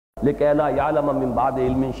لِكَيْ لَا يَعْلَمَ مِن بَعْدِ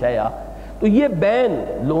عِلْمٍ شَيْئًا۔ تو یہ بین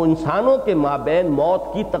لو انسانوں کے مابین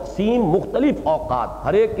موت کی تقسیم مختلف اوقات،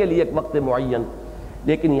 ہر ایک کے لیے ایک وقت معین،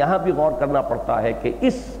 لیکن یہاں بھی غور کرنا پڑتا ہے کہ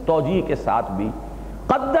اس توجیہ کے ساتھ بھی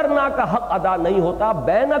قدرنا کا حق ادا نہیں ہوتا،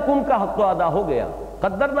 بینکم کا حق تو ادا ہو گیا،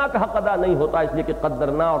 قدرنا کا حق ادا نہیں ہوتا، اس لیے کہ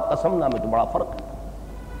قدرنا اور قسمنا میں تو بڑا فرق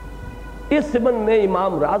ہے۔ اس ضمن میں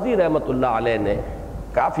امام رازی رحمۃ اللہ علیہ نے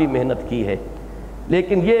کافی محنت کی ہے،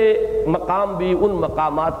 لیکن یہ مقام بھی ان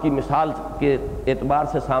مقامات کی مثال کے اعتبار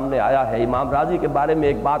سے سامنے آیا ہے۔ امام رازی کے بارے میں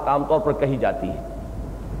ایک بات عام طور پر کہی جاتی ہے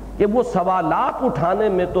کہ وہ سوالات اٹھانے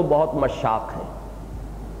میں تو بہت مشاق ہیں،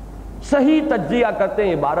 صحیح تجزیہ کرتے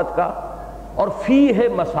ہیں عبارت کا، اور فیہ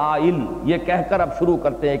مسائل یہ کہہ کر اب شروع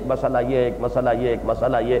کرتے ہیں ایک مسئلہ یہ، ایک مسئلہ یہ، ایک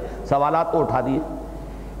مسئلہ یہ، سوالات تو اٹھا دیے،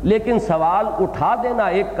 لیکن سوال اٹھا دینا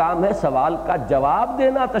ایک کام ہے، سوال کا جواب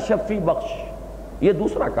دینا تشفی بخش یہ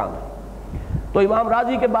دوسرا کام ہے۔ تو امام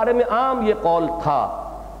رازی کے بارے میں عام یہ قول تھا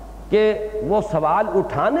کہ وہ سوال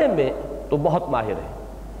اٹھانے میں تو بہت ماہر ہے،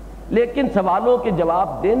 لیکن سوالوں کے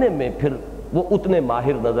جواب دینے میں پھر وہ اتنے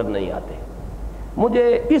ماہر نظر نہیں آتے۔ مجھے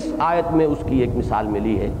اس آیت میں اس کی ایک مثال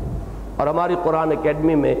ملی ہے، اور ہماری قرآن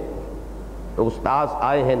اکیڈمی میں استاذ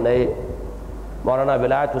آئے ہیں نئے، مولانا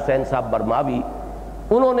ولایت حسین صاحب برماوی،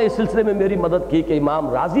 انہوں نے اس سلسلے میں میری مدد کی کہ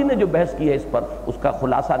امام رازی نے جو بحث کی ہے اس پر اس کا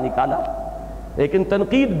خلاصہ نکالا، لیکن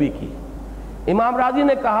تنقید بھی کی۔ امام رازی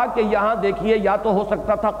نے کہا کہ یہاں دیکھیے، یا تو ہو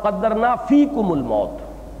سکتا تھا قدرنا فیکم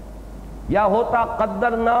الموت، یا ہوتا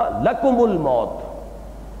قدرنا لکم الموت،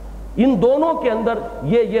 ان دونوں کے اندر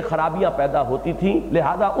یہ خرابیاں پیدا ہوتی تھیں،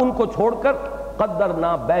 لہذا ان کو چھوڑ کر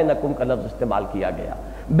قدرنا بینکم کا لفظ استعمال کیا گیا۔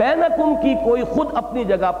 بینکم کی کوئی خود اپنی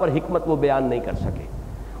جگہ پر حکمت وہ بیان نہیں کر سکے،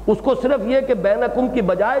 اس کو صرف یہ کہ بینکم کی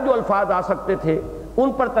بجائے جو الفاظ آ سکتے تھے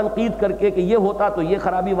ان پر تنقید کر کے کہ یہ ہوتا تو یہ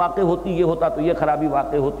خرابی واقع ہوتی، یہ ہوتا تو یہ خرابی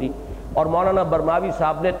واقع ہوتی، اور مولانا برماوی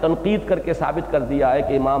صاحب نے تنقید کر کے ثابت کر دیا ہے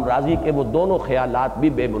کہ امام رازی کے وہ دونوں خیالات بھی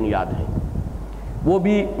بے بنیاد ہیں، وہ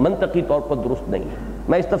بھی منطقی طور پر درست نہیں ہے۔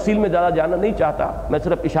 میں اس تفصیل میں زیادہ جانا نہیں چاہتا، میں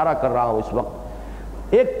صرف اشارہ کر رہا ہوں اس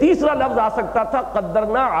وقت۔ ایک تیسرا لفظ آ سکتا تھا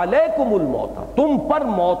قدرنا علیکم الموت، تم پر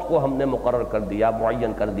موت کو ہم نے مقرر کر دیا،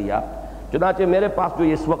 معین کر دیا۔ چنانچہ میرے پاس جو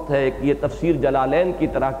اس وقت ہے یہ تفسیر جلالین کی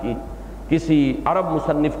طرح کی کسی عرب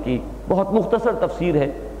مصنف کی بہت مختصر تفسیر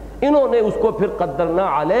ہے، انہوں نے اس کو پھر قدرنا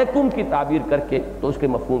علیکم کی تعبیر کر کے تو اس کے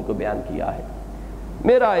مفہوم کو بیان کیا ہے۔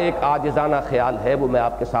 میرا ایک عاجزانہ خیال ہے، وہ میں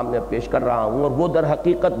آپ کے سامنے پیش کر رہا ہوں، اور وہ در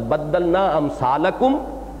حقیقت بدلنا امثالکم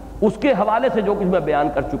اس کے حوالے سے جو کچھ میں بیان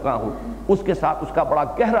کر چکا ہوں اس کے ساتھ اس کا بڑا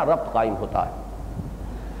گہرا ربط قائم ہوتا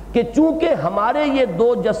ہے کہ چونکہ ہمارے یہ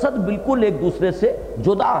دو جسد بالکل ایک دوسرے سے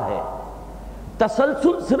جدا ہیں،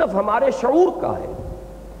 تسلسل صرف ہمارے شعور کا ہے،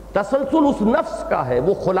 تسلسل اس نفس کا ہے،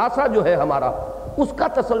 وہ خلاصہ جو ہے ہمارا اس کا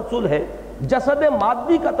تسلسل ہے، جسد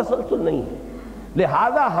مادی کا تسلسل نہیں ہے،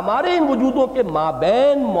 لہذا ہمارے ان وجودوں کے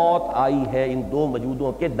مابین موت آئی ہے، ان دو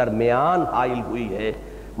وجودوں کے درمیان حائل ہوئی ہے۔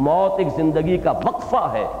 موت ایک زندگی کا وقفہ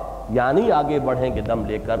ہے، یعنی آگے بڑھیں گے دم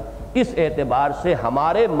لے کر، اس اعتبار سے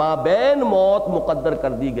ہمارے مابین موت مقدر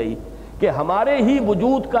کر دی گئی کہ ہمارے ہی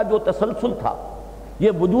وجود کا جو تسلسل تھا،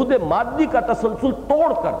 یہ وجود مادی کا تسلسل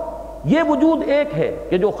توڑ کر یہ وجود ایک ہے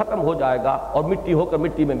کہ جو ختم ہو جائے گا اور مٹی ہو کر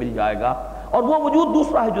مٹی میں مل جائے گا، اور وہ وجود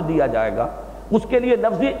دوسرا ہے جو دیا جائے گا۔ اس کے لیے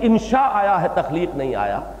لفظ انشاء آیا ہے، تخلیق نہیں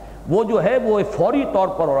آیا، وہ جو ہے وہ فوری طور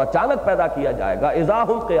پر اور اچانک پیدا کیا جائے گا۔ اذا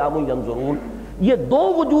ہم قیام ینظرون، یہ دو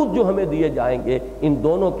وجود جو ہمیں دیے جائیں گے ان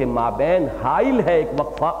دونوں کے مابین حائل ہے ایک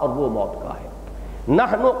وقفہ، اور وہ موت کا ہے۔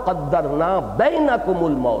 نحن قدرنا بینکم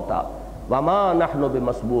الموت وما نحن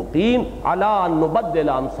بمسبوقین علی ان نبدل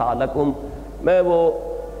امثالکم۔ میں وہ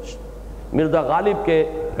مرزا غالب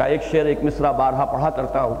کا ایک شعر، ایک مصرع بارہا پڑھا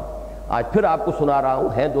کرتا ہوں، آج پھر آپ کو سنا رہا ہوں،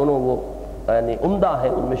 ہیں دونوں وہ یعنی عمدہ ہیں،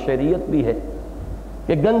 ان میں شعریت بھی ہے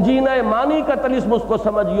کہ گنجینہ معنی کا طلسم اس کو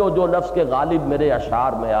سمجھیو جو لفظ کے غالب میرے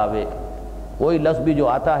اشعار میں آوے۔ کوئی لفظ بھی جو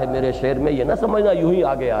آتا ہے میرے شعر میں یہ نہ سمجھنا یوں ہی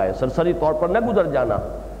آگے آئے، سرسری طور پر نہ گزر جانا،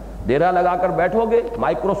 ڈیرا لگا کر بیٹھو گے،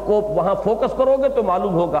 مائکروسکوپ وہاں فوکس کرو گے تو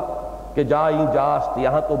معلوم ہوگا کہ جائیں جاست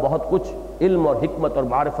یہاں تو بہت کچھ علم اور حکمت اور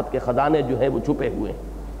معرفت کے خزانے جو ہیں وہ چھپے ہوئے ہیں۔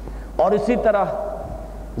 اور اسی طرح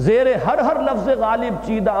زیر ہر لفظ غالب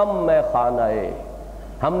چیدام میں خانہ،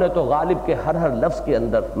 ہم نے تو غالب کے ہر لفظ کے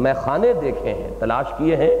اندر میخانے دیکھے ہیں، تلاش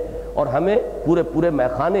کیے ہیں، اور ہمیں پورے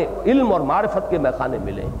میخانے علم اور معرفت کے میخانے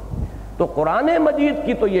ملے ہیں۔ تو قرآن مجید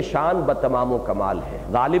کی تو یہ شان بتمام و کمال ہے۔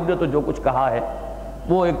 غالب نے تو جو کچھ کہا ہے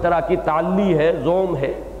وہ ایک طرح کی تعلی ہے، زوم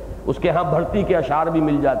ہے، اس کے ہاں بھرتی کے اشعار بھی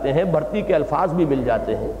مل جاتے ہیں، بھرتی کے الفاظ بھی مل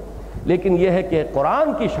جاتے ہیں، لیکن یہ ہے کہ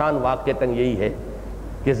قرآن کی شان واقعتاً یہی ہے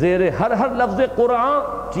کہ زیر ہر لفظ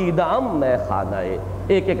قرآن چیدام میں خانہ،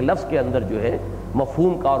 ایک لفظ کے اندر جو ہے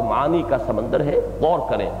مفہوم کا اور معانی کا سمندر ہے، غور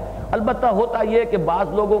کریں۔ البتہ ہوتا یہ کہ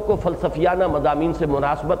بعض لوگوں کو فلسفیانہ مضامین سے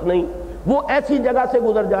مناسبت نہیں، وہ ایسی جگہ سے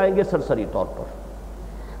گزر جائیں گے سرسری طور پر.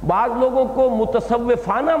 بعض لوگوں کو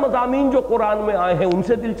متصوفانہ مضامین جو قرآن میں آئے ہیں ان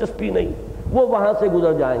سے دلچسپی نہیں، وہ وہاں سے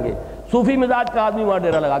گزر جائیں گے. صوفی مزاج کا آدمی وہاں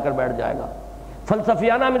ڈیرا لگا کر بیٹھ جائے گا،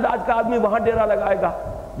 فلسفیانہ مزاج کا آدمی وہاں ڈیرا لگائے گا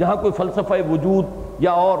جہاں کوئی فلسفہ وجود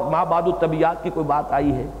یا اور ما بعد الطبیعات کی کوئی بات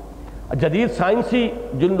آئی ہے. جدید سائنسی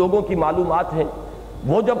جن لوگوں کی معلومات ہیں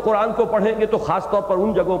وہ جب قرآن کو پڑھیں گے تو خاص طور پر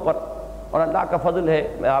ان جگہوں پر. اور اللہ کا فضل ہے،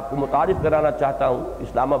 میں آپ کو متعارف کرانا چاہتا ہوں،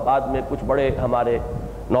 اسلام آباد میں کچھ بڑے ہمارے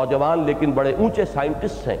نوجوان لیکن بڑے اونچے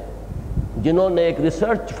سائنٹسٹ ہیں جنہوں نے ایک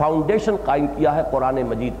ریسرچ فاؤنڈیشن قائم کیا ہے قرآن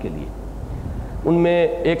مجید کے لیے. ان میں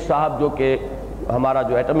ایک صاحب جو کہ ہمارا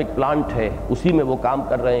جو ایٹمک پلانٹ ہے اسی میں وہ کام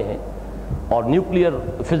کر رہے ہیں اور نیوکلیئر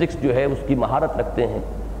فزکس جو ہے اس کی مہارت رکھتے ہیں.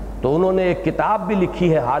 تو انہوں نے ایک کتاب بھی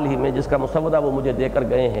لکھی ہے حال ہی میں جس کا مسودہ وہ مجھے دے کر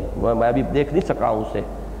گئے ہیں، میں ابھی دیکھ نہیں سکا ہوں اسے.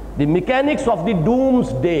 The mechanics of the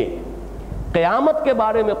doomsday, قیامت کے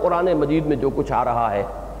بارے میں قرآن مجید میں جو کچھ آ رہا ہے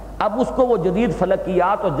اب اس کو وہ جدید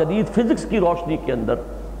فلکیات اور جدید فزکس کی روشنی کے اندر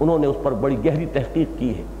انہوں نے اس پر بڑی گہری تحقیق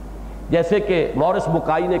کی ہے. جیسے کہ مورس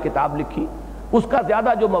بکائی نے کتاب لکھی، اس کا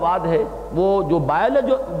زیادہ جو مواد ہے وہ جو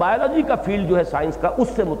بایولوجی کا فیلڈ جو ہے سائنس کا اس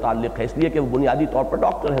سے متعلق ہے، اس لیے کہ وہ بنیادی طور پر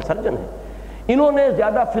ڈاکٹر ہیں، سرجن ہیں. انہوں نے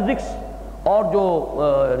زیادہ فزکس اور جو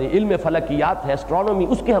علم فلکیات ہے، اسٹرانومی،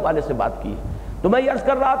 اس کے حوالے سے بات کی ہے. تو میں یہ عرض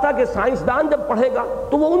کر رہا تھا کہ سائنسدان جب پڑھے گا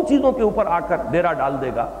تو وہ ان چیزوں کے اوپر آ کر ڈیرا ڈال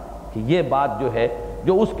دے گا کہ یہ بات جو ہے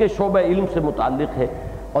جو اس کے شعبہ علم سے متعلق ہے.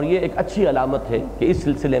 اور یہ ایک اچھی علامت ہے کہ اس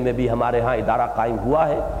سلسلے میں بھی ہمارے ہاں ادارہ قائم ہوا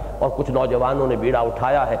ہے اور کچھ نوجوانوں نے بیڑا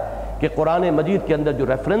اٹھایا ہے کہ قرآن مجید کے اندر جو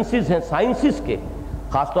ریفرنسز ہیں سائنسز کے،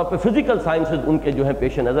 خاص طور پہ فزیکل سائنسز ان کے جو ہیں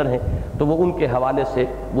پیش نظر ہیں، تو وہ ان کے حوالے سے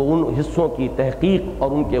وہ ان حصوں کی تحقیق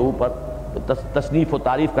اور ان کے اوپر تصنیف و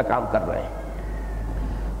تعریف کا کام کر رہے ہیں.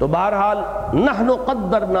 تو بہرحال نحن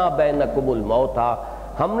قدرنا بینکم الموت،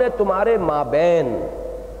 ہم نے تمہارے مابین،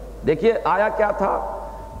 دیکھیے آیا کیا تھا،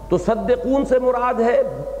 تصدقون سے مراد ہے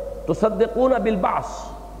تصدقون بالبعث،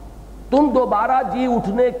 تم دوبارہ جی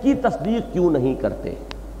اٹھنے کی تصدیق کیوں نہیں کرتے.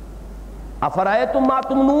 افرأیتم ما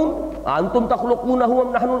تمنون انتم تخلقونہ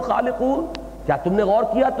ام نحن الخالقون، کیا تم نے غور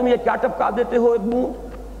کیا تم یہ کیا ٹپکا دیتے ہو ایک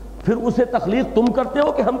بوند، پھر اسے تخلیق تم کرتے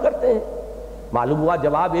ہو کہ ہم کرتے ہیں. معلوم ہوا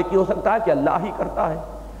جواب ایک ہی ہو سکتا ہے کہ اللہ ہی کرتا ہے.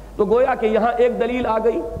 تو گویا کہ یہاں ایک دلیل آ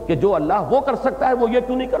گئی کہ جو اللہ وہ کر سکتا ہے وہ یہ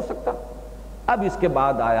کیوں نہیں کر سکتا. اب اس کے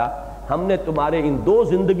بعد آیا ہم نے تمہارے ان دو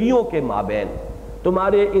زندگیوں کے مابین،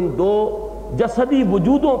 تمہارے ان دو جسدی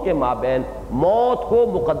وجودوں کے مابین موت کو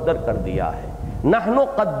مقدر کر دیا ہے. نحن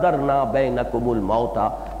قدرنا بینکم الموت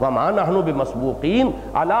وما نحن بمسبوقین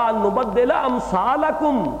علی ان نبدل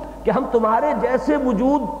امثالکم، کہ ہم تمہارے جیسے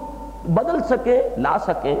وجود بدل سکیں، لا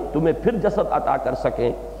سکیں، تمہیں پھر جسد عطا کر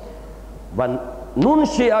سکیں.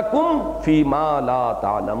 وننشئکم فیما لا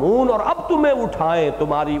تعلمون، اور اب تمہیں اٹھائیں،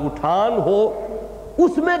 تمہاری اٹھان ہو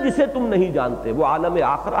اس میں جسے تم نہیں جانتے. وہ عالم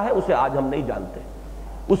آخرہ ہے، اسے آج ہم نہیں جانتے.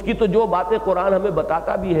 اس کی تو جو باتیں قرآن ہمیں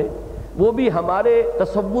بتاتا بھی ہے وہ بھی ہمارے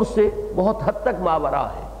تصور سے بہت حد تک ماورا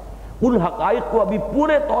ہے. ان حقائق کو ابھی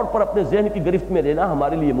پورے طور پر اپنے ذہن کی گرفت میں لینا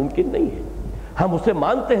ہمارے لیے ممکن نہیں ہے. ہم اسے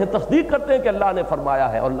مانتے ہیں، تصدیق کرتے ہیں کہ اللہ نے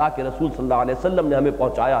فرمایا ہے اور اللہ کے رسول صلی اللہ علیہ وسلم نے ہمیں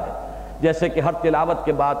پہنچایا ہے. جیسے کہ ہر تلاوت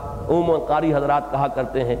کے بعد عموماً قاری حضرات کہا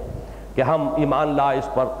کرتے ہیں کہ ہم ایمان لا اس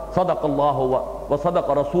پر صدق اللہ و صدق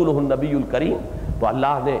رسولہ النبی الکریم، تو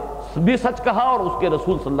اللہ نے بھی سچ کہا اور اس کے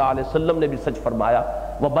رسول صلی اللہ علیہ وسلم نے بھی سچ فرمایا،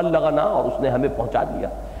 وبلغنا، اور اس نے ہمیں پہنچا دیا.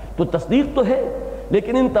 تو تصدیق تو ہے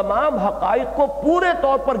لیکن ان تمام حقائق کو پورے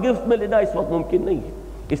طور پر گرفت میں لینا اس وقت ممکن نہیں ہے.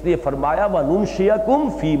 اس لیے فرمایا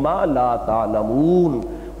وَنُنشِئَكُمْ فِي مَا لَا تَعْلَمُونَ،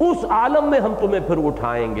 اس عالم میں ہم تمہیں پھر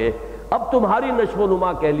اٹھائیں گے. اب تمہاری نشو و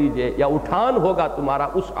نما کہہ لیجئے یا اٹھان ہوگا تمہارا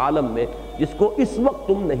اس عالم میں جس کو اس وقت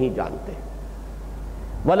تم نہیں جانتے.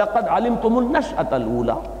 وَلَقَدْ عَلِمْتُمُ النَّشْأَةَ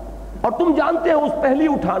الْأُولَىٰ، اور تم جانتے ہو اس پہلی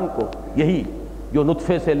اٹھان کو، یہی جو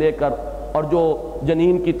نطفے سے لے کر اور جو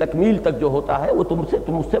جنین کی تکمیل تک جو ہوتا ہے وہ تم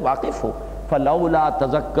اس سے واقف ہو. فَلَوْلَا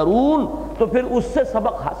تَذَكَّرُونَ، تو پھر اس سے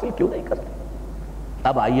سبق حاصل کیوں نہیں کرتے.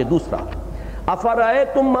 اب آئیے دوسرا،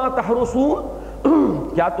 أَفَرَأَيْتُم مَّا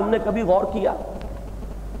تَحْرُثُونَ، کیا تم نے کبھی غور کیا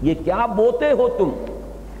یہ کیا بوتے ہو تم،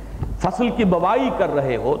 فصل کی بوائی کر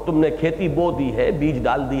رہے ہو، تم نے کھیتی بو دی ہے، بیج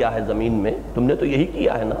ڈال دیا ہے زمین میں، تم نے تو یہی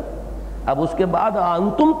کیا ہے نا. اب اس کے بعد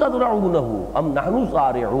أَأَنتُمْ تَزْرَعُونَهُ أَمْ نَحْنُ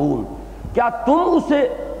الزَّارِعُونَ، کیا تم اسے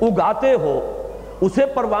اگاتے ہو، اسے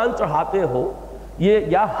پروان چڑھاتے ہو، یہ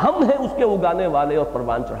یا ہم ہیں اس کے اگانے والے اور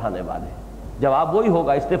پروان چڑھانے والے. جواب وہی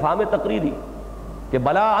ہوگا استفہام تقریری کہ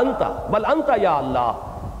بلا انت، بل انت یا اللہ،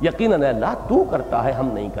 یقیناً اللہ تو کرتا ہے، ہم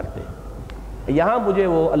نہیں کرتے. یہاں مجھے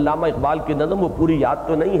وہ علامہ اقبال کی نظم وہ پوری یاد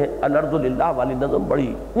تو نہیں ہے، الارض للہ والی نظم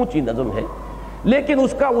بڑی اونچی نظم ہے، لیکن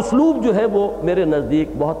اس کا اسلوب جو ہے وہ میرے نزدیک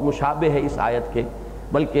بہت مشابہ ہے اس آیت کے.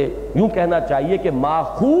 بلکہ یوں کہنا چاہیے کہ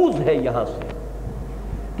ماخوذ ہے یہاں سے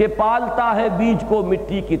کہ پالتا ہے بیج کو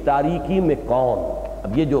مٹی کی تاریکی میں کون.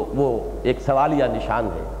 اب یہ جو وہ ایک سوالیہ نشان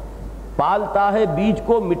ہے، پالتا ہے بیج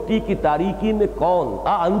کو مٹی کی تاریکی میں کون.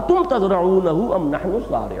 انتم تزرعونہ ام نحن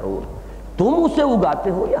الزارعون، تم اسے اگاتے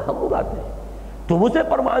ہو یا ہم اگاتے ہیں؟ تم اسے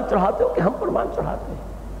پروان چڑھاتے ہو کہ ہم پروان چڑھاتے ہیں؟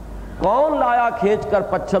 کون لایا کھینچ کر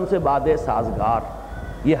پچھم سے بادے سازگار،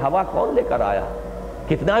 یہ ہوا کون لے کر آیا؟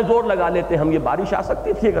 کتنا زور لگا لیتے ہم، یہ بارش آ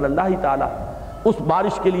سکتی تھی اگر اللہ ہی تعالیٰ اس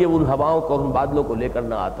بارش کے لیے ان ہواؤں کو اور ان بادلوں کو لے کر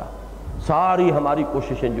نہ آتا. ساری ہماری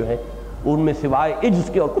کوششیں جو ہیں ان میں سوائے عجز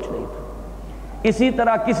کے اور کچھ نہیں تھا. اسی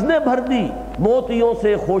طرح کس نے بھر دی موتیوں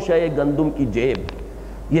سے خوشہ گندم کی جیب،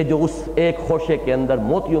 یہ جو اس ایک خوشے کے اندر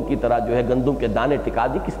موتیوں کی طرح جو ہے گندم کے دانے ٹکا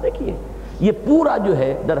دی، کس نے کیے؟ یہ پورا جو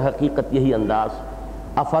ہے در حقیقت یہی انداز.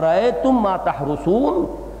 افرأیتم ما تحرثون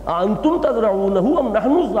انتم تزرعونہ ام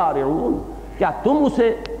نحن الزارعون، کیا تم اسے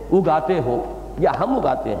اگاتے ہو یا ہم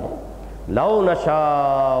اگاتے ہیں؟ لو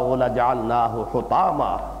نشاء لجعلناہ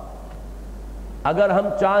حطاما، اگر ہم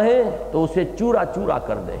چاہیں تو اسے چورا چورا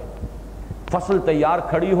کر دیں. فصل تیار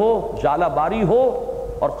کھڑی ہو، ژالہ باری ہو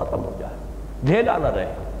اور ختم ہو جائے، ڈھیلا نہ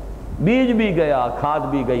رہے، بیج بھی گیا، کھاد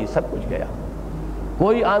بھی گئی، سب کچھ گیا.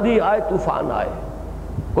 کوئی آندھی آئے، طوفان آئے،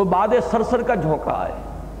 کوئی باد سرسر کا جھونکا آئے،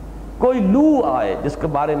 کوئی لو آئے جس کے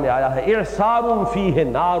بارے میں آیا ہے اعصار فیہ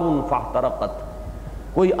نار فاحترقت،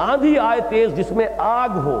 کوئی آندھی آئے تیز جس میں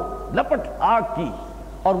آگ ہو، لپٹ آگ کی،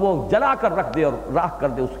 اور وہ جلا کر رکھ دے اور راکھ کر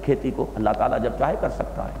دے اس کھیتی کو. اللہ تعالیٰ جب چاہے کر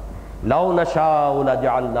سکتا ہے. لو نشاء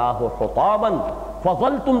لجعلناہ حطاما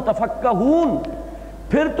فظلتم تفکہون،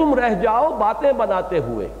 پھر تم رہ جاؤ باتیں بناتے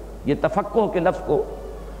ہوئے. یہ تفکہ کے لفظ کو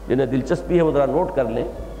جنہیں دلچسپی ہے وہ ذرا نوٹ کر لیں.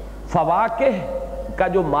 فواکہ کا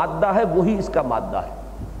جو مادہ ہے وہی اس کا مادہ ہے.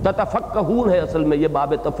 تتفکہون ہے اصل میں، یہ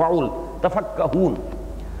باب تفعول، تفکہون.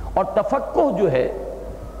 اور تفکہ جو ہے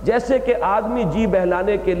جیسے کہ آدمی جی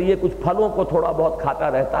بہلانے کے لیے کچھ پھلوں کو تھوڑا بہت کھاتا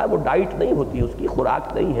رہتا ہے، وہ ڈائٹ نہیں ہوتی، اس کی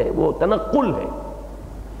خوراک نہیں ہے، وہ تنقل ہے.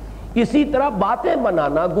 اسی طرح باتیں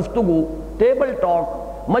بنانا، گفتگو، ٹیبل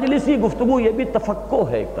ٹاک، مجلسی گفتگو، یہ بھی تفکہ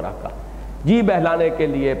ہے ایک طرح کا. جی بہلانے کے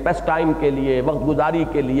لیے، پیس ٹائم کے لیے، وقت گزاری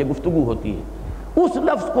کے لیے گفتگو ہوتی ہے. اس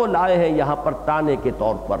لفظ کو لائے ہیں یہاں پر تانے کے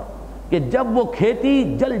طور پر کہ جب وہ کھیتی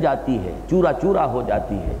جل جاتی ہے، چورا چورا ہو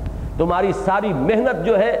جاتی ہے، تمہاری ساری محنت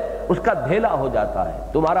جو ہے اس کا دھیلا ہو جاتا ہے،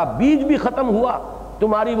 تمہارا بیج بھی ختم ہوا،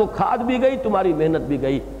 تمہاری وہ کھاد بھی گئی، تمہاری محنت بھی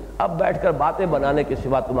گئی، اب بیٹھ کر باتیں بنانے کے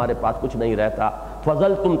سوا تمہارے پاس کچھ نہیں رہتا.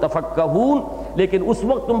 فظلتم تفکہون، لیکن اس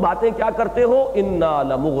وقت تم باتیں کیا کرتے ہو؟ انا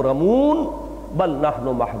لمغرمون بل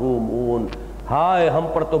نحن محرومون، ہائے ہم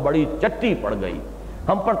پر تو بڑی چٹی پڑ گئی،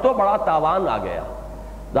 ہم پر تو بڑا تاوان آ گیا.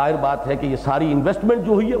 ظاہر بات ہے کہ یہ ساری انویسٹمنٹ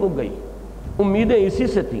جو ہوئی ہے وہ گئی، امیدیں اسی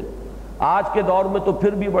سے تھیں. آج کے دور میں تو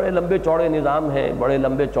پھر بھی بڑے لمبے چوڑے نظام ہیں، بڑے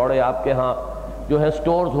لمبے چوڑے آپ کے ہاں جو ہے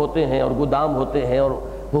سٹورز ہوتے ہیں اور گودام ہوتے ہیں، اور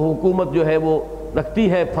وہ حکومت جو ہے وہ رکھتی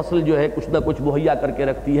ہے فصل جو ہے کچھ نہ کچھ مہیا کر کے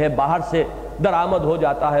رکھتی ہے، باہر سے درآمد ہو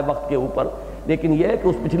جاتا ہے وقت کے اوپر. لیکن یہ ہے کہ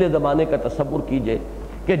اس پچھلے زمانے کا تصور کیجئے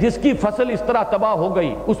کہ جس کی فصل اس طرح تباہ ہو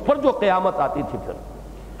گئی، اس پر جو قیامت آتی تھی پھر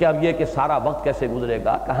کہ اب یہ کہ سارا وقت کیسے گزرے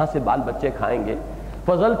گا، کہاں سے بال بچے کھائیں گے.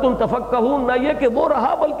 فظلتم تفکہون، نہ یہ کہ وہ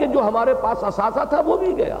رہا بلکہ جو ہمارے پاس اثاثہ تھا وہ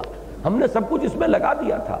بھی گیا، ہم نے سب کچھ اس میں لگا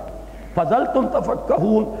دیا تھا. فظلتم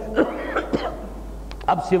تفکہون،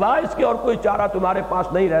 اب سوائے اس کے اور کوئی چارہ تمہارے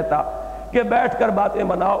پاس نہیں رہتا کہ بیٹھ کر باتیں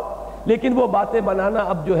بناؤ. لیکن وہ باتیں بنانا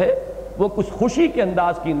اب جو ہے وہ کچھ خوشی کے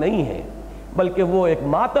انداز کی نہیں ہے، بلکہ وہ ایک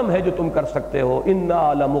ماتم ہے جو تم کر سکتے ہو.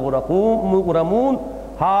 انا لمغرمون،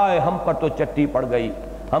 ہائے ہم پر تو چٹی پڑ گئی،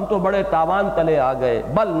 ہم تو بڑے تاوان تلے آ گئے.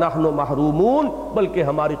 بل نحن محرومون، بلکہ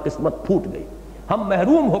ہماری قسمت پھوٹ گئی، ہم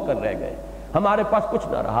محروم ہو کر رہ گئے، ہمارے پاس کچھ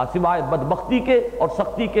نہ رہا سوائے بدبختی کے اور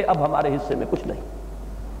سختی کے، اب ہمارے حصے میں کچھ نہیں.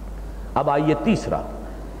 اب آئیے تیسرا،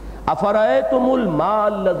 افرأیتم الماء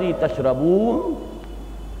الذی تشربون،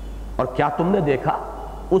 اور کیا تم نے دیکھا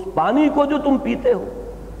اس پانی کو جو تم پیتے ہو؟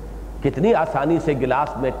 کتنی آسانی سے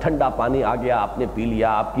گلاس میں ٹھنڈا پانی آ گیا، آپ نے پی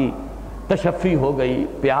لیا، آپ کی تشفی ہو گئی،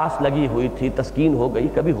 پیاس لگی ہوئی تھی، تسکین ہو گئی.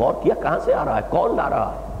 کبھی غور کیا کہاں سے آ رہا ہے، کون لا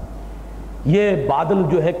رہا ہے؟ یہ بادل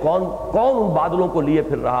جو ہے کون ان بادلوں کو لیے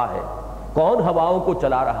پھر رہا ہے؟ کون ہواؤں کو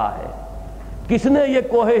چلا رہا ہے؟ کس نے یہ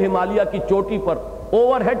کوہ ہمالیہ کی چوٹی پر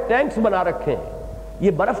اوور ہیڈ ٹینکس بنا رکھے ہیں؟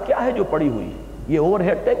 یہ برف کیا ہے جو پڑی ہوئی ہے؟ یہ اوور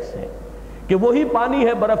ہیڈ ٹینکس ہے کہ وہی پانی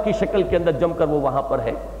ہے برف کی شکل کے اندر جم کر وہ وہاں پر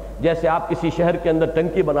ہے. جیسے آپ کسی شہر کے اندر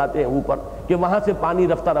ٹنکی بناتے ہیں اوپر کہ وہاں سے پانی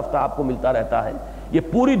رفتہ رفتہ آپ کو ملتا رہتا ہے، یہ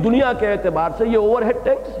پوری دنیا کے اعتبار سے یہ اوور ہیڈ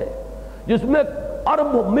ٹینکس ہے جس میں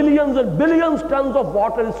ارب millions and billions tons of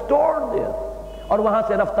water stored their, اور وہاں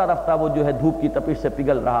سے رفتہ رفتہ وہ جو ہے دھوپ کی تپش سے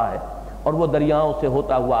پگھل رہا ہے اور وہ دریاؤں سے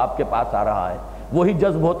ہوتا ہوا آپ کے پاس آ رہا ہے. وہی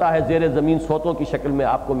جذب ہوتا ہے زیر زمین سوتوں کی شکل میں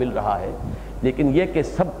آپ کو مل رہا ہے. لیکن یہ کہ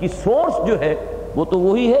سب کی سورس جو ہے وہ تو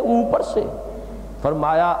وہی ہے اوپر سے.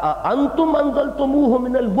 فرمایا انتم انزلتموہ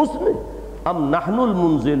من المزن ام نحن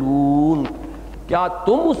المنزلون، کیا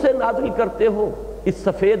تم اسے نازل کرتے ہو اس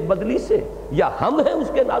سفید بدلی سے یا ہم ہیں اس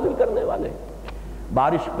کے نازل کرنے والے؟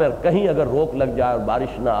 بارش پر کہیں اگر روک لگ جائے اور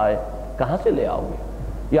بارش نہ آئے کہاں سے لے آؤ گے؟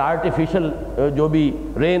 یہ آرٹیفیشل جو بھی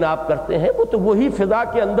رین آپ کرتے ہیں وہ تو وہی فضا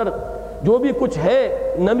کے اندر جو بھی کچھ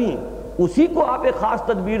ہے نمی، اسی کو آپ ایک خاص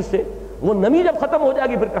تدبیر سے، وہ نمی جب ختم ہو جائے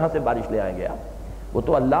گی پھر کہاں سے بارش لے آئیں گے آپ؟ وہ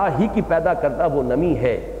تو اللہ ہی کی پیدا کردہ وہ نمی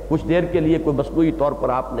ہے. کچھ دیر کے لیے کوئی مصنوعی طور پر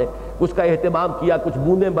آپ نے اس کا اہتمام کیا، کچھ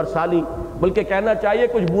بوندیں برسا لیں، بلکہ کہنا چاہیے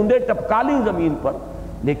کچھ بوندیں ٹپکا لیں زمین پر،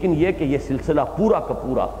 لیکن یہ کہ یہ سلسلہ پورا کا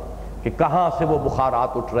پورا کہ کہاں سے وہ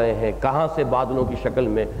بخارات اٹھ رہے ہیں، کہاں سے بادلوں کی شکل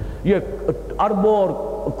میں یہ اربوں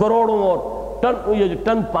اور کروڑوں اور یہ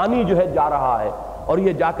ٹن پانی جو ہے جا رہا ہے، اور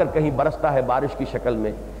یہ جا کر کہیں برستا ہے بارش کی شکل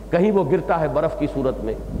میں، کہیں وہ گرتا ہے برف کی صورت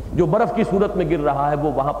میں، جو برف کی صورت میں گر رہا ہے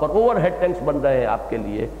وہ وہاں پر اوور ہیڈ ٹینکس بن رہے ہیں آپ کے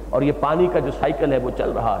لیے، اور یہ پانی کا جو سائیکل ہے وہ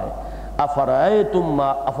چل رہا ہے.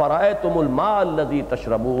 افرأیتم الماء الذی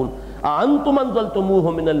تشربون اانتم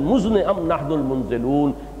انزلتموہ من المزن ام نحن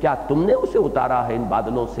المنزلون، کیا تم نے اسے اتارا ہے ان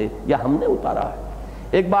بادلوں سے یا ہم نے اتارا ہے؟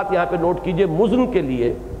 ایک بات یہاں پہ نوٹ کیجئے، مزن کے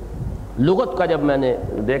لیے لغت کا جب میں نے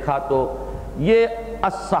دیکھا تو یہ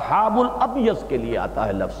السحاب الابیض کے لیے آتا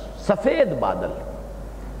ہے لفظ، سفید بادل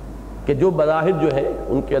کہ جو بظاہر جو ہے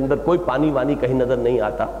ان کے اندر کوئی پانی وانی کہیں نظر نہیں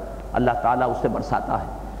آتا، اللہ تعالیٰ اسے برساتا ہے.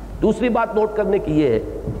 دوسری بات نوٹ کرنے کی یہ ہے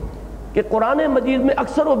کہ قرآن مجید میں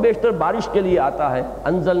اکثر و بیشتر بارش کے لیے آتا ہے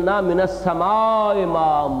انزلنا من السماء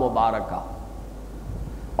ماء مبارکہ،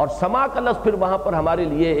 اور سما کا لفظ پھر وہاں پر ہمارے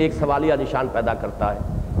لیے ایک سوالیہ نشان پیدا کرتا ہے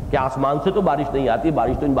کہ آسمان سے تو بارش نہیں آتی،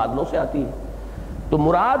 بارش تو ان بادلوں سے آتی ہے. تو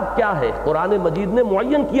مراد کیا ہے؟ قرآن مجید نے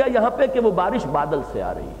معین کیا یہاں پہ کہ وہ بارش بادل سے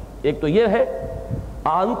آ رہی ہے. ایک تو یہ ہے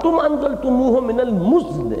انتم انزلتموہ من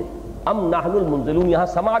المزن ام نحن المنزلون، یہاں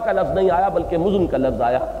سما کا لفظ نہیں آیا بلکہ مزن کا لفظ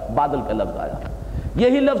آیا، بادل کا لفظ آیا.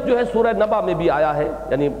 یہی لفظ جو ہے سورہ نبا میں بھی آیا ہے،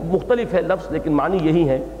 یعنی مختلف ہے لفظ لیکن معنی یہی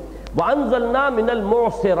ہے. وَأَنزَلْنَا مِنَ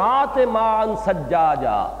الْمُعْصِرَاتِ مَاءً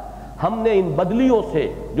ثَجَّاجًا، ہم نے ان بدلیوں سے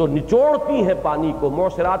جو نچوڑتی ہیں پانی کو،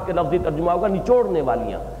 معصرات کے لفظی ترجمہ ہوگا نچوڑنے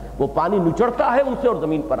والیاں، وہ پانی نچڑتا ہے ان سے اور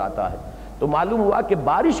زمین پر آتا ہے. تو معلوم ہوا کہ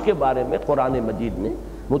بارش کے بارے میں قرآن مجید نے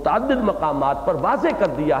متعدد مقامات پر واضح کر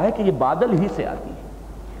دیا ہے کہ یہ بادل ہی سے آتی ہے.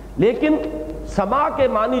 لیکن سما کے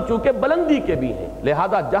معنی چونکہ بلندی کے بھی ہیں،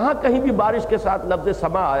 لہذا جہاں کہیں بھی بارش کے ساتھ لفظ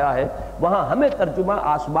سما آیا ہے وہاں ہمیں ترجمہ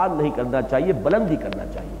آسمان نہیں کرنا چاہیے، بلندی کرنا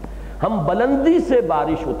چاہیے. ہم بلندی سے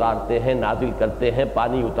بارش اتارتے ہیں، نازل کرتے ہیں،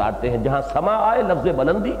 پانی اتارتے ہیں. جہاں سما آئے لفظ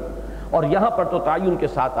بلندی، اور یہاں پر تو تعین کے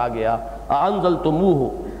ساتھ آ گیا انزلتموہ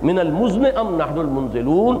من المزن ام نحن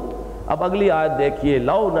المنزلون. اب اگلی آیت دیکھیے،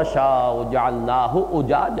 لو نشاء جعلناہ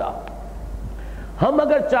اجاجا، ہم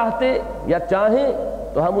اگر چاہتے یا چاہیں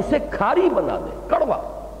تو ہم اسے کھاری بنا دیں، کڑوا.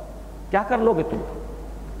 کیا کر لو گے تم؟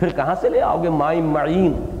 پھر کہاں سے لے آؤ گے ماء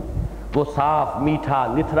معین، وہ صاف میٹھا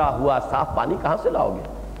نتھرا ہوا صاف پانی کہاں سے لاؤ گے؟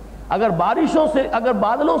 اگر بارشوں سے، اگر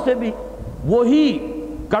بادلوں سے بھی وہی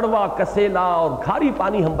کڑوا کسیلا اور کھاری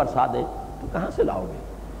پانی ہم برسا دیں تو کہاں سے لاؤ گے؟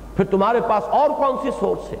 پھر تمہارے پاس اور کون سی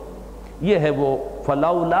سورس ہے؟ یہ ہے وہ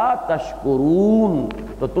فلولا تشکرون،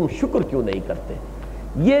 تو تم شکر کیوں نہیں کرتے؟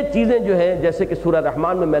 یہ چیزیں جو ہیں جیسے کہ سورہ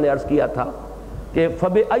رحمان میں نے عرض کیا تھا کہ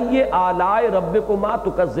فَبِأَيِّ آلَاءِ رَبِّكُمَا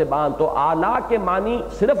تُكَذِّبَانِ، تو آلاء کے معنی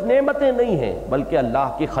صرف نعمتیں نہیں ہیں بلکہ اللہ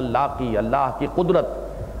کی خلاقی، اللہ کی قدرت،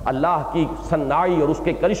 اللہ کی صنائی اور اس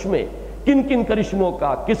کے کرشمے. کن کن کرشموں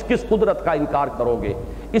کا، کس کس قدرت کا انکار کرو گے؟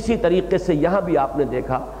 اسی طریقے سے یہاں بھی آپ نے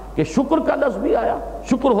دیکھا کہ شکر کا لفظ بھی آیا.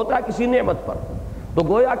 شکر ہوتا ہے کسی نعمت پر، تو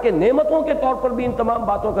گویا کہ نعمتوں کے طور پر بھی ان تمام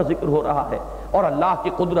باتوں کا ذکر ہو رہا ہے، اور اللہ کی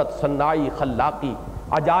قدرت، صنائی، خلاقی،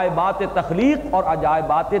 عجائبات تخلیق اور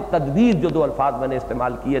عجائبات تدبیر، جو دو الفاظ میں نے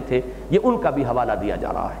استعمال کیے تھے، یہ ان کا بھی حوالہ دیا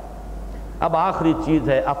جا رہا ہے. اب آخری چیز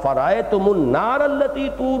ہے افرأیتم النار التی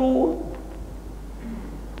تورون،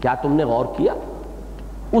 کیا تم نے غور کیا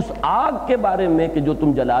اس آگ کے بارے میں کہ جو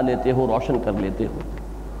تم جلا لیتے ہو، روشن کر لیتے ہو؟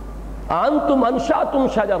 انتم انشأتم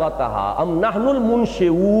شجرتها ام نحن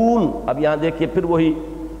المنشئون. اب یہاں دیکھیے پھر وہی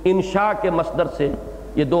انشاء کے مصدر سے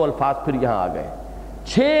یہ دو الفاظ پھر یہاں آ گئے.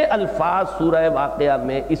 6 الفاظ سورہ واقعہ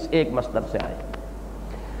میں اس ایک مصدر سے آئے.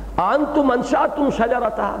 انتم انشأتم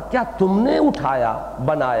شجرتها، کیا تم نے اٹھایا،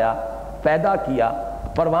 بنایا، پیدا کیا،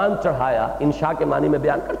 پروان چڑھایا؟ انشاء کے معنی میں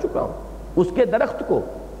بیان کر چکا ہوں، اس کے درخت کو،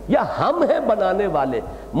 یا ہم ہیں بنانے والے؟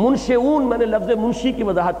 منشئون، میں نے لفظ منشی کی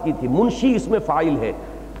وضاحت کی تھی. منشی اس میں فاعل ہے،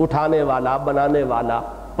 اٹھانے والا، بنانے والا،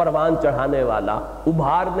 پروان چڑھانے والا،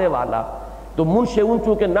 ابھارنے والا. تو منشئون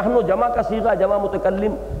چونکہ نحن جمع کا صیغہ، جمع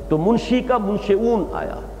متکلم، تو منشی کا منشئون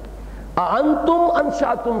آیا. انتم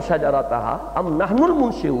انشأتم شجرتها ام نحن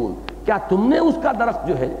المنشئون، کیا تم نے اس کا درخت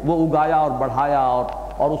جو ہے وہ اگایا اور بڑھایا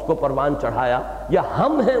اور اس کو پروان چڑھایا، یا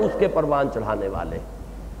ہم ہیں اس کے پروان چڑھانے والے؟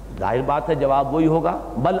 ظاہر بات ہے جواب وہی ہوگا،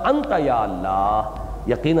 بل انت یا اللہ،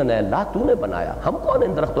 یقیناً اے اللہ تو نے بنایا، ہم کون ہیں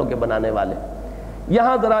ان درختوں کے بنانے والے؟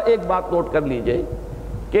 یہاں ذرا ایک بات نوٹ کر لیجئے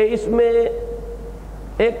کہ اس میں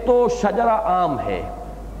ایک تو شجرہ عام ہے،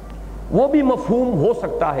 وہ بھی مفہوم ہو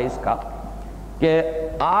سکتا ہے اس کا کہ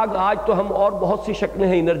آگ، آج تو ہم اور بہت سی شکلیں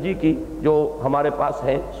ہیں انرجی کی جو ہمارے پاس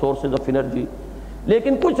ہیں، سورسز آف انرجی،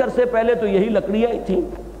 لیکن کچھ عرصے پہلے تو یہی لکڑیاں ہی تھیں،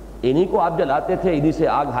 انہی کو آپ جلاتے تھے، انہی سے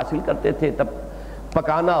آگ حاصل کرتے تھے، تب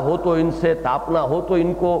پکانا ہو تو ان سے، تاپنا ہو تو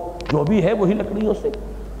ان کو، جو بھی ہے وہی لکڑیوں سے۔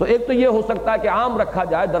 تو ایک تو یہ ہو سکتا ہے کہ عام رکھا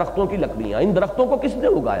جائے درختوں کی لکڑیاں، ان درختوں کو کس نے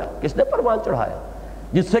اگایا، کس نے پروان چڑھایا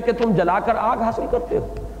جس سے کہ تم جلا کر آگ حاصل کرتے ہو؟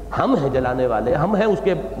 ہم ہیں جلانے والے، ہم ہیں اس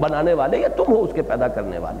کے بنانے والے، یا تم ہو اس کے پیدا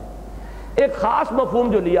کرنے والے؟ ایک خاص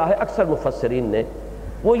مفہوم جو لیا ہے اکثر مفسرین نے،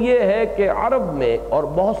 وہ یہ ہے کہ عرب میں اور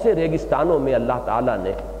بہت سے ریگستانوں میں اللہ تعالیٰ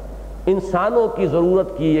نے انسانوں کی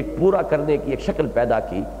ضرورت کی ایک پورا کرنے کی ایک شکل پیدا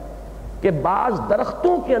کی کہ بعض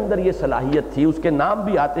درختوں کے اندر یہ صلاحیت تھی، اس کے نام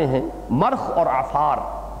بھی آتے ہیں مرخ اور عفار،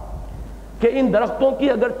 کہ ان درختوں کی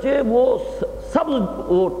اگرچہ وہ سبز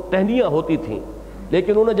وہ ٹہنیاں ہوتی تھیں،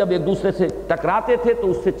 لیکن انہیں جب ایک دوسرے سے ٹکراتے تھے تو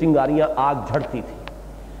اس سے چنگاریاں آگ جھڑتی تھی۔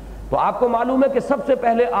 تو آپ کو معلوم ہے کہ سب سے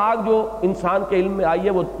پہلے آگ جو انسان کے علم میں آئی ہے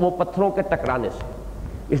وہ پتھروں کے ٹکرانے سے،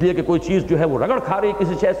 اس لیے کہ کوئی چیز جو ہے وہ رگڑ کھا رہی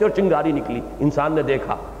کسی شے سے اور چنگاری نکلی، انسان نے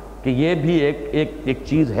دیکھا کہ یہ بھی ایک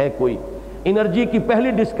چیز ہے، کوئی انرجی کی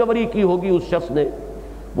پہلی ڈسکوری کی ہوگی اس شخص نے،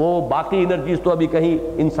 وہ باقی انرجیز تو ابھی کہیں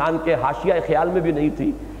انسان کے حاشیہ خیال میں بھی نہیں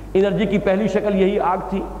تھی، انرجی کی پہلی شکل یہی آگ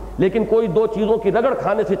تھی، لیکن کوئی دو چیزوں کی رگڑ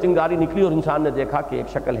کھانے سے چنگاری نکلی اور انسان نے دیکھا کہ ایک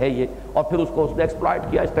شکل ہے یہ، اور پھر اس کو اس نے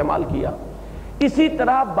ایکسپلائٹ کیا، استعمال کیا۔ اسی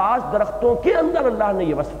طرح بعض درختوں کے اندر اللہ نے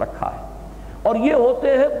یہ وصف رکھا ہے، اور یہ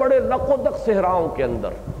ہوتے ہیں بڑے رق و دق صحراؤں کے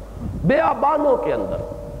اندر، بیابانوں کے اندر،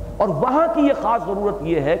 اور وہاں کی یہ خاص ضرورت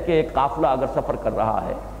یہ ہے کہ ایک قافلہ اگر سفر کر رہا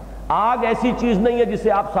ہے، آگ ایسی چیز نہیں ہے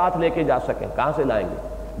جسے آپ ساتھ لے کے جا سکیں، کہاں سے لائیں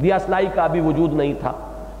گے؟ دیا سلائی کا بھی وجود نہیں تھا،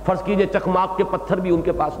 فرض کیجئے چکماق کے پتھر بھی ان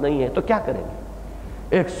کے پاس نہیں ہے، تو کیا کریں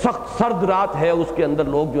گے؟ ایک سخت سرد رات ہے، اس کے اندر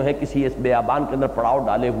لوگ جو ہیں کسی اس بیابان کے اندر پڑاؤ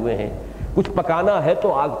ڈالے ہوئے ہیں، کچھ پکانا ہے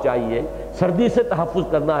تو آگ چاہیے، سردی سے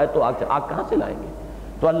تحفظ کرنا ہے تو آگ کہاں سے لائیں گے؟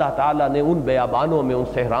 تو اللہ تعالیٰ نے ان بیابانوں میں، ان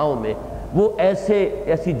صحراؤں میں وہ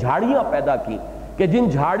ایسی جھاڑیاں پیدا کی کہ جن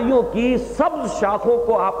جھاڑیوں کی سبز شاخوں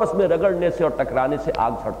کو آپس میں رگڑنے سے اور ٹکرانے سے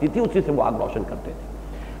آگ چھڑتی تھی، اسی سے وہ آگ روشن کرتے تھے۔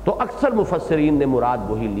 تو اکثر مفسرین نے مراد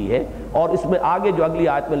وہی لی ہے، اور اس میں آگے جو اگلی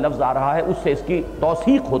آیت میں لفظ آ رہا ہے اس سے اس کی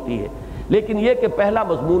توثیق ہوتی ہے، لیکن یہ کہ پہلا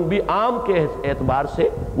مضمون بھی عام کے اعتبار سے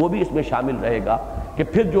وہ بھی اس میں شامل رہے گا کہ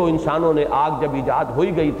پھر جو انسانوں نے آگ جب ایجاد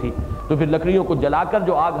ہوئی گئی تھی تو پھر لکڑیوں کو جلا کر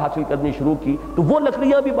جو آگ حاصل کرنی شروع کی، تو وہ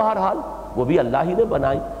لکڑیاں بھی بہرحال وہ بھی اللہ ہی نے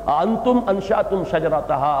بنائی۔ انتم انشأتم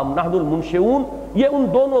شجرتها ام نحن المنشئون، یہ ان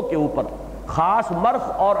دونوں کے اوپر، خاص مرخ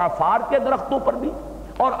اور عفار کے درختوں پر بھی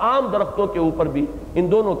اور عام درختوں کے اوپر بھی،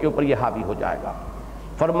 ان دونوں کے اوپر یہ حاوی ہو جائے گا۔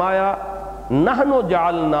 فرمایا نحن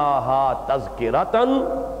جعلناها تذکرۃ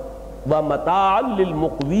ومتاعا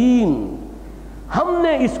للمقوین، ہم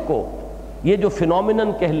نے اس کو، یہ جو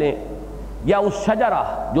فینومینن کہہ لیں یا اس شجرہ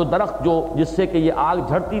جو درخت جو جس سے کہ یہ آگ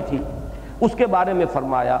جھڑتی تھی، اس کے بارے میں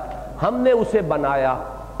فرمایا ہم نے اسے بنایا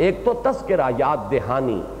ایک تو تذکرہ، یاد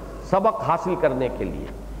دہانی، سبق حاصل کرنے کے لیے،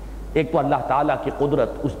 ایک تو اللہ تعالیٰ کی قدرت،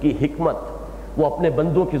 اس کی حکمت، وہ اپنے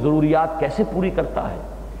بندوں کی ضروریات کیسے پوری کرتا ہے،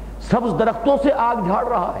 سبز درختوں سے آگ جھاڑ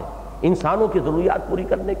رہا ہے انسانوں کی ضروریات پوری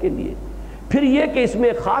کرنے کے لیے۔ پھر یہ کہ اس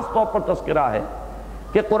میں خاص طور پر تذکرہ ہے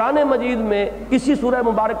کہ قرآن مجید میں اسی سورہ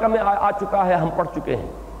مبارکہ میں آ چکا ہے، ہم پڑھ چکے ہیں،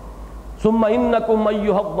 ثم انکم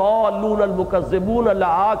ایھا الضالون المکذبون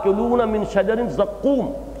لآکلون من شجر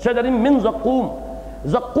زقوم، شجر من زقوم،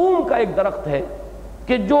 زقوم کا ایک درخت ہے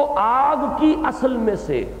کہ جو آگ کی اصل میں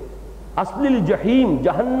سے، اصل الجحیم،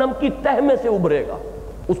 جہنم کی تہ میں سے ابھرے گا،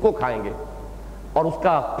 اس کو کھائیں گے، اور اس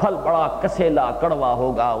کا پھل بڑا کسیلا کڑوا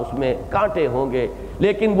ہوگا، اس میں کانٹے ہوں گے،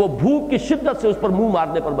 لیکن وہ بھوک کی شدت سے اس پر منہ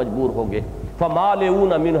مارنے پر مجبور ہوں گے۔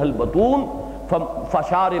 فمالئون منہ البطون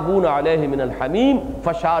فشاربون علیہ من الحمیم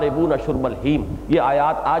فشاربون شرب الہیم، یہ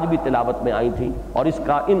آیات آج بھی تلاوت میں آئی تھیں، اور اس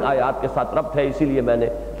کا ان آیات کے ساتھ ربط ہے، اسی لیے میں نے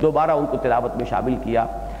دوبارہ ان کو تلاوت میں شامل کیا۔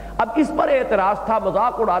 اب اس پر اعتراض تھا،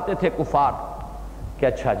 مذاق اڑاتے تھے کفار کہ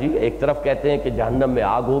اچھا جی، ایک طرف کہتے ہیں کہ جہنم میں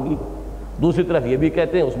آگ ہوگی، دوسری طرف یہ بھی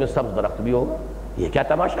کہتے ہیں اس میں سبز درخت بھی ہوگا، یہ کیا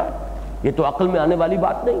تماشا ہے؟ یہ تو عقل میں آنے والی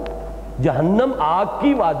بات نہیں۔ جہنم آگ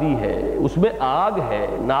کی وادی ہے، اس میں آگ ہے،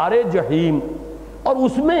 نار جحیم، اور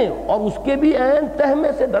اس میں اور اس کے بھی عین تہ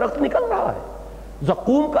میں سے درخت نکل رہا ہے،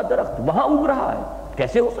 زقوم کا درخت وہاں اگ رہا ہے،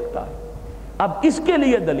 کیسے ہو سکتا ہے؟ اب اس کے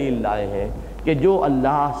لیے دلیل لائے ہیں کہ جو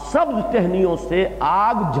اللہ سبز ٹہنیوں سے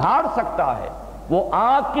آگ جھاڑ سکتا ہے، وہ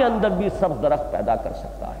آگ کے اندر بھی سبز درخت پیدا کر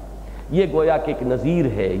سکتا ہے۔ یہ گویا کہ ایک نظیر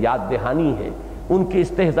ہے، یاد دہانی ہے ان کی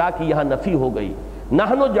استہزاء کی یہاں نفی ہو گئی.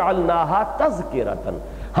 نحن جعلناہا تذکرۃ،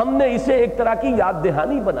 ہم نے اسے ایک طرح کی یاد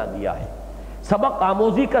دہانی بنا دیا ہے، سبق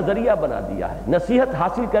آموزی کا ذریعہ بنا دیا ہے، نصیحت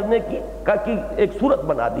حاصل کرنے کی ایک صورت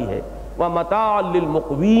بنا دی ہے. ومتاعا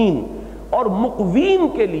للمقوین، اور مقوین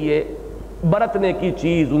کے لیے برتنے کی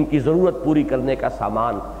چیز، ان کی ضرورت پوری کرنے کا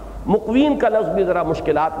سامان. مقوین کا لفظ بھی ذرا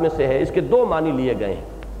مشکلات میں سے ہے، اس کے دو معنی لیے گئے ہیں.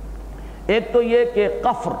 ایک تو یہ کہ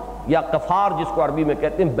قفر یا قفار جس کو عربی میں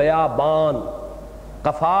کہتے ہیں بیابان،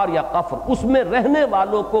 قفار یا قفر، اس میں رہنے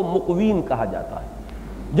والوں کو مقوین کہا جاتا ہے.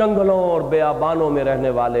 جنگلوں اور بیابانوں میں رہنے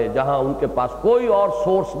والے، جہاں ان کے پاس کوئی اور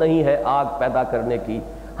سورس نہیں ہے آگ پیدا کرنے کی،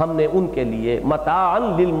 ہم نے ان کے لیے متاعا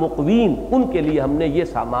للمقوین، ان کے لیے ہم نے یہ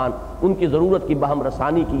سامان، ان کی ضرورت کی بہم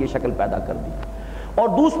رسانی کی یہ شکل پیدا کر دی. اور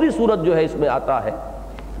دوسری صورت جو ہے اس میں آتا ہے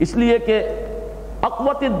اس لیے کہ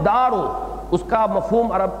اقوت الدار، اس کا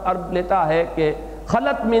مفہوم عرب لیتا ہے کہ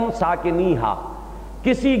خلت من ساکنیہا،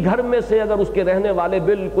 کسی گھر میں سے اگر اس کے رہنے والے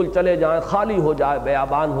بالکل چلے جائیں، خالی ہو جائے،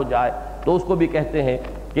 بیابان ہو جائے، تو اس کو بھی کہتے ہیں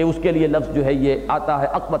کہ اس کے لیے لفظ جو ہے یہ آتا ہے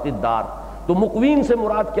اقوت الدار. تو مقوین سے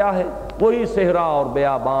مراد کیا ہے؟ کوئی صحرا اور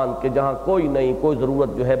بیابان کہ جہاں کوئی نہیں، کوئی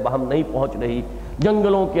ضرورت جو ہے بہم نہیں پہنچ رہی،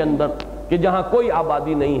 جنگلوں کے اندر کہ جہاں کوئی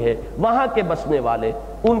آبادی نہیں ہے، وہاں کے بسنے والے،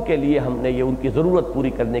 ان کے لیے ہم نے یہ ان کی ضرورت پوری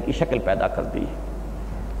کرنے کی شکل پیدا کر دی ہے.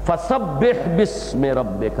 فَسَبِّحْ بِاسْمِ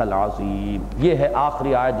رَبِّكَ الْعَظِيمِ، یہ ہے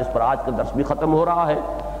آخری آیت جس پر آج کا درس بھی ختم ہو رہا ہے،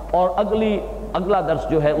 اور اگلا درس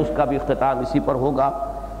جو ہے اس کا بھی اختتام اسی پر ہوگا.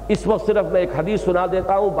 اس وقت صرف میں ایک حدیث سنا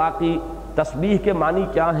دیتا ہوں، باقی تسبیح کے معنی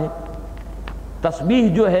کیا ہیں. تسبیح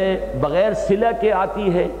جو ہے بغیر صلہ کے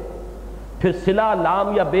آتی ہے، پھر صلہ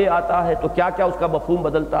لام یا بے آتا ہے، تو کیا کیا اس کا مفہوم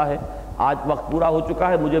بدلتا ہے. آج وقت پورا ہو چکا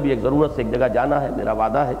ہے، مجھے بھی ایک ضرورت سے ایک جگہ جانا ہے، میرا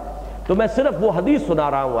وعدہ ہے، تو میں صرف وہ حدیث سنا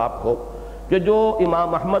رہا ہوں آپ کو کہ جو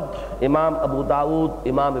امام احمد، امام ابو داؤد،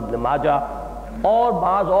 امام ابن ماجہ اور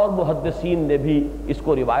بعض اور محدثین نے بھی اس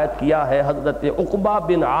کو روایت کیا ہے حضرت عقبہ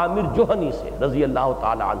بن عامر جوہنی سے رضی اللہ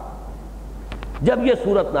تعالی عنہ. جب یہ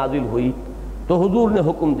صورت نازل ہوئی تو حضور نے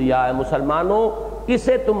حکم دیا ہے مسلمانوں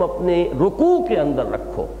اسے تم اپنے رکوع کے اندر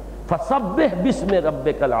رکھو. فسبح باسم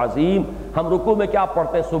ربک العظیم، ہم رکوع میں کیا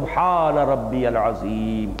پڑھتے ہیں؟ سبحان ربی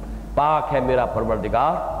العظیم، پاک ہے میرا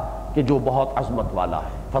پروردگار کہ جو بہت عظمت والا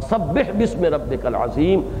ہے. فسبح باسم ربک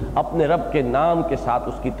العظیم، اپنے رب کے نام کے ساتھ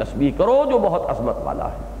اس کی تسبیح کرو جو بہت عظمت والا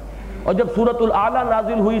ہے. اور جب سورۃ الاعلیٰ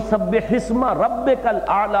نازل ہوئی سبح اسم ربک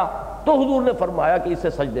الاعلیٰ، تو حضور نے فرمایا کہ اسے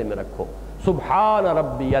سجدے میں رکھو. سبحان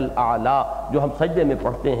ربی الاعلیٰ جو ہم سجدے میں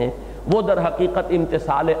پڑھتے ہیں وہ در حقیقت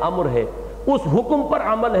امتثال امر ہے، اس حکم پر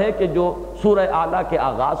عمل ہے کہ جو سورہ اعلیٰ کے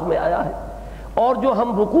آغاز میں آیا ہے. اور جو ہم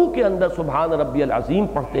رکوع کے اندر سبحان ربی العظیم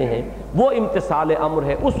پڑھتے ہیں وہ امتثال امر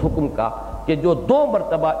ہے اس حکم کا کہ جو 2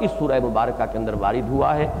 مرتبہ اس سورہ مبارکہ کے اندر وارد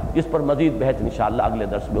ہوا ہے، جس پر مزید بحث انشاءاللہ اگلے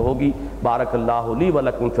درس میں ہوگی. بارک اللہ لی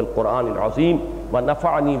ولکم فی القرآن العظیم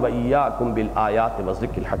ونفعنی وإیاکم بالآیات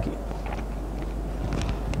والذکر الحکیم.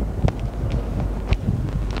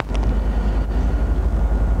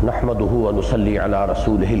 نحمده ونصلي على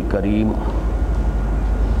رسوله الكريم،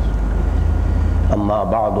 اما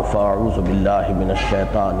بعد فاعوذ بالله من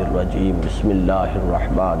الشیطان الرجیم، بسم اللہ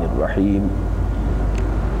الرحمن الرحیم.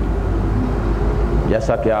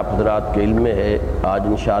 جیسا کہ آپ حضرات کے علم میں ہے، آج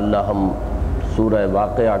انشاءاللہ ہم سورہ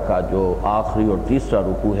واقعہ کا جو آخری اور تیسرا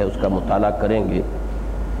رکوع ہے اس کا مطالعہ کریں گے.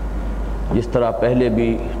 جس طرح پہلے بھی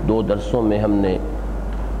 2 درسوں میں ہم نے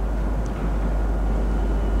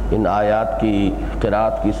ان آیات کی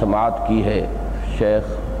قرات کی سماعت کی ہے شیخ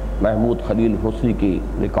محمود خلیل حسری کی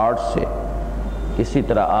ریکارڈ سے، اسی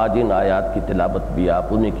طرح آج ان آیات کی تلاوت بھی آپ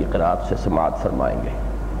انہیں کی قرات سے سماعت فرمائیں گے.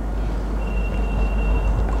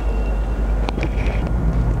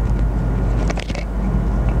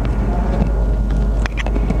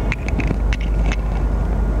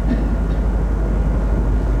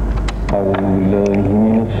 اعوذ باللہ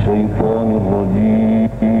من الشیطان الرجیم،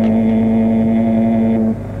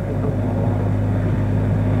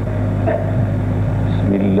 بسم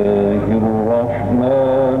اللہ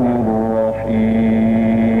الرحمن الرحیم.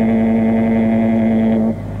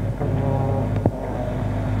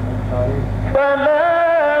 فلا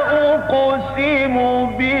اقسم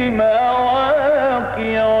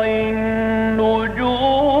بمواقع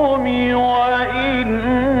النجوم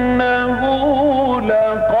وإنه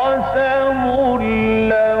لقسم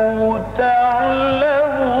لو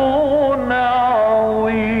تعلمون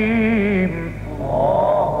عظيم.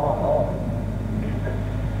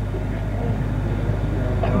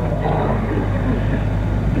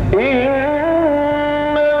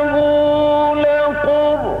 إنه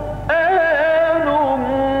لقرآن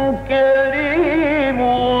كريم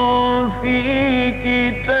في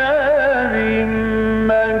كتاب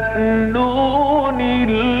مكنون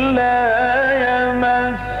لا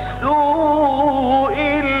يمسه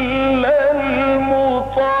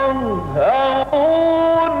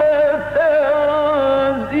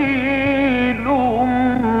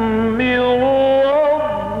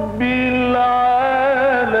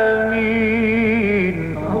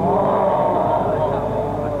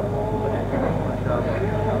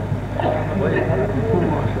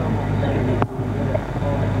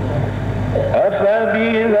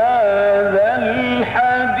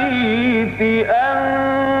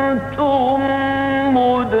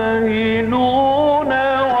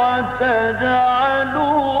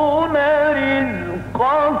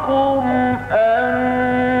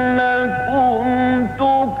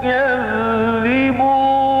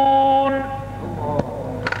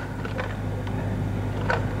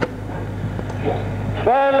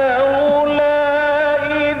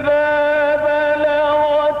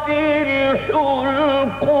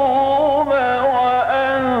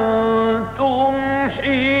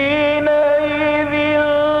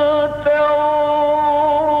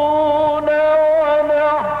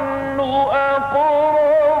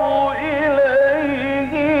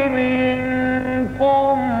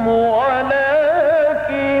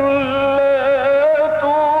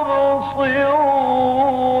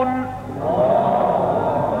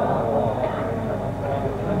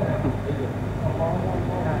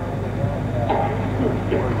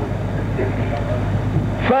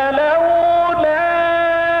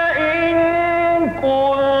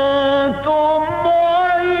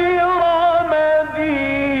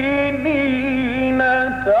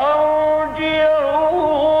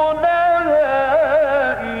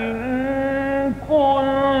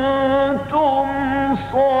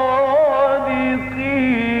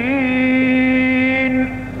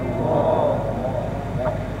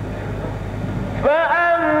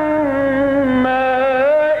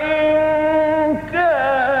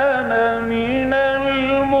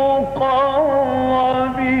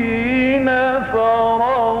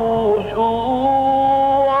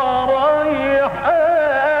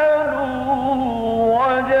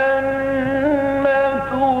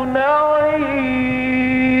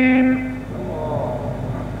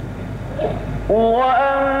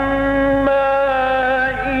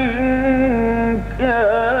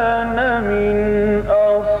من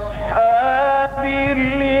أصحاب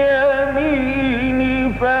اليمين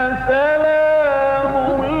فسلام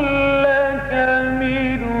لك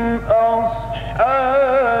من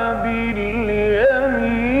أصحاب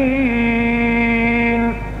اليمين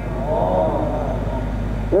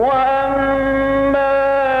وأما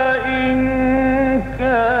إن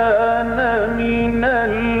كان من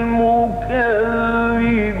المكذبين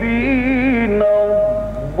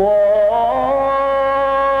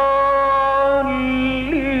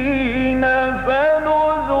الضالين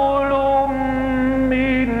فنزل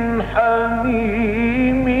من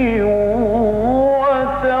حميم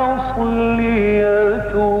وتصلية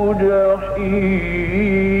جحيم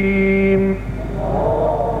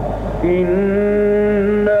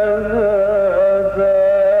إن هذا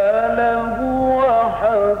لهو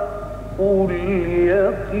حق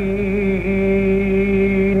اليقين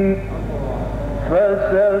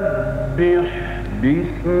فسبح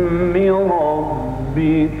باسم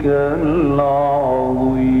ربك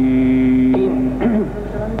العظيم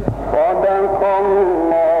صدق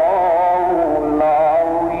الله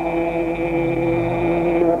العظيم.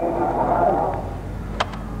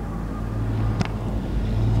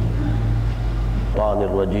 الشیطان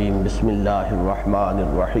الرجیم بسم اللہ الرحمن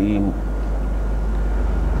الرحیم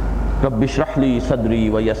رب اشرح لی صدری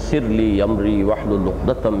ویسر لی امری واحلل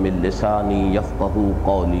عقدۃ من لسانی یفقہوا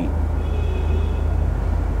قولی.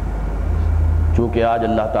 چونکہ آج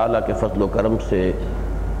اللہ تعالیٰ کے فضل و کرم سے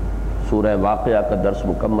سورہ واقعہ کا درس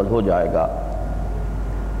مکمل ہو جائے گا،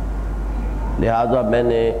 لہٰذا میں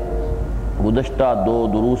نے گزشتہ 2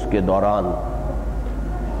 دروس کے دوران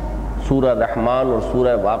سورہ رحمان اور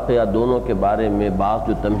سورہ واقعہ دونوں کے بارے میں بعض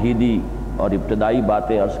جو تمہیدی اور ابتدائی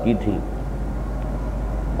باتیں عرض کی تھیں،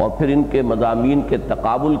 اور پھر ان کے مضامین کے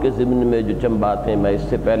تقابل کے ضمن میں جو چند باتیں میں اس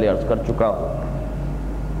سے پہلے عرض کر چکا ہوں،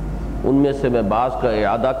 ان میں سے میں بعض کا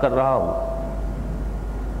اعادہ کر رہا ہوں،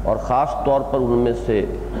 اور خاص طور پر ان میں سے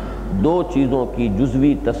 2 چیزوں کی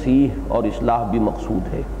جزوی تصحیح اور اصلاح بھی مقصود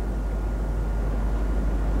ہے۔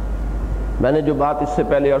 میں نے جو بات اس سے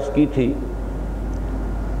پہلے عرض کی تھی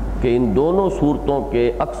کہ ان دونوں صورتوں کے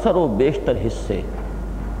اکثر و بیشتر حصے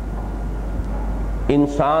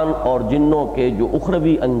انسان اور جنوں کے جو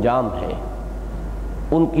اخروی انجام ہیں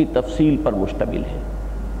ان کی تفصیل پر مشتمل ہے۔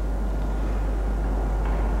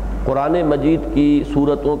 قرآن مجید کی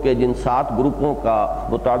صورتوں کے جن 7 گروپوں کا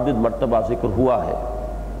متعدد مرتبہ ذکر ہوا ہے،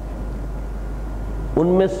 ان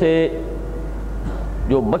میں سے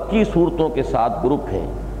جو مکی صورتوں کے 7 گروپ ہیں،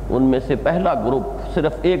 ان میں سے پہلا گروپ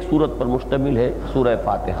صرف ایک صورت پر مشتمل ہے، سورہ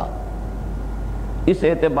فاتحہ۔ اس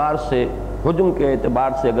اعتبار سے، حجم کے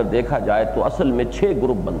اعتبار سے اگر دیکھا جائے تو اصل میں 6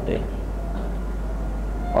 گروپ بنتے ہیں،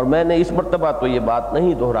 اور میں نے اس مرتبہ تو یہ بات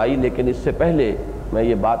نہیں دہرائی، لیکن اس سے پہلے میں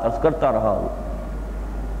یہ بات عرض کرتا رہا ہوں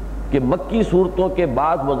کہ مکی صورتوں کے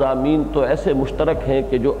بعض مضامین تو ایسے مشترک ہیں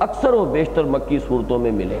کہ جو اکثر و بیشتر مکی صورتوں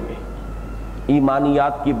میں ملیں گے۔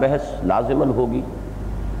 ایمانیات کی بحث لازماً ہوگی،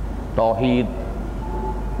 توحید،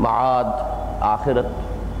 معاد، آخرت،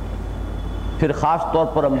 پھر خاص طور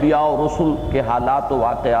پر انبیاء و رسل کے حالات و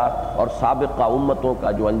واقعات اور سابقہ امتوں کا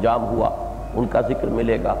جو انجام ہوا ان کا ذکر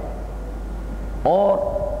ملے گا، اور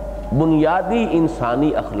بنیادی انسانی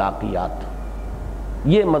اخلاقیات۔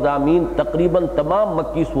 یہ مضامین تقریباً تمام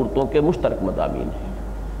مکی صورتوں کے مشترک مضامین ہیں۔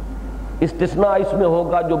 استثناء اس میں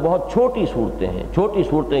ہوگا جو بہت چھوٹی صورتیں ہیں۔ چھوٹی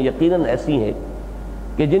صورتیں یقیناً ایسی ہیں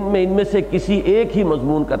کہ جن میں ان میں سے کسی ایک ہی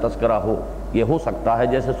مضمون کا تذکرہ ہو، یہ ہو سکتا ہے،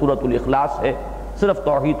 جیسے سورۃ الاخلاص ہے، صرف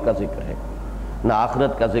توحید کا ذکر ہے، نہ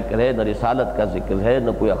آخرت کا ذکر ہے، نہ رسالت کا ذکر ہے،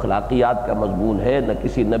 نہ کوئی اخلاقیات کا مضمون ہے، نہ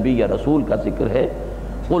کسی نبی یا رسول کا ذکر ہے۔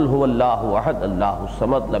 قل هو اللہ احد اللہ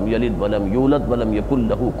الصمد لم یلد ولم یولد ولم یکن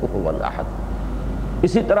لہ کفوا احد۔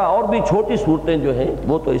 اسی طرح اور بھی چھوٹی صورتیں جو ہیں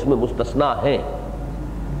وہ تو اس میں مستثنیٰ ہیں،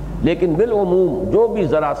 لیکن بالعموم جو بھی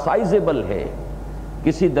ذرا سائزیبل ہے،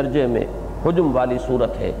 کسی درجے میں حجم والی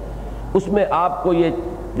صورت ہے، اس میں آپ کو یہ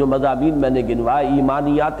جو مضامین میں نے گنوائے،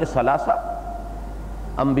 ایمانیات ثلاثہ،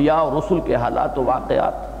 انبیاء اور رسل کے حالات و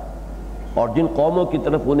واقعات، اور جن قوموں کی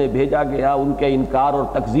طرف انہیں بھیجا گیا ان کے انکار اور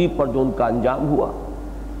تکذیب پر جو ان کا انجام ہوا،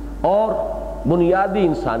 اور بنیادی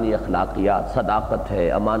انسانی اخلاقیات، صداقت ہے،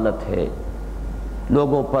 امانت ہے،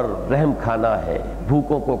 لوگوں پر رحم کھانا ہے،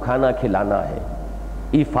 بھوکوں کو کھانا کھلانا ہے،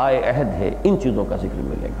 ایفائے عہد ہے، ان چیزوں کا ذکر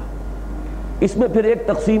ملے گا۔ اس میں پھر ایک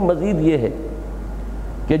تقسیم مزید یہ ہے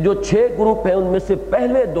کہ جو 6 گروپ ہیں ان میں سے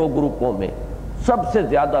پہلے 2 گروپوں میں سب سے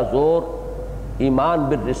زیادہ زور ایمان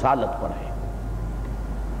بالرسالت پر ہے۔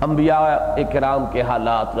 انبیاء کرام کے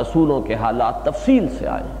حالات، رسولوں کے حالات تفصیل سے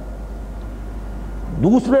آئے۔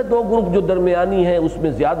 دوسرے 2 گروپ جو درمیانی ہیں اس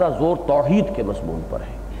میں زیادہ زور توحید کے مضمون پر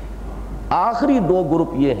ہے۔ آخری 2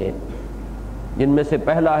 گروپ یہ ہیں جن میں سے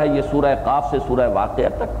پہلا ہے یہ سورہ قاف سے سورہ واقعہ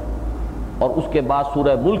تک، اور اس کے بعد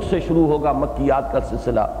سورہ ملک سے شروع ہوگا مکیات کا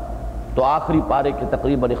سلسلہ، تو آخری پارے کے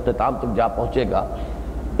تقریباً اختتام تک جا پہنچے گا۔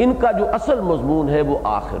 ان کا جو اصل مضمون ہے وہ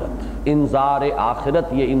آخرت، انذار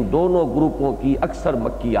آخرت، یہ ان دونوں گروپوں کی اکثر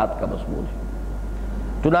مکیات کا مضمون ہے۔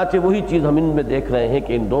 چنانچہ وہی چیز ہم ان میں دیکھ رہے ہیں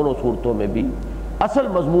کہ ان دونوں صورتوں میں بھی اصل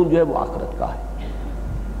مضمون جو ہے وہ آخرت کا ہے۔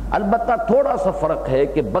 البتہ تھوڑا سا فرق ہے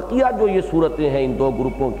کہ بقیہ جو یہ صورتیں ہیں ان دو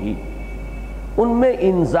گروپوں کی، ان میں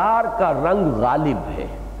انذار کا رنگ غالب ہے،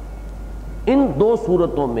 ان دو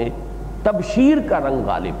صورتوں میں تبشیر کا رنگ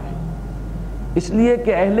غالب ہے، اس لیے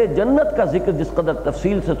کہ اہل جنت کا ذکر جس قدر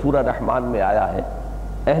تفصیل سے سورہ رحمان میں آیا ہے،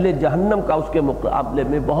 اہل جہنم کا اس کے مقابلے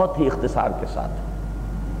میں بہت ہی اختصار کے ساتھ ہے۔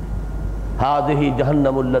 ہذہ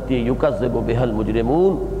جہنم التی یکذب بها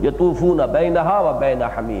المجرمون یطوفون بینہا وبین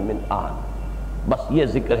حمیم آن، بس یہ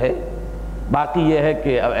ذکر ہے۔ باقی یہ ہے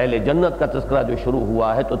کہ اہل جنت کا تذکرہ جو شروع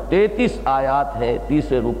ہوا ہے تو 33 آیات ہیں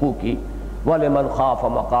تیسرے رکوع کی، وَلِمَنْ خَافَ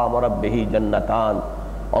مَقَامَ رَبِّهِ جَنَّتَانِ،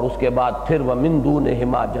 اور اس کے بعد پھر وَمِن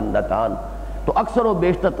دُونِهِمَا جَنَّتَانِ۔ تو اکثر و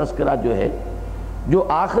بیشتر تذکرہ جو ہے جو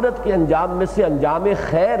آخرت کے انجام میں سے انجام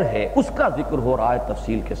خیر ہے اس کا ذکر ہو رہا ہے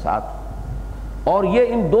تفصیل کے ساتھ، اور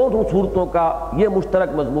یہ ان دو صورتوں کا یہ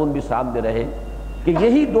مشترک مضمون بھی سامنے رہے کہ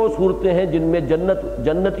یہی دو صورتیں ہیں جن میں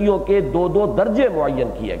جنتیوں کے دو دو درجے معین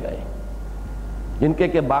کیے گئے، جن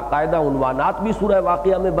کے باقاعدہ عنوانات بھی سورہ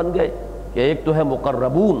واقعہ میں بن گئے کہ ایک تو ہے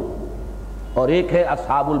مقربون اور ایک ہے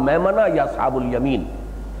اصحاب المیمنہ یا اصحاب الیمین۔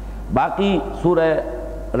 باقی سورہ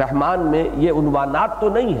رحمان میں یہ عنوانات تو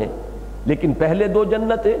نہیں ہیں، لیکن پہلے دو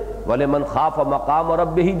جنتیں وَلِمَنْ خَافَ مَقَامَ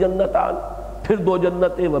رَبِّهِ جَنَّتَانِ، پھر دو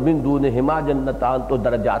جنتیں وَمِن دُونِهِمَا جَنَّتَانِ، تو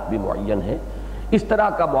درجات بھی معین ہیں۔ اس طرح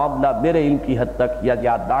کا معاملہ میرے علم کی حد تک یا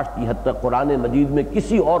یادداشت کی حد تک قرآن مجید میں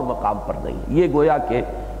کسی اور مقام پر نہیں، یہ گویا کہ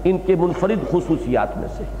ان کے منفرد خصوصیات میں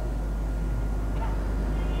سے۔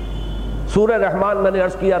 سورہ رحمان میں نے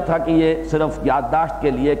عرض کیا تھا کہ یہ صرف یادداشت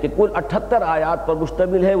کے لیے کہ کل 78 آیات پر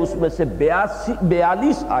مشتمل ہے، اس میں سے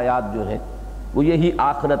 42 آیات جو ہیں وہ یہی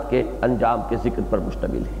آخرت کے انجام کے ذکر پر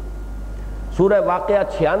مشتمل ہے۔ سورہ واقعہ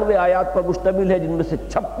 96 آیات پر مشتمل ہے، جن میں سے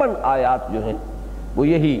 56 آیات جو ہیں وہ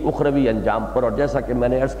یہی اخروی انجام پر، اور جیسا کہ میں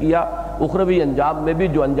نے عرض کیا اخروی انجام میں بھی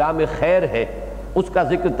جو انجام خیر ہے اس کا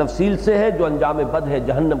ذکر تفصیل سے ہے، جو انجام بد ہے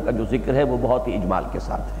جہنم کا جو ذکر ہے وہ بہت ہی اجمال کے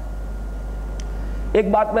ساتھ ہے۔ ایک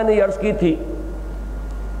بات میں نے یہ عرض کی تھی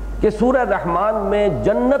کہ سورہ رحمان میں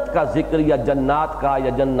جنت کا ذکر یا جنات کا یا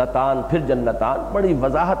جنتان پھر جنتان بڑی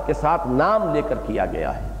وضاحت کے ساتھ نام لے کر کیا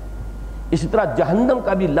گیا ہے، اسی طرح جہنم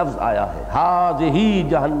کا بھی لفظ آیا ہے، ہذہ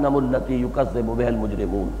جہنم التی یکذب بها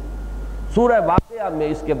المجرمون۔ سورہ واقعہ میں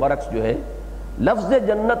اس کے برعکس جو ہے لفظ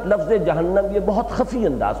جنت لفظ جہنم یہ بہت خفی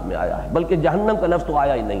انداز میں آیا ہے، بلکہ جہنم کا لفظ تو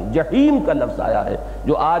آیا ہی نہیں، جحیم کا لفظ آیا ہے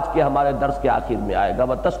جو آج کے ہمارے درس کے آخر میں آئے گا،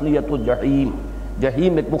 وَتَصْلِيَةُ الجحیم۔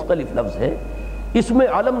 جحیم ایک مختلف لفظ ہے، اس میں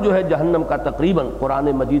علم جو ہے جہنم کا تقریباً قرآن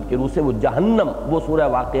مجید کے روح سے وہ جہنم، وہ سورہ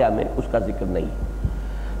واقعہ میں اس کا ذکر نہیں۔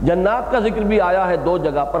 جنات کا ذکر بھی آیا ہے دو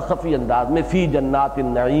جگہ پر خفی انداز میں، فی جنات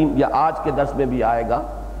النعیم، یا آج کے درس میں بھی آئے گا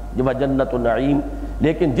جو جنت النعیم،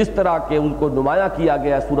 لیکن جس طرح کہ ان کو نمایاں کیا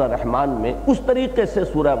گیا سورہ رحمان میں اس طریقے سے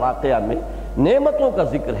سورہ واقعہ میں نعمتوں کا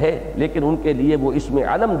ذکر ہے، لیکن ان کے لیے وہ اسم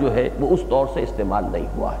علم جو ہے وہ اس طور سے استعمال نہیں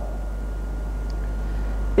ہوا ہے۔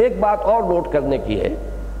 ایک بات اور نوٹ کرنے کی ہے،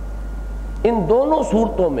 ان دونوں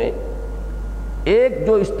صورتوں میں ایک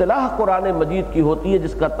جو اصطلاح قرآن مجید کی ہوتی ہے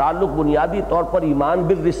جس کا تعلق بنیادی طور پر ایمان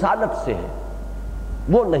بالرسالت سے ہے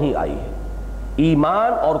وہ نہیں آئی ہے،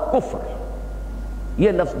 ایمان اور کفر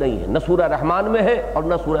یہ لفظ نہیں ہے، نہ سورہ رحمان میں ہے اور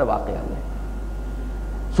نہ سورہ واقعہ میں۔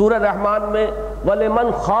 سورہ رحمان میں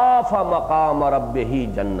وَلِمَنْ خَافَ مَقَامَ رَبِّهِ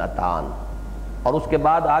جَنَّتَانِ، اور اس کے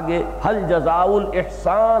بعد آگے هَلْ جَزَاءُ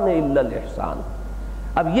الْإِحْسَانِ إِلَّا الْإِحْسَانِ۔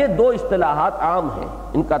 اب یہ دو اصطلاحات عام ہیں،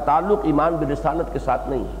 ان کا تعلق ایمان بالرسالت کے ساتھ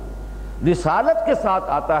نہیں ہے۔ رسالت کے ساتھ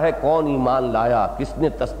آتا ہے کون ایمان لایا، کس نے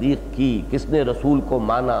تصدیق کی، کس نے رسول کو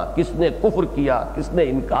مانا، کس نے کفر کیا، کس نے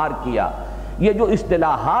انکار کیا۔ یہ جو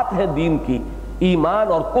اصطلاحات ہیں دین کی،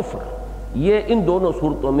 ایمان اور کفر، یہ ان دونوں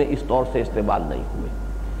صورتوں میں اس طور سے استعمال نہیں ہوئے۔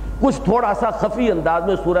 کچھ تھوڑا سا خفی انداز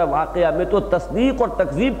میں سورہ واقعہ میں تو تصدیق اور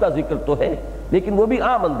تکذیب کا ذکر تو ہے، لیکن وہ بھی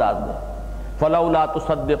عام انداز میں، فلولا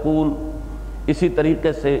تصدقون، اسی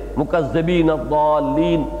طریقے سے مکذبین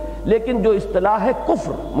الضالین، لیکن جو اصطلاح ہے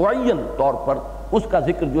کفر معین طور پر اس کا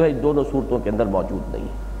ذکر جو ہے ان دونوں صورتوں کے اندر موجود نہیں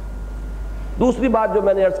ہے۔ دوسری بات جو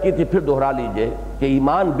میں نے عرض کی تھی پھر دوہرا لیجئے کہ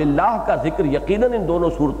ایمان باللہ کا ذکر یقیناً ان دونوں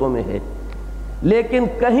صورتوں میں ہے، لیکن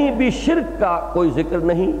کہیں بھی شرک کا کوئی ذکر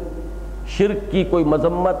نہیں، شرک کی کوئی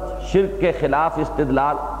مذمت، شرک کے خلاف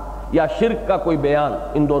استدلال یا شرک کا کوئی بیان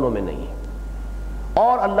ان دونوں میں نہیں ہے،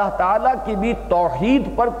 اور اللہ تعالیٰ کی بھی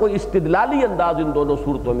توحید پر کوئی استدلالی انداز ان دونوں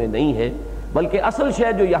صورتوں میں نہیں ہے، بلکہ اصل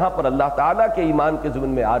شے جو یہاں پر اللہ تعالیٰ کے ایمان کے ضمن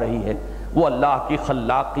میں آ رہی ہے وہ اللہ کی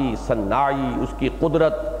خلاقی، صناعی، اس کی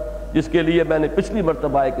قدرت، جس کے لیے میں نے پچھلی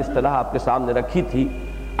مرتبہ ایک اصطلاح آپ کے سامنے رکھی تھی،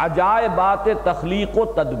 عجائبات تخلیق و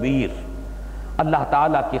تدبیر، اللہ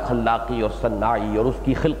تعالیٰ کی خلاقی اور صناعی اور اس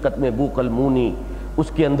کی خلقت میں بو قلمونی،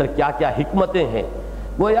 اس کے اندر کیا کیا حکمتیں ہیں۔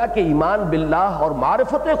 گویا کہ ایمان باللہ اور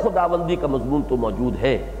معرفت خداوندی کا مضمون تو موجود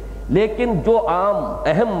ہے، لیکن جو عام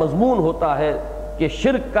اہم مضمون ہوتا ہے کہ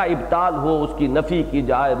شرک کا ابطال ہو، اس کی نفی کی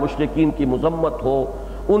جائے، مشرکین کی مذمت ہو،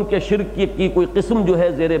 ان کے شرک کی کوئی قسم جو ہے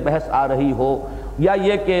زیر بحث آ رہی ہو، یا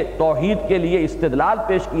یہ کہ توحید کے لیے استدلال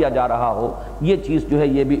پیش کیا جا رہا ہو، یہ چیز جو ہے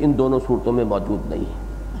یہ بھی ان دونوں صورتوں میں موجود نہیں ہے۔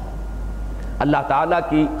 اللہ تعالیٰ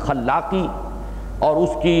کی خلاقی اور اس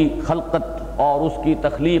کی خلقت اور اس کی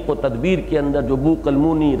تخلیق و تدبیر کے اندر جو بو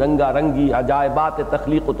قلمونی، رنگا رنگی عجائبات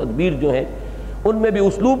تخلیق و تدبیر جو ہیں، ان میں بھی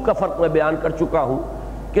اسلوب کا فرق میں بیان کر چکا ہوں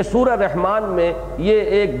کہ سورہ رحمان میں یہ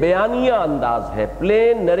ایک بیانیہ انداز ہے،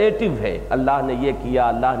 پلین نریٹو ہے، اللہ نے یہ کیا،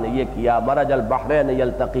 اللہ نے یہ کیا، مرج البحرین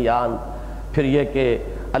یلتقیان، پھر یہ کہ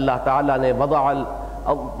اللہ تعالیٰ نے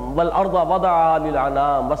والارض وضعها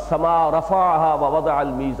للانام والسماء رفعها ووضع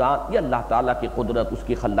الميزان، یہ اللہ تعالیٰ کی قدرت، اس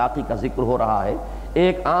کی خلاقی کا ذکر ہو رہا ہے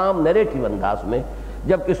ایک عام نیریٹو انداز میں،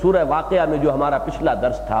 جبکہ سورہ واقعہ میں جو ہمارا پچھلا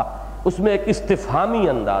درس تھا اس میں ایک استفہامی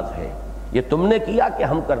انداز ہے، یہ تم نے کیا کہ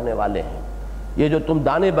ہم کرنے والے ہیں، یہ جو تم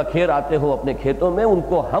دانے بکھیر آتے ہو اپنے کھیتوں میں، ان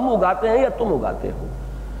کو ہم اگاتے ہیں یا تم اگاتے ہو،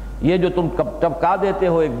 یہ جو تم ٹپکا دیتے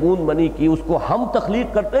ہو ایک بوند منی کی، اس کو ہم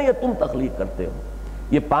تخلیق کرتے ہیں یا تم تخلیق کرتے ہو،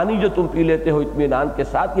 یہ پانی جو تم پی لیتے ہو اطمینان کے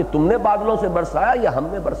ساتھ، یہ تم نے بادلوں سے برسایا یا ہم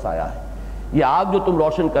نے برسایا ہے، یہ آگ جو تم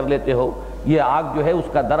روشن کر لیتے ہو، یہ آگ جو ہے اس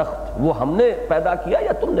کا درخت وہ ہم نے پیدا کیا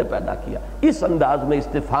یا تم نے پیدا کیا، اس انداز میں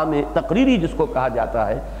استفہام تقریری جس کو کہا جاتا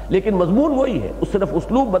ہے، لیکن مضمون وہی ہے، اس صرف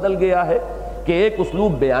اسلوب بدل گیا ہے کہ ایک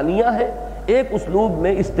اسلوب بیانیہ ہے، ایک اسلوب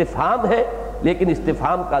میں استفہام ہے، لیکن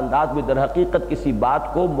استفہام کا انداز بھی در حقیقت کسی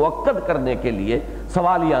بات کو مؤکد کرنے کے لیے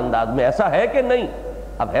سوالیہ انداز میں، ایسا ہے کہ نہیں،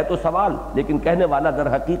 اب ہے تو سوال، لیکن کہنے والا در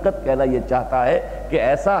حقیقت کہنا یہ چاہتا ہے کہ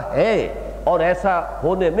ایسا ہے اور ایسا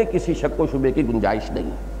ہونے میں کسی شک و شبے کی گنجائش نہیں۔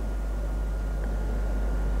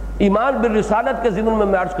 ایمان بالرسالت کے ضمن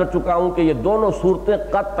میں عرض کر چکا ہوں کہ یہ دونوں صورتیں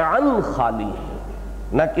قطعاً خالی ہیں،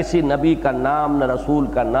 نہ کسی نبی کا نام، نہ رسول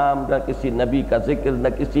کا نام، نہ کسی نبی کا ذکر، نہ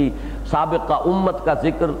کسی سابقہ امت کا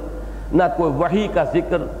ذکر، نہ کوئی وحی کا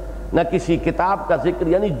ذکر، نہ کسی کتاب کا ذکر،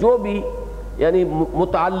 یعنی جو بھی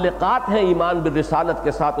متعلقات ہیں ایمان بالرسالت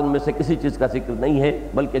کے ساتھ ان میں سے کسی چیز کا ذکر نہیں ہے،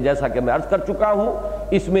 بلکہ جیسا کہ میں عرض کر چکا ہوں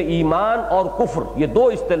اس میں ایمان اور کفر یہ دو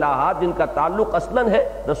اصطلاحات جن کا تعلق اصلاً ہے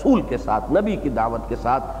رسول کے ساتھ، نبی کی دعوت کے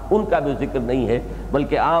ساتھ، ان کا بھی ذکر نہیں ہے،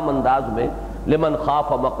 بلکہ عام انداز میں لمن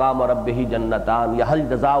خاف مقام ربہ جنتان یا هل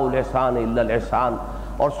جزاء الاحسان الا الاحسان،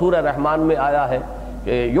 اور سورہ رحمان میں آیا ہے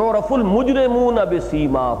کہ یعرف المجرمون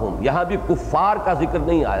بسیماہم، یہاں بھی کفار کا ذکر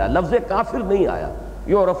نہیں آیا، لفظ کافر نہیں آیا،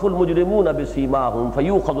 یعرف المجرمون بسیماہم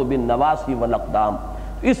فیؤخذ بالنواصی والاقدام،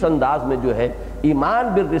 اس انداز میں جو ہے ایمان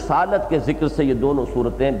بالرسالت کے ذکر سے یہ دونوں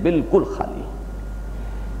صورتیں بالکل خالی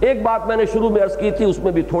ہیں۔ ایک بات میں نے شروع میں عرض کی تھی، اس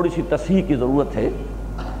میں بھی تھوڑی سی تصحیح کی ضرورت ہے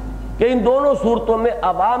کہ ان دونوں صورتوں میں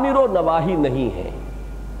اوامر و نواہی نہیں ہے،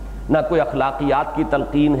 نہ کوئی اخلاقیات کی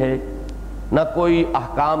تلقین ہے، نہ کوئی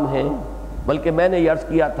احکام ہیں، بلکہ میں نے یہ عرض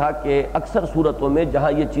کیا تھا کہ اکثر صورتوں میں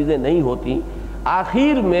جہاں یہ چیزیں نہیں ہوتی،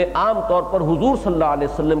 آخر میں عام طور پر حضور صلی اللہ علیہ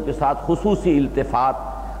وسلم کے ساتھ خصوصی التفات،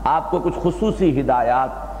 آپ کو کچھ خصوصی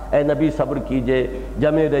ہدایات، اے نبی صبر کیجئے،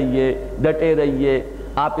 جمے رہیے، ڈٹے رہیے،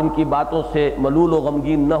 آپ ان کی باتوں سے ملول و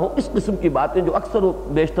غمگین نہ ہو، اس قسم کی باتیں جو اکثر و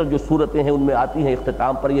بیشتر جو صورتیں ہیں ان میں آتی ہیں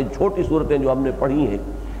اختتام پر، یہ چھوٹی صورتیں جو ہم نے پڑھی ہیں،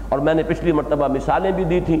 اور میں نے پچھلی مرتبہ مثالیں بھی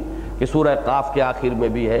دی تھیں کہ سورہ قاف کے آخر میں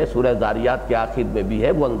بھی ہے، سورہ ذاریات کے آخر میں بھی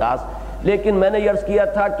ہے وہ انداز، لیکن میں نے یہ عرض کیا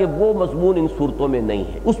تھا کہ وہ مضمون ان صورتوں میں نہیں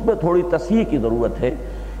ہے، اس میں تھوڑی تصحیح کی ضرورت ہے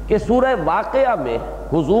کہ سورہ واقعہ میں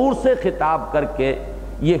حضور سے خطاب کر کے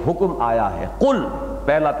یہ حکم آیا ہے، قل،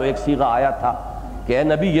 پہلا تو ایک صیغہ آیا تھا کہ اے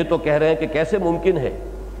نبی یہ تو کہہ رہے ہیں کہ کیسے ممکن ہے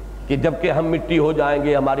کہ جبکہ ہم مٹی ہو جائیں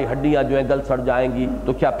گے، ہماری ہڈیاں جو ہیں گل سڑ جائیں گی،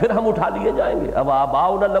 تو کیا پھر ہم اٹھا لیے جائیں گے؟ اب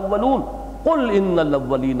آباؤنا الاولون قل ان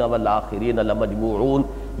الاولین والآخرین لمجموعون،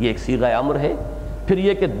 یہ ایک صیغہ امر ہے۔ پھر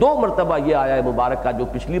یہ کہ دو مرتبہ یہ آیا ہے مبارکہ جو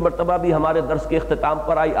پچھلی مرتبہ بھی ہمارے درس کے اختتام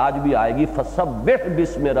پر آئی، آج بھی آئے گی، فسبح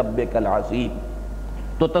باسم ربک العظیم،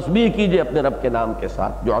 تو تسبیح کیجئے اپنے رب کے نام کے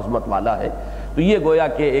ساتھ جو عظمت والا ہے۔ تو یہ گویا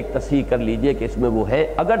کہ ایک تصحیح کر لیجئے کہ اس میں وہ ہے،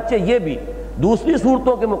 اگرچہ یہ بھی دوسری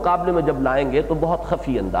صورتوں کے مقابلے میں جب لائیں گے تو بہت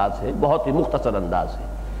خفی انداز ہے، بہت ہی مختصر انداز ہے۔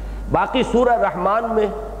 باقی سورہ رحمان میں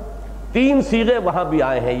 3 صیغے وہاں بھی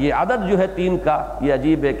آئے ہیں، یہ عدد جو ہے 3 کا یہ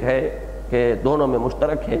عجیب ایک ہے کہ دونوں میں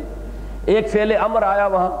مشترک ہے۔ ایک فعل امر آیا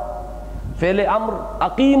وہاں، فعل امر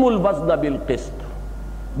اقیم الوزن بالقسط،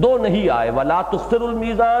 2 نہیں آئے، ولا تخسر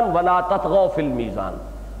المیزان ولا تطغوا فی المیزان،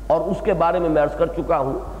 اور اس کے بارے میں عرض کر چکا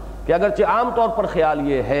ہوں کہ اگرچہ عام طور پر خیال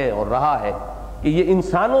یہ ہے اور رہا ہے کہ یہ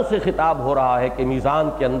انسانوں سے خطاب ہو رہا ہے کہ میزان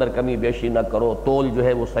کے اندر کمی بیشی نہ کرو، تول جو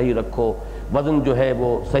ہے وہ صحیح رکھو، وزن جو ہے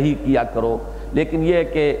وہ صحیح کیا کرو، لیکن یہ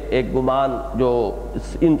کہ ایک گمان جو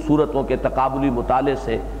ان صورتوں کے تقابلی مطالعے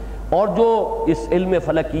سے اور جو اس علم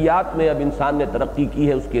فلکیات میں اب انسان نے ترقی کی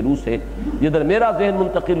ہے اس کے روح سے جدھر میرا ذہن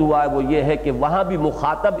منتقل ہوا ہے وہ یہ ہے کہ وہاں بھی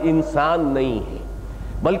مخاطب انسان نہیں ہے،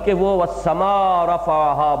 بلکہ وہ وَالسَّمَاءَ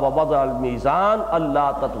رَفَعَهَا وَوَضَعَ الْمِيزَانَ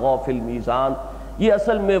أَلَّا تَطْغَوْا فِي الْمِيزَانِ، یہ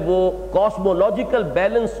اصل میں وہ کاسمولوجیکل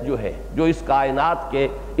بیلنس جو ہے جو اس کائنات کے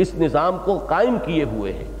اس نظام کو قائم کیے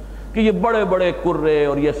ہوئے ہیں کہ یہ بڑے بڑے کرے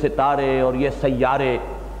اور یہ ستارے اور یہ سیارے،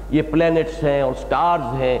 یہ پلینٹس ہیں اور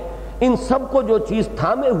سٹارز ہیں، ان سب کو جو چیز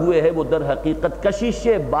تھامے ہوئے ہے وہ در حقیقت کشش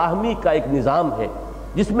باہمی کا ایک نظام ہے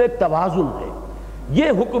جس میں ایک توازن ہے۔ یہ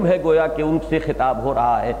حکم ہے گویا کہ ان سے خطاب ہو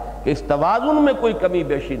رہا ہے کہ اس توازن میں کوئی کمی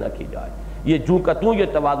بیشی نہ کی جائے، یہ جوں کا توں یہ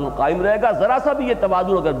توازن قائم رہے گا، ذرا سا بھی یہ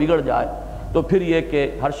توازن اگر بگڑ جائے تو پھر یہ کہ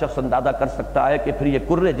ہر شخص اندازہ کر سکتا ہے کہ پھر یہ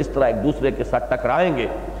کرے جس طرح ایک دوسرے کے ساتھ ٹکرائیں گے،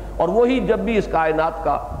 اور وہی جب بھی اس کائنات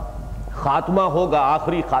کا خاتمہ ہوگا،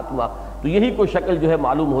 آخری خاتمہ، تو یہی کوئی شکل جو ہے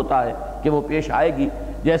معلوم ہوتا ہے کہ وہ پیش آئے گی،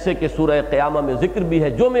 جیسے کہ سورہ قیامہ میں ذکر بھی ہے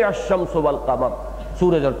جمع الشمس والقمر،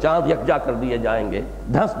 سورج اور چاند یکجا کر دیے جائیں گے،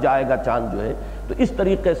 دھنس جائے گا چاند جو ہے۔ تو اس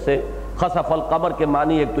طریقے سے خسف القمر کے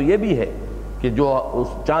معنی ایک تو یہ بھی ہے کہ جو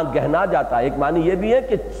چاند گہنا جاتا ہے، ایک معنی یہ بھی ہے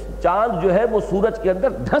کہ چاند جو ہے وہ سورج کے اندر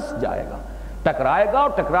دھنس جائے گا، ٹکرائے گا اور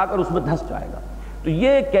ٹکرا کر اس میں دھنس جائے گا۔ تو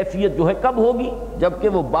یہ کیفیت جو ہے کب ہوگی؟ جبکہ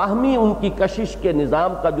وہ باہمی ان کی کشش کے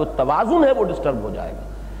نظام کا جو توازن ہے وہ ڈسٹرب ہو جائے گا۔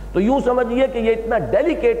 تو یوں سمجھیے کہ یہ اتنا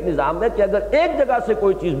ڈیلیکیٹ نظام ہے کہ اگر ایک جگہ سے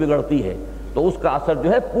کوئی چیز بگڑتی ہے تو اس کا اثر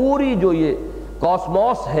جو ہے پوری جو یہ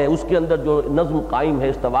کاسموس ہے اس کے اندر جو نظم قائم ہے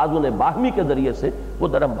اس توازن باہمی کے ذریعے سے وہ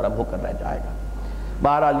درم برم ہو کر رہ جائے گا۔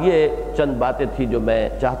 بہرحال یہ چند باتیں تھیں جو میں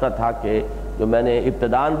چاہتا تھا کہ جو میں نے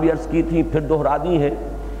ابتداً بھی عرض کی تھی پھر دہرا دی ہے۔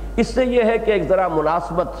 اس سے یہ ہے کہ ایک ذرا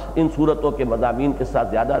مناسبت ان صورتوں کے مضامین کے ساتھ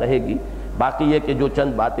زیادہ رہے گی، باقی یہ کہ جو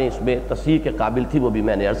چند باتیں اس میں تصحیح کے قابل تھی وہ بھی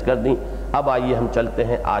میں نے عرض کر دیں۔ اب آئیے ہم چلتے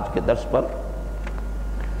ہیں آج کے درس پر۔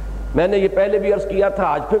 میں نے یہ پہلے بھی عرض کیا تھا،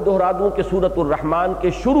 آج پھر دہرا دوں کہ سورۃ الرحمن کے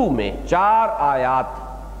شروع میں 4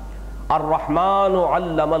 آیات، الرحمن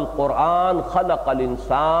علم القرآن خلق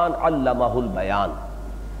الانسان علمہ البیان،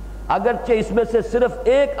 اگرچہ اس میں سے صرف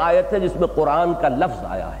ایک آیت ہے جس میں قرآن کا لفظ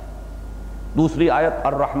آیا ہے، دوسری آیت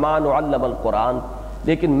الرحمن علم القرآن،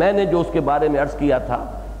 لیکن میں نے جو اس کے بارے میں عرض کیا تھا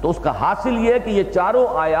تو اس کا حاصل یہ ہے کہ یہ چاروں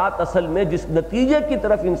آیات اصل میں جس نتیجے کی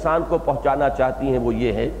طرف انسان کو پہنچانا چاہتی ہیں وہ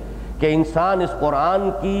یہ ہے کہ انسان اس قرآن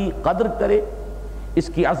کی قدر کرے، اس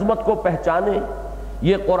کی عظمت کو پہچانے۔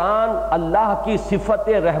 یہ قرآن اللہ کی صفت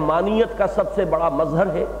رحمانیت کا سب سے بڑا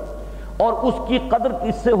مظہر ہے، اور اس کی قدر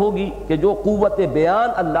کس سے ہوگی کہ جو قوت بیان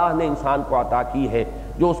اللہ نے انسان کو عطا کی ہے،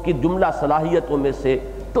 جو اس کی جملہ صلاحیتوں میں سے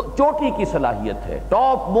چوٹی کی صلاحیت ہے،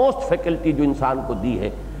 ٹاپ موسٹ فیکلٹی جو انسان کو دی ہے،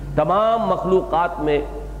 تمام مخلوقات میں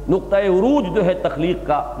نقطہ عروج جو ہے تخلیق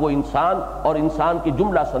کا وہ انسان، اور انسان کی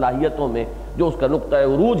جملہ صلاحیتوں میں جو اس کا نقطہ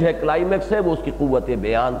عروج ہے، کلائمیکس ہے، وہ اس کی قوت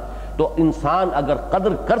بیان۔ تو انسان اگر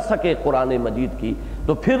قدر کر سکے قرآن مجید کی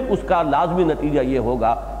تو پھر اس کا لازمی نتیجہ یہ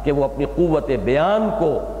ہوگا کہ وہ اپنی قوت بیان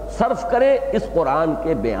کو صرف کرے اس قرآن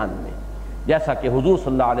کے بیان میں، جیسا کہ حضور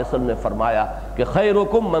صلی اللہ علیہ وسلم نے فرمایا کہ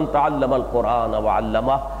خیرکم من تعلم القرآن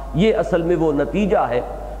وعلمہ۔ یہ اصل میں وہ نتیجہ ہے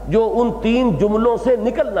جو ان 3 جملوں سے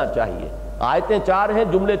نکلنا چاہیے۔ آیتیں 4 ہیں،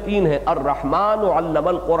 جملے 3 ہیں، الرحمن علم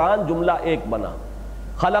القرآن جملہ 1 بنا،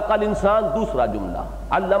 خلق الانسان دوسرا جملہ،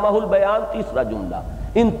 علمہ البیان تیسرا جملہ۔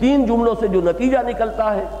 ان 3 جملوں سے جو نتیجہ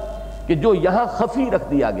نکلتا ہے کہ جو یہاں خفی رکھ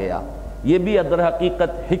دیا گیا، یہ بھی در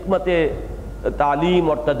حقیقت حکمت تعلیم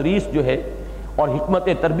اور تدریس جو ہے اور حکمت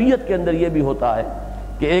تربیت کے اندر یہ بھی ہوتا ہے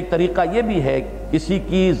کہ ایک طریقہ یہ بھی ہے کسی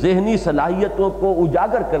کی ذہنی صلاحیتوں کو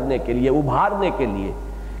اجاگر کرنے کے لیے، ابھارنے کے لیے،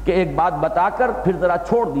 کہ ایک بات بتا کر پھر ذرا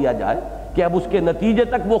چھوڑ دیا جائے کہ اب اس کے نتیجے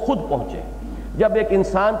تک وہ خود پہنچے۔ جب ایک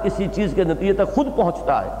انسان کسی چیز کے نتیجے تک خود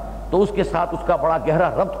پہنچتا ہے تو اس کے ساتھ اس کا بڑا گہرا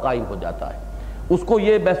ربط قائم ہو جاتا ہے، اس کو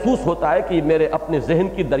یہ محسوس ہوتا ہے کہ یہ میرے اپنے ذہن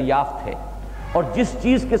کی دریافت ہے، اور جس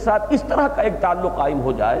چیز کے ساتھ اس طرح کا ایک تعلق قائم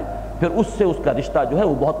ہو جائے پھر اس سے اس کا رشتہ جو ہے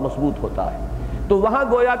وہ بہت مضبوط ہوتا ہے۔ تو وہاں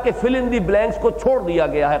گویا کہ فل ان دی بلینکس کو چھوڑ دیا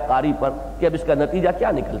گیا ہے قاری پر کہ اب اس کا نتیجہ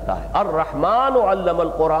کیا نکلتا ہے۔ الرحمن علم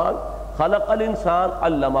القرآن خلق الانسان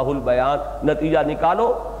علمہ البیان، نتیجہ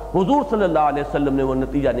نکالو۔ حضور صلی اللہ علیہ وسلم نے وہ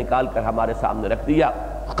نتیجہ نکال کر ہمارے سامنے رکھ دیا،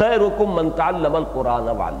 خیرکم من تعلم القرآن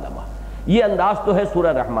وعلمہ۔ یہ انداز تو ہے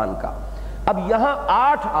سورہ رحمان کا۔ اب یہاں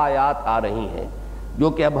 8 آیات آ رہی ہیں جو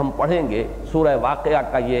کہ اب ہم پڑھیں گے۔ سورہ واقعہ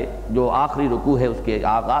کا یہ جو آخری رکوع ہے اس کے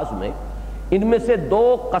آغاز میں ان میں سے 2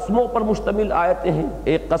 قسموں پر مشتمل آیتیں ہیں،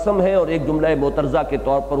 ایک قسم ہے اور ایک جملہ معترضہ کے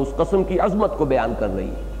طور پر اس قسم کی عظمت کو بیان کر رہی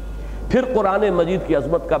ہے۔ پھر قرآن مجید کی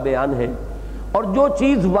عظمت کا بیان ہے، اور جو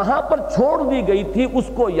چیز وہاں پر چھوڑ دی گئی تھی اس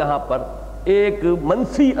کو یہاں پر ایک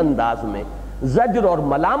منفی انداز میں، زجر اور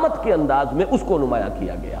ملامت کے انداز میں اس کو نمایاں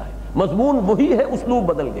کیا گیا ہے۔ مضمون وہی ہے، اسلوب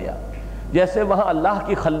بدل گیا۔ جیسے وہاں اللہ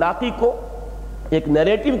کی خلاقی کو ایک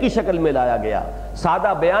نیریٹو کی شکل میں لایا گیا،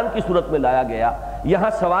 سادہ بیان کی صورت میں لایا گیا، یہاں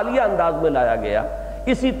سوالیہ انداز میں لایا گیا،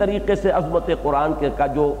 اسی طریقے سے عظمت قرآن کا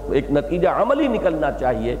جو ایک نتیجہ عملی نکلنا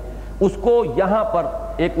چاہیے اس کو یہاں پر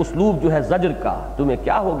ایک اسلوب جو ہے زجر کا، تمہیں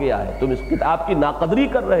کیا ہو گیا ہے، تم اس کتاب کی ناقدری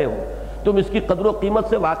کر رہے ہو، تم اس کی قدر و قیمت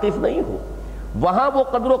سے واقف نہیں ہو۔ وہاں وہ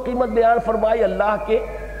قدر و قیمت بیان فرمائی اللہ کے،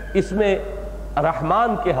 اس میں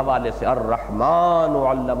رحمان کے حوالے سے، الرحمن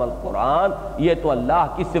علم القرآن، یہ تو اللہ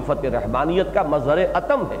کی صفت رحمانیت کا مظہر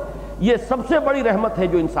اتم ہے، یہ سب سے بڑی رحمت ہے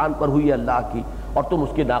جو انسان پر ہوئی ہے اللہ کی، اور تم اس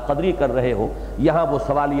کی ناقدری کر رہے ہو۔ یہاں وہ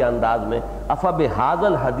سوالیہ انداز میں افبہذا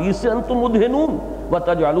الحدیث انتم مدہنون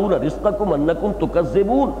وتجعلون رزقکم انکم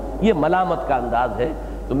تکذبون، یہ ملامت کا انداز ہے۔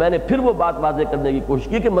 تو میں نے پھر وہ بات واضح کرنے کی کوشش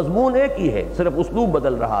کی کہ مضمون ایک ہی ہے، صرف اسلوب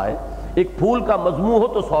بدل رہا ہے۔ ایک پھول کا مضمون ہو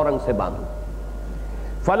تو 100 رنگ سے باندھو۔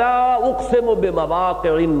 فلا اقسم بمواقع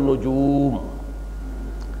النجوم،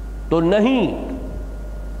 تو نہیں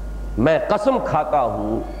میں قسم کھاتا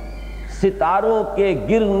ہوں ستاروں کے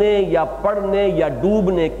گرنے یا پڑنے یا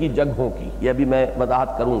ڈوبنے کی جگہوں کی۔ یہ ابھی میں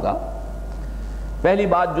وضاحت کروں گا۔ پہلی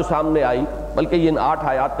بات جو سامنے آئی، بلکہ یہ ان 8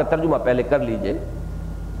 آیات کا ترجمہ پہلے کر لیجئے۔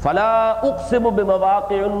 فلا اقسم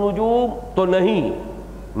بمواقع النجوم، تو نہیں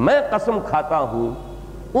میں قسم کھاتا ہوں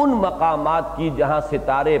ان مقامات کی جہاں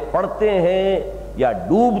ستارے پڑتے ہیں یا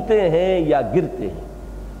ڈوبتے ہیں یا گرتے ہیں۔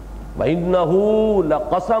 وَإِنَّهُ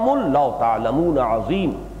لَقَسَمٌ لَوْ تَعْلَمُونَ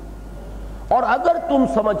عَظِيمٌ، اور اگر تم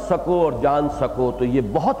سمجھ سکو اور جان سکو تو یہ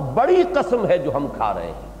بہت بڑی قسم ہے جو ہم کھا رہے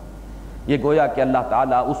ہیں۔ یہ گویا کہ اللہ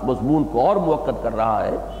تعالیٰ اس مضمون کو اور موقت کر رہا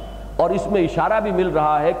ہے، اور اس میں اشارہ بھی مل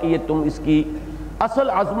رہا ہے کہ یہ تم اس کی اصل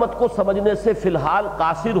عظمت کو سمجھنے سے فی الحال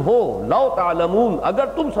قاصر ہو۔ لو تعلمون، اگر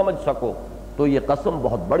تم سمجھ سکو تو یہ قسم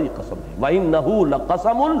بہت بڑی قسم ہے۔ وَإِنَّهُ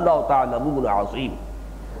لَقَسَمٌ لَوْ تَعْلَمُونَ عَظِيمٌ۔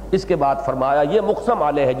 اس کے بعد فرمایا یہ مقسم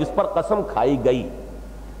علیہ ہے جس پر قسم کھائی گئی،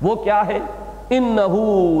 وہ کیا ہے؟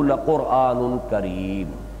 إِنَّهُ لَقُرْآنٌ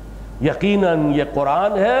كَرِيمٌ، یقیناً یہ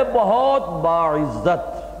قرآن ہے بہت باعزت،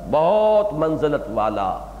 بہت منزلت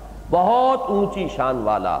والا، بہت اونچی شان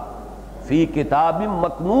والا۔ فی کتاب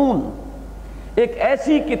مکنون، ایک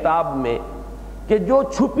ایسی کتاب میں کہ جو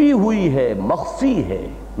چھپی ہوئی ہے، مخفی ہے،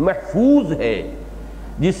 محفوظ ہے،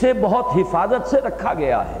 جسے بہت حفاظت سے رکھا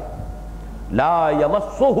گیا ہے۔ لا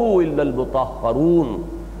یمسہ الا المطہرون،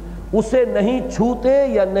 اسے نہیں چھوتے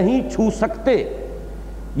یا نہیں چھو سکتے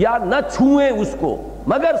یا نہ چھوئیں اس کو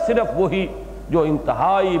مگر صرف وہی جو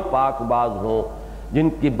انتہائی پاک باز ہوں، جن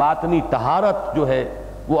کی باطنی طہارت جو ہے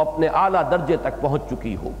وہ اپنے اعلیٰ درجے تک پہنچ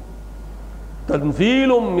چکی ہو۔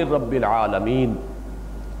 تنزیل من رب العالمین،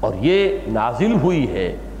 اور یہ نازل ہوئی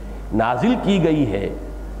ہے، نازل کی گئی ہے،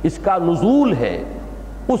 اس کا نزول ہے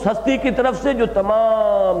اس ہستی کی طرف سے جو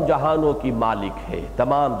تمام جہانوں کی مالک ہے،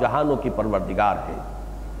 تمام جہانوں کی پروردگار ہے۔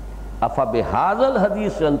 افبہذا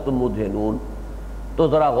الحدیث انتم مدہنون، تو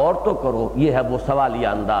ذرا غور تو کرو، یہ ہے وہ سوالیہ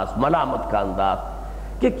انداز، ملامت کا انداز،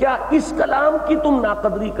 کہ کیا اس کلام کی تم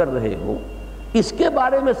ناقدری کر رہے ہو، اس کے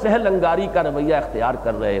بارے میں سہل انگاری کا رویہ اختیار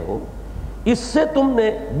کر رہے ہو، اس سے تم نے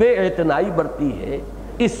بے اعتنائی برتی ہے،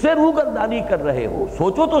 اس سے روگردانی کر رہے ہو۔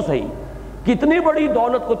 سوچو تو صحیح، کتنی بڑی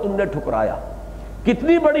دولت کو تم نے ٹھکرایا،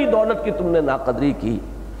 کتنی بڑی دولت کی تم نے ناقدری کی۔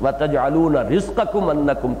 وَتَجْعَلُونَ رِزْقَكُمْ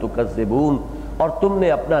أَنَّكُمْ تُكَذِّبُونَ، اور تم نے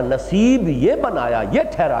اپنا نصیب یہ بنایا، یہ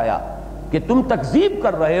ٹھہرایا کہ تم تکذیب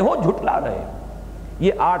کر رہے ہو، جھٹلا رہے ہو۔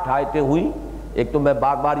 یہ 8 آیتیں ہوئیں۔ ایک تو میں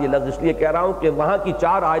بار بار یہ لفظ اس لیے کہہ رہا ہوں کہ وہاں کی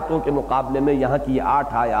 4 آیتوں کے مقابلے میں یہاں کی یہ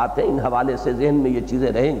 8 آیات ہیں، ان حوالے سے ذہن میں یہ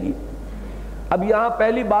چیزیں رہیں گی۔ اب یہاں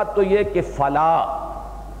پہلی بات تو یہ کہ فلا،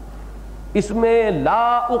 اس میں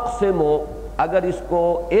لا اقسم، اگر اس کو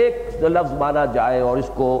ایک لفظ مانا جائے اور اس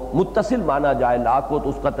کو متصل مانا جائے لا کو، تو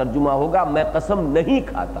اس کا ترجمہ ہوگا میں قسم نہیں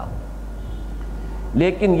کھاتا،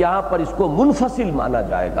 لیکن یہاں پر اس کو منفصل مانا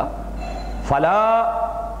جائے گا فلا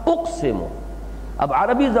اقسم۔ اب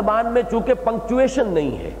عربی زبان میں چونکہ پنکچویشن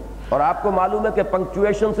نہیں ہے، اور آپ کو معلوم ہے کہ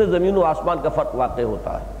پنکچویشن سے زمین و آسمان کا فرق واقع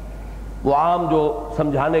ہوتا ہے۔ وہ عام جو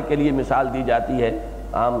سمجھانے کے لیے مثال دی جاتی ہے،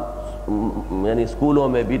 عام یعنی اسکولوں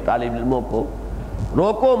میں بھی طالب علموں کو،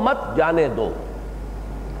 روکو مت جانے دو،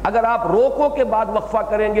 اگر آپ روکو کے بعد وقفہ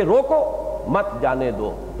کریں گے روکو مت جانے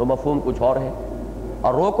دو تو مفہوم کچھ اور ہے،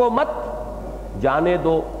 اور روکو مت جانے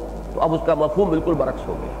دو تو اب اس کا مفہوم بالکل برعکس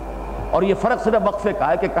ہو گیا۔ اور یہ فرق صرف وقفے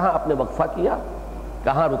کا ہے کہ کہاں آپ نے وقفہ کیا،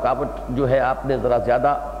 کہاں رکاوٹ جو ہے آپ نے ذرا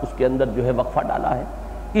زیادہ اس کے اندر جو ہے وقفہ ڈالا ہے،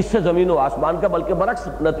 اس سے زمین و آسمان کا بلکہ برعکس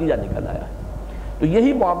نتیجہ نکل آیا ہے۔ تو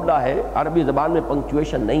یہی معاملہ ہے، عربی زبان میں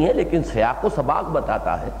پنکچویشن نہیں ہے، لیکن سیاق و سباق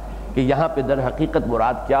بتاتا ہے کہ یہاں پہ در حقیقت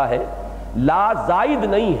مراد کیا ہے لا زائد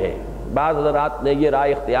نہیں ہے۔ بعض حضرات نے یہ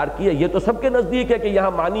رائے اختیار کی ہے، یہ تو سب کے نزدیک ہے کہ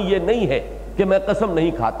یہاں معنی یہ نہیں ہے کہ میں قسم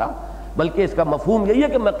نہیں کھاتا، بلکہ اس کا مفہوم یہی ہے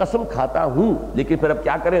کہ میں قسم کھاتا ہوں، لیکن پھر اب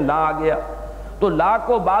کیا کریں، لا آ گیا تو لا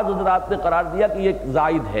کو بعض حضرات نے قرار دیا کہ یہ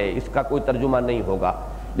زائد ہے، اس کا کوئی ترجمہ نہیں ہوگا،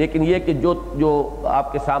 لیکن یہ کہ جو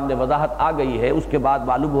آپ کے سامنے وضاحت آ گئی ہے اس کے بعد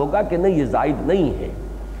معلوم ہوگا کہ نہیں، یہ زائد نہیں ہے۔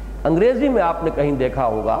 انگریزی میں آپ نے کہیں دیکھا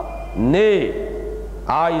ہوگا نے،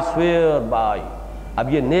 آئی سویئر بائی، اب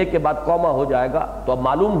یہ نے کے بعد کوما ہو جائے گا، تو اب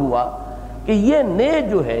معلوم ہوا کہ یہ نے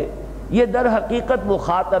جو ہے یہ در حقیقت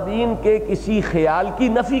مخاطبین کے کسی خیال کی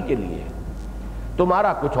نفی کے لیے ہے۔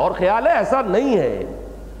 تمہارا کچھ اور خیال ہے، ایسا نہیں ہے،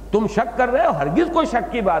 تم شک کر رہے ہو، ہرگز کوئی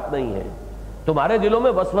شک کی بات نہیں ہے، تمہارے دلوں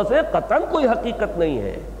میں وسوسے، قطعاً کوئی حقیقت نہیں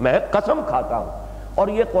ہے، میں قسم کھاتا ہوں۔ اور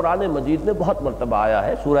یہ قرآن مجید میں بہت مرتبہ آیا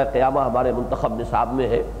ہے، سورہ قیامہ ہمارے منتخب نصاب میں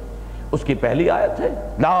ہے، اس کی پہلی آیت ہے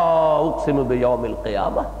لا اقسم بیوم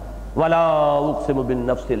القیامہ ولا اقسم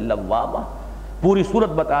بالنفس اللوامہ۔ پوری صورت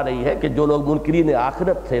بتا رہی ہے کہ جو لوگ منکرین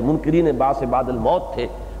آخرت تھے، منکرین بعث بعد الموت تھے،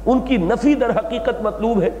 ان کی نفی در حقیقت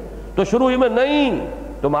مطلوب ہے، تو شروع ہی میں نہیں،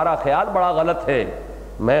 تمہارا خیال بڑا غلط ہے،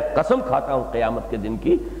 میں قسم کھاتا ہوں قیامت کے دن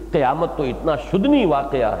کی، قیامت تو اتنا شدنی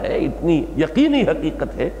واقعہ ہے، اتنی یقینی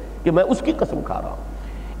حقیقت ہے کہ میں اس کی قسم کھا رہا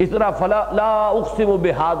ہوں۔ اس طرح فلا لا اقسم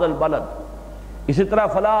بہذا البلد، اسی طرح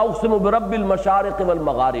فلا اقسم برب المشارق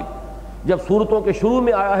والمغارب، جب صورتوں کے شروع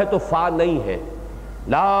میں آیا ہے تو فا نہیں ہے،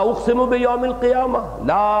 لا اقسم بیوم القیامہ،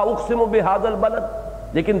 لا اقسم بہذا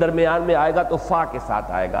البلد، لیکن درمیان میں آئے گا تو فا کے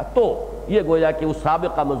ساتھ آئے گا، تو یہ گویا کہ اس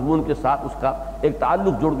سابقہ مضمون کے ساتھ اس کا ایک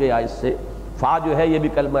تعلق جڑ گیا اس سے۔ فا جو ہے یہ بھی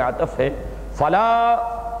کلمہ عطف ہے، فلا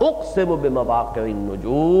اقسم بمواقع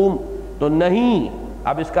النجوم، تو نہیں،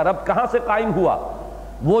 اب اس کا رب کہاں سے قائم ہوا؟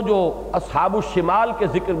 وہ جو اصحاب الشمال کے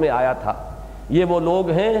ذکر میں آیا تھا، یہ وہ لوگ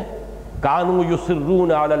ہیں کانوا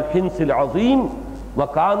یصرون علی الحنث العظیم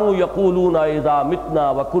وکانوا یقولون اذا متنا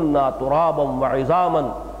وکنا ترابا وعظاما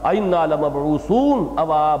انا لمبعوثون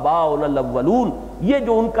او آباؤنا الاولون، یہ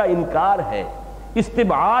جو ان کا انکار ہے،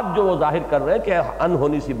 استبعاد جو وہ ظاہر کر رہے ہیں کہ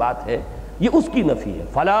انہونی سی بات ہے، یہ اس کی نفی ہے۔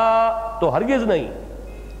 فلا تو ہرگز نہیں،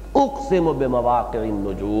 اقسم بمواقع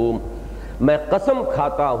النجوم، میں قسم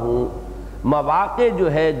کھاتا ہوں، مواقع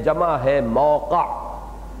جو ہے جمع ہے موقع،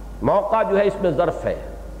 موقع جو ہے اس میں ظرف ہے،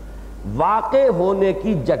 واقع ہونے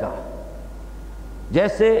کی جگہ،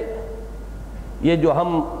 جیسے یہ جو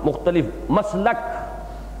ہم مختلف مسلک،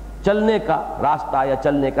 چلنے کا راستہ یا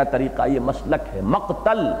چلنے کا طریقہ، یہ مسلک ہے،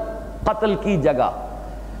 مقتل، قتل کی جگہ،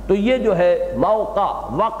 تو یہ جو ہے موقع،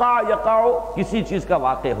 وقع یقع، کسی چیز کا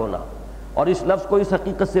واقع ہونا۔ اور اس لفظ کو اس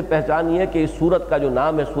حقیقت سے پہچانیے کہ اس سورت کا جو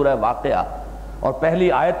نام ہے سورہ واقعہ، اور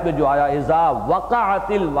پہلی آیت میں جو آیا اذا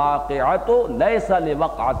وقعت الواقعۃ لیس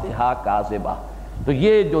لوقعتها کاذبہ، تو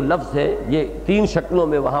یہ جو لفظ ہے یہ تین شکلوں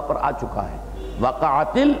میں وہاں پر آ چکا ہے،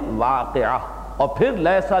 وقعت الواقعہ اور پھر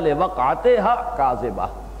لیس لوقعتها کاذبہ۔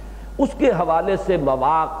 اس کے حوالے سے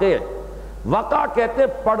مواقع، وقع کہتے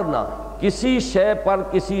پڑنا، کسی شے پر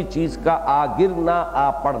کسی چیز کا آ گرنا، آ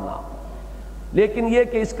پڑنا، لیکن یہ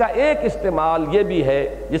کہ اس کا ایک استعمال یہ بھی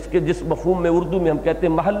ہے جس مفہوم میں اردو میں ہم کہتے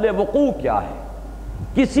ہیں محل وقوع کیا ہے،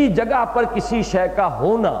 کسی جگہ پر کسی شے کا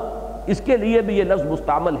ہونا، اس کے لیے بھی یہ لفظ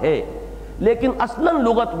مستعمل ہے، لیکن اصلاً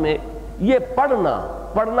لغت میں یہ پڑنا،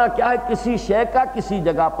 پڑنا کیا ہے، کسی شے کا کسی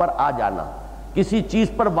جگہ پر آ جانا، کسی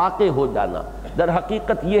چیز پر واقع ہو جانا، در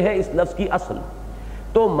حقیقت یہ ہے اس لفظ کی اصل۔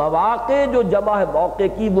 تو مواقع جو جمع ہے موقع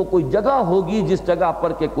کی، وہ کوئی جگہ ہوگی جس جگہ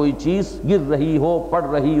پر کہ کوئی چیز گر رہی ہو، پڑ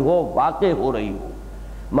رہی ہو، واقع ہو رہی ہو۔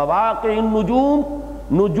 مواقع النجوم،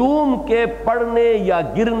 نجوم کے پڑنے یا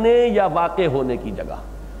گرنے یا واقع ہونے کی جگہ،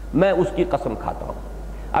 میں اس کی قسم کھاتا ہوں۔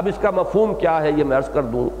 اب اس کا مفہوم کیا ہے یہ میں عرض کر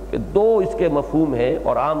دوں کہ دو اس کے مفہوم ہیں،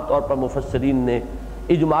 اور عام طور پر مفسرین نے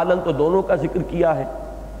اجمالاً تو دونوں کا ذکر کیا ہے۔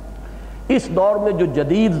 اس دور میں جو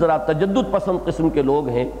جدید ذرا تجدد پسند قسم کے لوگ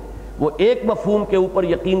ہیں وہ ایک مفہوم کے اوپر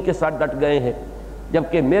یقین کے ساتھ ڈٹ گئے ہیں،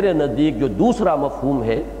 جبکہ میرے نزدیک جو دوسرا مفہوم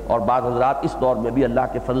ہے، اور بعض حضرات اس دور میں بھی اللہ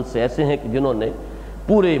کے فضل سے ایسے ہیں کہ جنہوں نے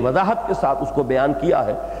پورے وضاحت کے ساتھ اس کو بیان کیا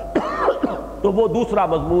ہے، تو وہ دوسرا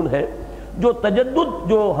مضمون ہے جو تجدد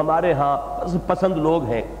جو ہمارے ہاں پسند لوگ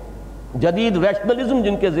ہیں، جدید ریشنلزم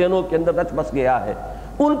جن کے ذہنوں کے اندر رچ بس گیا ہے،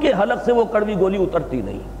 ان کے حلق سے وہ کڑوی گولی اترتی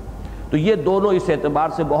نہیں۔ تو یہ دونوں اس اعتبار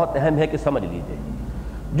سے بہت اہم ہے کہ سمجھ لیجئے،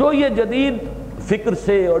 جو یہ جدید فکر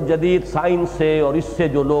سے اور جدید سائنس سے اور اس سے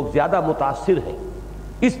جو لوگ زیادہ متاثر ہیں،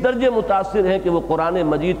 اس درجے متاثر ہیں کہ وہ قرآن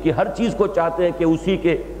مجید کی ہر چیز کو چاہتے ہیں کہ اسی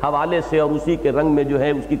کے حوالے سے اور اسی کے رنگ میں جو ہے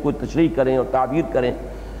اس کی کوئی تشریح کریں اور تعبیر کریں،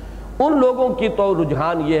 ان لوگوں کی تو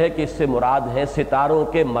رجحان یہ ہے کہ اس سے مراد ہیں ستاروں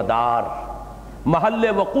کے مدار۔ محل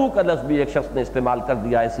وقوع کا لفظ بھی ایک شخص نے استعمال کر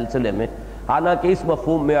دیا اس سلسلے میں، حالانکہ اس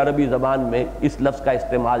مفہوم میں عربی زبان میں اس لفظ کا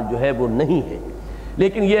استعمال جو ہے وہ نہیں ہے۔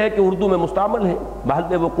 لیکن یہ ہے کہ اردو میں مستعمل ہے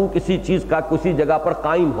محل وقوع کسی چیز کا کسی جگہ پر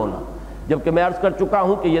قائم ہونا، جبکہ میں عرض کر چکا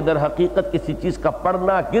ہوں کہ یہ در حقیقت کسی چیز کا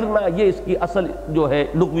پڑنا گرنا یہ اس کی اصل جو ہے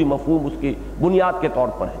لغوی مفہوم اس کی بنیاد کے طور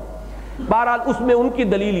پر ہے۔ بہرحال اس میں ان کی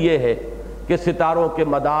دلیل یہ ہے کہ ستاروں کے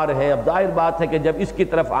مدار ہیں۔ اب ظاہر بات ہے کہ جب اس کی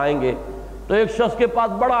طرف آئیں گے تو ایک شخص کے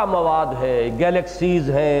پاس بڑا مواد ہے، گیلیکسیز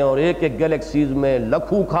ہیں، اور ایک ایک گیلیکسیز میں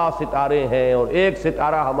لکھوں کھا ستارے ہیں، اور ایک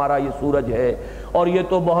ستارہ ہمارا یہ سورج ہے، اور یہ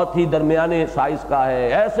تو بہت ہی درمیانے سائز کا ہے،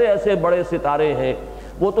 ایسے ایسے بڑے ستارے ہیں۔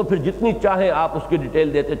 وہ تو پھر جتنی چاہیں آپ اس کی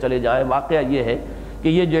ڈیٹیل دیتے چلے جائیں۔ واقعہ یہ ہے کہ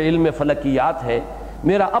یہ جو علم فلکیات ہے،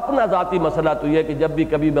 میرا اپنا ذاتی مسئلہ تو یہ ہے کہ جب بھی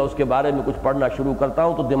کبھی میں اس کے بارے میں کچھ پڑھنا شروع کرتا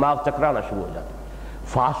ہوں تو دماغ چکرانا شروع ہو جاتا ہے۔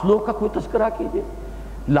 فاصلوں کا کوئی تذکرہ کیجئے،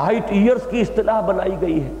 لائٹ ایئرز کی اصطلاح بنائی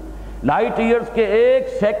گئی ہے، لائٹ ایئرز کے ایک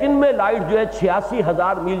سیکنڈ میں لائٹ جو ہے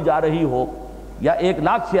 86,000 میل جا رہی ہو، یا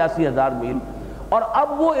 1,86,000 میل، اور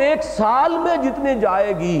اب وہ ایک سال میں جتنے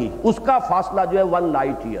جائے گی اس کا فاصلہ جو ہے 1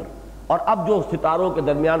 لائٹ ایئر، اور اب جو ستاروں کے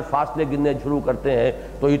درمیان فاصلے گننے شروع کرتے ہیں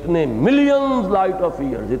تو اتنے ملینز لائٹ آف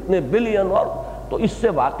ایئرز، اتنے بلین، اور تو اس سے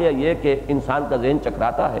واقعہ یہ کہ انسان کا ذہن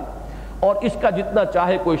چکراتا ہے۔ اور اس کا جتنا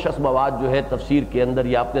چاہے کوئی شخص مواد جو ہے تفسیر کے اندر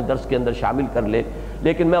یا اپنے درس کے اندر شامل کر لے،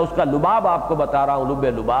 لیکن میں اس کا لباب آپ کو بتا رہا ہوں، لب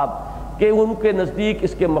لباب، کہ ان کے نزدیک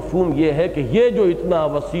اس کے مفہوم یہ ہے کہ یہ جو اتنا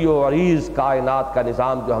وسیع و عریض کائنات کا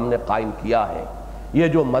نظام جو ہم نے قائم کیا ہے، یہ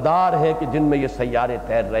جو مدار ہیں کہ جن میں یہ سیارے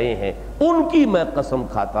تیر رہے ہیں، ان کی میں قسم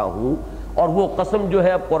کھاتا ہوں۔ اور وہ قسم جو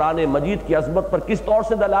ہے اب قرآن مجید کی عظمت پر کس طور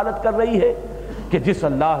سے دلالت کر رہی ہے کہ جس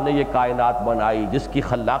اللہ نے یہ کائنات بنائی، جس کی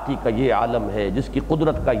خلاقی کا یہ عالم ہے، جس کی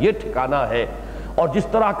قدرت کا یہ ٹھکانہ ہے، اور جس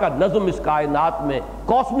طرح کا نظم اس کائنات میں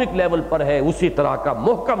کاسمک لیول پر ہے، اسی طرح کا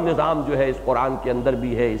محکم نظام جو ہے اس قرآن کے اندر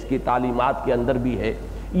بھی ہے، اس کی تعلیمات کے اندر بھی ہے۔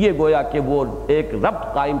 یہ گویا کہ وہ ایک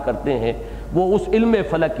ربط قائم کرتے ہیں وہ اس علم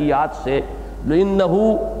فلکیات سے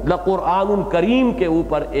إِنَّهُ لَقُرْآنٌ کریم کے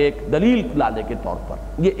اوپر ایک دلیل لانے کے طور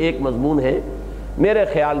پر۔ یہ ایک مضمون ہے، میرے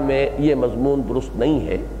خیال میں یہ مضمون درست نہیں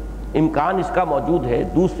ہے، امکان اس کا موجود ہے،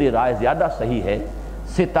 دوسری رائے زیادہ صحیح ہے،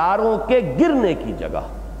 ستاروں کے گرنے کی جگہ۔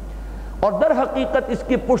 اور در حقیقت اس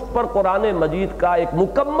کی پشت پر قرآن مجید کا ایک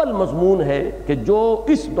مکمل مضمون ہے کہ جو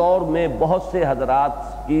اس دور میں بہت سے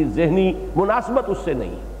حضرات کی ذہنی مناسبت اس سے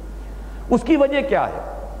نہیں۔ اس کی وجہ کیا ہے؟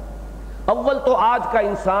 اول تو آج کا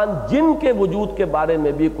انسان جن کے وجود کے بارے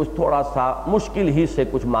میں بھی کچھ تھوڑا سا مشکل ہی سے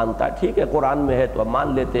کچھ مانتا ہے، ٹھیک ہے قرآن میں ہے تو ہم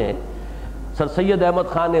مان لیتے ہیں۔ سر سید احمد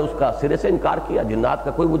خان نے اس کا سرے سے انکار کیا، جنات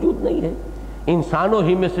کا کوئی وجود نہیں ہے، انسانوں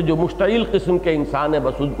ہی میں سے جو مشتعل قسم کے انسان ہیں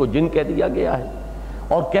بس ان کو جن کہہ دیا گیا ہے،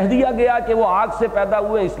 اور کہہ دیا گیا کہ وہ آگ سے پیدا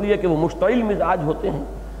ہوئے اس لیے کہ وہ مشتعل مزاج ہوتے ہیں۔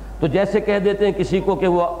 تو جیسے کہہ دیتے ہیں کسی کو کہ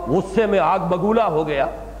وہ غصے میں آگ بگولا ہو گیا،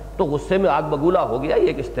 تو غصے میں آگ بگولا ہو گیا یہ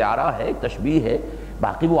ایک استعارہ ہے، ایک تشبیہ ہے،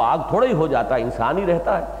 باقی وہ آگ تھوڑا ہی ہو جاتا ہے، انسان ہی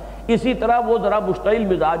رہتا ہے۔ اسی طرح وہ ذرا مشتعل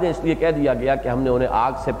مزاج ہے اس لیے کہہ دیا گیا کہ ہم نے انہیں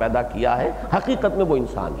آگ سے پیدا کیا ہے، حقیقت میں وہ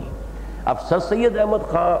انسان ہی۔ اب سر سید احمد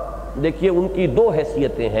خان دیکھیے ان کی دو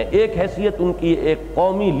حیثیتیں ہیں، ایک حیثیت ان کی ایک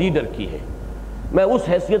قومی لیڈر کی ہے، میں اس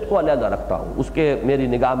حیثیت کو علیحدہ رکھتا ہوں، اس کے میری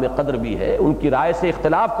نگاہ میں قدر بھی ہے، ان کی رائے سے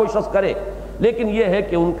اختلاف کوئی شخص کرے، لیکن یہ ہے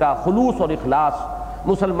کہ ان کا خلوص اور اخلاص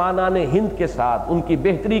مسلمانان ہند کے ساتھ، ان کی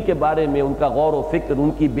بہتری کے بارے میں ان کا غور و فکر،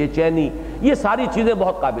 ان کی بے چینی، یہ ساری چیزیں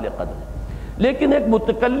بہت قابل قدر ہیں۔ لیکن ایک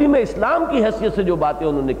متکلم اسلام کی حیثیت سے جو باتیں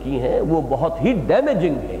انہوں نے کی ہیں وہ بہت ہی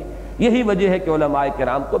ڈیمیجنگ ہیں۔ یہی وجہ ہے کہ علماء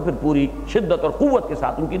کرام کو پھر پوری شدت اور قوت کے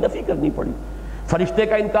ساتھ ان کی نفی کرنی پڑی۔ فرشتے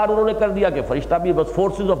کا انکار انہوں نے کر دیا کہ فرشتہ بھی بس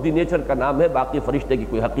فورسز آف دی نیچر کا نام ہے، باقی فرشتے کی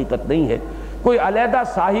کوئی حقیقت نہیں ہے، کوئی علیحدہ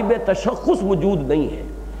صاحب تشخص وجود نہیں ہے،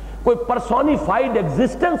 کوئی پرسونیفائڈ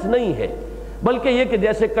ایگزسٹنس نہیں ہے، بلکہ یہ کہ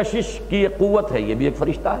جیسے کشش کی ایک قوت ہے یہ بھی ایک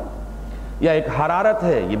فرشتہ ہے، یا ایک حرارت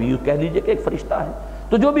ہے یہ بھی کہہ لیجئے کہ ایک فرشتہ ہے،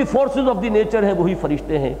 تو جو بھی فورسز آف دی نیچر ہیں وہی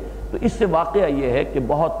فرشتے ہیں۔ تو اس سے واقعہ یہ ہے کہ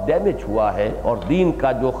بہت ڈیمیج ہوا ہے، اور دین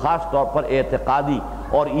کا جو خاص طور پر اعتقادی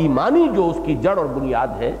اور ایمانی جو اس کی جڑ اور بنیاد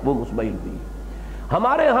ہے وہ مسمحل ہوئی۔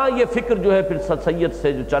 ہمارے ہاں یہ فکر جو ہے پھر سید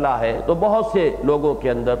سے جو چلا ہے تو بہت سے لوگوں کے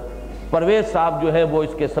اندر، پرویز صاحب جو ہے وہ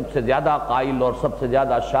اس کے سب سے زیادہ قائل اور سب سے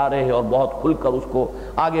زیادہ شارح اور بہت کھل کر اس کو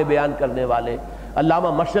آگے بیان کرنے والے،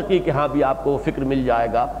 علامہ مشرقی کے ہاں بھی آپ کو فکر مل جائے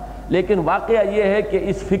گا، لیکن واقعہ یہ ہے کہ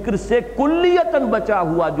اس فکر سے کلیتاً بچا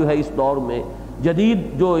ہوا جو ہے اس دور میں جدید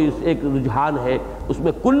جو ایک رجحان ہے اس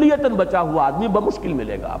میں کلیتاً بچا ہوا آدمی بمشکل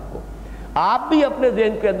ملے گا آپ کو۔ آپ بھی اپنے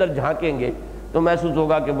ذہن کے اندر جھانکیں گے تو محسوس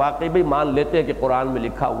ہوگا کہ واقعی بھی مان لیتے ہیں کہ قرآن میں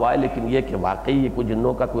لکھا ہوا ہے، لیکن یہ کہ واقعی یہ کوئی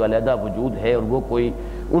جنوں کا کوئی علیحدہ وجود ہے اور وہ کوئی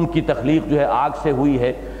ان کی تخلیق جو ہے آگ سے ہوئی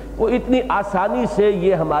ہے، کوئی اتنی آسانی سے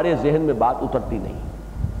یہ ہمارے ذہن میں بات اترتی نہیں۔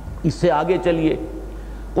 اس سے آگے چلیے،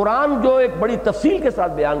 قرآن جو ایک بڑی تفصیل کے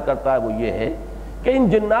ساتھ بیان کرتا ہے وہ یہ ہے کہ ان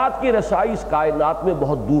جنات کی رسائی اس کائنات میں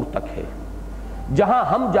بہت دور تک ہے، جہاں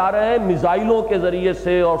ہم جا رہے ہیں میزائلوں کے ذریعے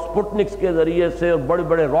سے اور سپوٹنکس کے ذریعے سے اور بڑے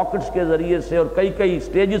بڑے راکٹس کے ذریعے سے اور کئی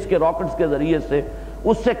سٹیجز کے راکٹس کے ذریعے سے،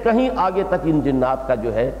 اس سے کہیں آگے تک ان جنات کا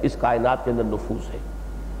جو ہے اس کائنات کے اندر نفوذ ہے۔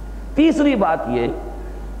 تیسری بات یہ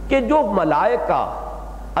کہ جو ملائکہ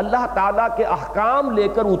اللہ تعالیٰ کے احکام لے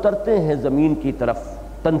کر اترتے ہیں زمین کی طرف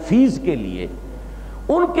تنفیذ کے لیے،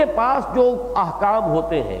 ان کے پاس جو احکام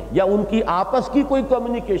ہوتے ہیں یا ان کی آپس کی کوئی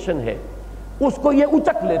کمیونیکیشن ہے، اس کو یہ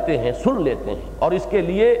اچک لیتے ہیں، سن لیتے ہیں، اور اس کے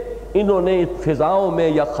لیے انہوں نے فضاؤں میں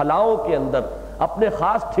یا خلاؤں کے اندر اپنے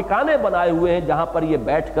خاص ٹھکانے بنائے ہوئے ہیں جہاں پر یہ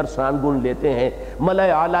بیٹھ کر سان گن لیتے ہیں،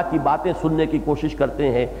 ملائے اعلیٰ کی باتیں سننے کی کوشش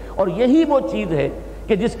کرتے ہیں۔ اور یہی وہ چیز ہے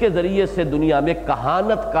کہ جس کے ذریعے سے دنیا میں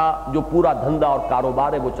کہانت کا جو پورا دھندا اور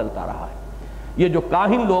کاروبار ہے وہ چلتا رہا ہے۔ یہ جو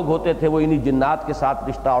کاہن لوگ ہوتے تھے وہ انہی جنات کے ساتھ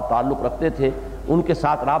رشتہ اور تعلق رکھتے تھے، ان کے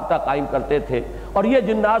ساتھ رابطہ قائم کرتے تھے، اور یہ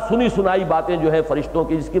جنات سنی سنائی باتیں جو ہے فرشتوں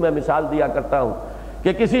کی، جس کی میں مثال دیا کرتا ہوں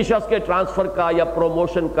کہ کسی شخص کے ٹرانسفر کا یا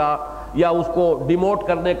پروموشن کا یا اس کو ڈیموٹ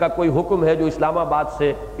کرنے کا کوئی حکم ہے جو اسلام آباد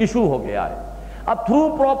سے ایشو ہو گیا ہے، اب تھرو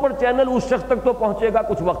پراپر چینل اس شخص تک تو پہنچے گا،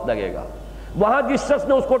 کچھ وقت لگے گا۔ وہاں جس شخص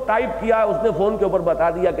نے اس کو ٹائپ کیا ہے اس نے فون کے اوپر بتا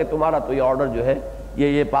دیا کہ تمہارا تو یہ آرڈر جو ہے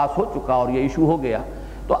یہ پاس ہو چکا اور یہ ایشو ہو گیا،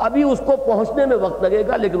 تو ابھی اس کو پہنچنے میں وقت لگے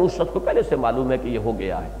گا، لیکن اس شخص کو پہلے سے معلوم ہے کہ یہ ہو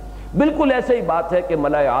گیا ہے۔ بالکل ایسے ہی بات ہے کہ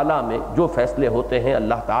ملائے اعلیٰ میں جو فیصلے ہوتے ہیں،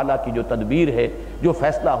 اللہ تعالیٰ کی جو تدبیر ہے، جو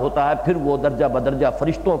فیصلہ ہوتا ہے، پھر وہ درجہ بدرجہ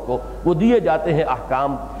فرشتوں کو وہ دیے جاتے ہیں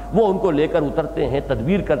احکام، وہ ان کو لے کر اترتے ہیں،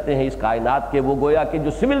 تدبیر کرتے ہیں اس کائنات کے۔ وہ گویا کہ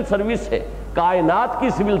جو سول سروس ہے، کائنات کی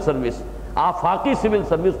سول سروس، آفاقی سول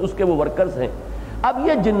سروس، اس کے وہ ورکرز ہیں۔ اب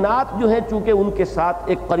یہ جنات جو ہیں چونکہ ان کے ساتھ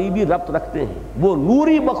ایک قریبی ربط رکھتے ہیں، وہ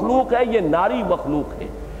نوری مخلوق ہے، یہ ناری مخلوق ہے،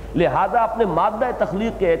 لہذا اپنے مادہ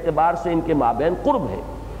تخلیق کے اعتبار سے ان کے مابین قرب ہے،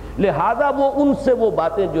 لہذا وہ ان سے وہ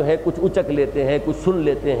باتیں جو ہے کچھ اچک لیتے ہیں، کچھ سن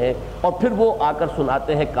لیتے ہیں، اور پھر وہ آ کر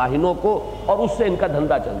سناتے ہیں کاہنوں کو، اور اس سے ان کا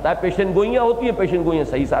دھندا چلتا ہے۔ پیشن گوئیاں ہوتی ہیں، پیشن گوئیاں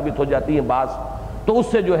صحیح ثابت ہو جاتی ہیں بعض، تو اس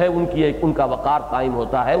سے جو ہے ان کا وقار قائم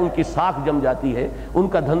ہوتا ہے، ان کی ساکھ جم جاتی ہے، ان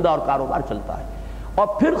کا دھندا اور کاروبار چلتا ہے۔ اور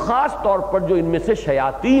پھر خاص طور پر جو ان میں سے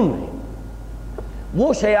شیاطین ہیں،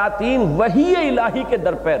 وہ شیاطین وحی الہی کے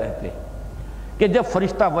در پہ رہتے ہیں کہ جب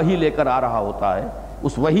فرشتہ وحی لے کر آ رہا ہوتا ہے،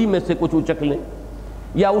 اس وحی میں سے کچھ اچک لیں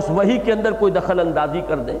یا اس وحی کے اندر کوئی دخل اندازی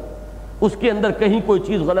کر دیں، اس کے اندر کہیں کوئی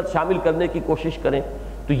چیز غلط شامل کرنے کی کوشش کریں۔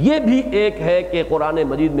 تو یہ بھی ایک ہے کہ قرآن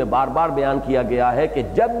مجید میں بار بار بیان کیا گیا ہے کہ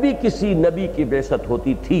جب بھی کسی نبی کی بعثت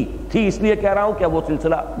ہوتی تھی اس لیے کہہ رہا ہوں کہ وہ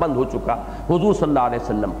سلسلہ بند ہو چکا حضور صلی اللہ علیہ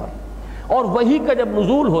وسلم پر، اور وحی کا جب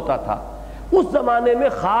نزول ہوتا تھا اس زمانے میں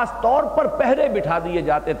خاص طور پر پہرے بٹھا دیے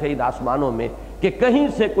جاتے تھے ان آسمانوں میں کہ کہیں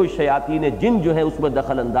سے کوئی شیاطین جن جو ہیں اس میں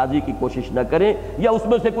دخل اندازی کی کوشش نہ کریں یا اس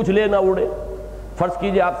میں سے کچھ لے نہ اڑے۔ فرض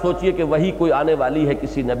کیجئے آپ سوچئے کہ وحی کوئی آنے والی ہے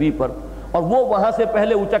کسی نبی پر، اور وہ وہاں سے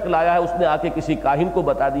پہلے اچک لایا ہے، اس نے آ کے کسی کاہن کو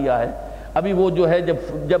بتا دیا ہے، ابھی وہ جو ہے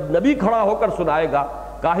جب نبی کھڑا ہو کر سنائے گا،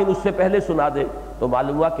 کاہن اس سے پہلے سنا دے، تو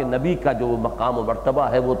معلوم ہوا کہ نبی کا جو مقام و مرتبہ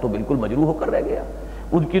ہے وہ تو بالکل مجروح ہو کر رہ گیا،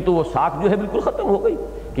 ان کی تو وہ ساکھ جو ہے بالکل ختم ہو گئی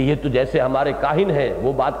کہ یہ تو جیسے ہمارے کاہن ہیں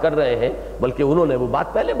وہ بات کر رہے ہیں، بلکہ انہوں نے وہ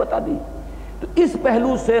بات پہلے بتا دی۔ تو اس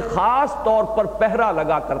پہلو سے خاص طور پر پہرا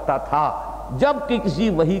لگا کرتا تھا جب کہ کسی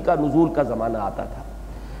وحی کا نزول کا زمانہ آتا تھا۔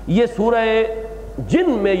 یہ سورہ جن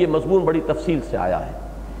میں یہ مضمون بڑی تفصیل سے آیا ہے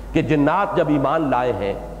کہ جنات جب ایمان لائے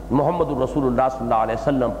ہیں محمد الرسول اللہ صلی اللہ علیہ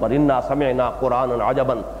وسلم پر، انا سمعنا قرآنا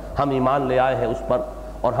عجبا، ہم ایمان لے آئے ہیں اس پر،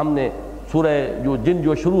 اور ہم نے سورہ جو جن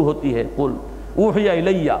جو شروع ہوتی ہے قل اوحی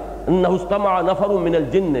الی انہ استمع نفر من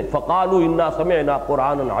الجن فقالوا انا سمعنا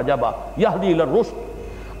قرآنا عجبا یہدی الی الرشد،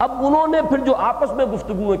 اب انہوں نے پھر جو آپس میں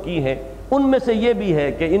گفتگویں کی ہیں ان میں سے یہ بھی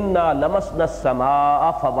ہے کہ انا لمسنا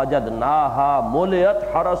السماء فوجدناها ملئت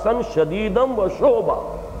حرسا شدیدا وشہبا،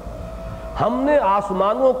 ہم نے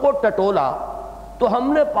آسمانوں کو ٹٹولا تو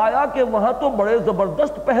ہم نے پایا کہ وہاں تو بڑے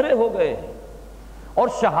زبردست پہرے ہو گئے ہیں، اور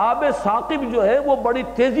شہاب ثاقب جو ہیں وہ بڑی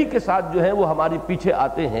تیزی کے ساتھ جو ہیں وہ ہماری پیچھے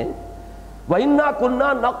آتے ہیں۔ وَإِنَّا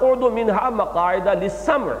كُنَّا نَقْعُدُ مِنْهَا مَقَاعِدَ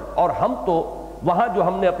لِلسَّمْعِ، اور ہم تو وہاں جو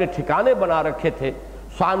ہم نے اپنے ٹھکانے بنا رکھے تھے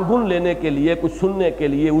سانگن لینے کے لیے، کچھ سننے کے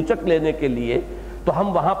لیے، اچک لینے کے لیے، تو ہم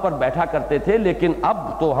وہاں پر بیٹھا کرتے تھے، لیکن اب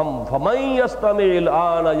تو ہم فَمَن يَسْتَمِعِ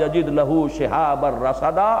الْآنَ يَجِدْ لَهُ شِهَابًا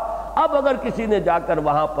رَصَدًا، اب اگر کسی نے جا کر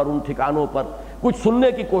وہاں پر ان ٹھکانوں پر کچھ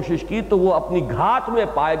سننے کی کوشش کی تو وہ اپنی گھات میں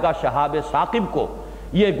پائے گا شہاب ثاقب کو۔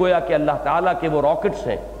 یہ گویا کہ اللہ تعالیٰ کے وہ راکٹس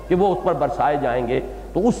ہیں کہ وہ اس پر برسائے جائیں گے۔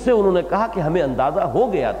 تو اس سے انہوں نے کہا کہ ہمیں اندازہ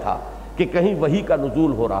ہو گیا تھا کہ کہیں وحی کا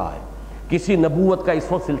نزول ہو رہا ہے، کسی نبوت کا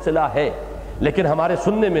اس وقت سلسلہ ہے، لیکن ہمارے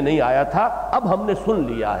سننے میں نہیں آیا تھا، اب ہم نے سن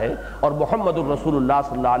لیا ہے، اور محمد الرسول اللہ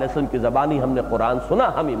صلی اللہ علیہ وسلم کی زبانی ہم نے قرآن سنا،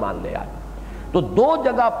 ہم ایمان لے آئے۔ تو دو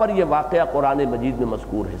جگہ پر یہ واقعہ قرآن مجید میں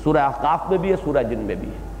مذکور ہے، سورہ احقاف میں بھی ہے، سورہ جن میں بھی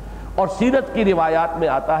ہے، اور سیرت کی روایات میں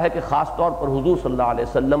آتا ہے کہ خاص طور پر حضور صلی اللہ علیہ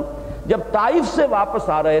وسلم جب طائف سے واپس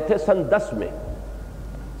آ رہے تھے سن 10 میں،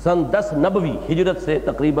 سن 10 نبوی ہجرت سے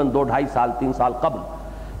تقریباً 2-2.5 سال 3 سال قبل،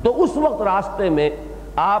 تو اس وقت راستے میں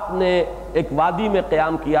آپ نے ایک وادی میں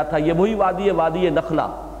قیام کیا تھا. یہ وہی وادی ہے، وادی نخلا،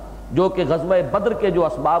 جو کہ غزوہ بدر کے جو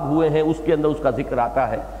اسباب ہوئے ہیں اس کے اندر اس کا ذکر آتا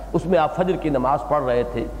ہے. اس میں آپ فجر کی نماز پڑھ رہے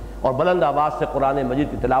تھے اور بلند آواز سے قرآن مجید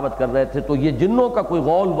کی تلاوت کر رہے تھے. تو یہ جنوں کا کوئی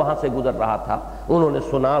غول وہاں سے گزر رہا تھا، انہوں نے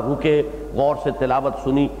سنا، رکے، غور سے تلاوت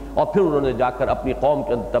سنی اور پھر انہوں نے جا کر اپنی قوم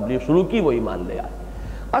کے اندر تبلیغ شروع کی، وہ ایمان لے آئے.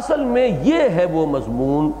 اصل میں یہ ہے وہ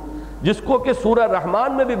مضمون جس کو کہ سورہ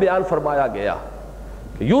رحمان میں بھی بیان فرمایا گیا،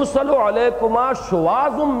 یرسل علیکما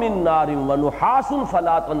شواظ من نار ونحاس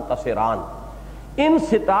فلا تنتصران. ان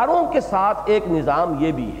ستاروں کے ساتھ ایک نظام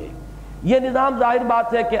یہ بھی ہے. یہ نظام ظاہر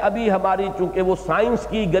بات ہے کہ ابھی ہماری چونکہ وہ سائنس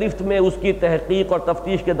کی گرفت میں، اس کی تحقیق اور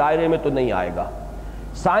تفتیش کے دائرے میں تو نہیں آئے گا.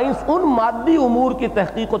 سائنس ان مادی امور کی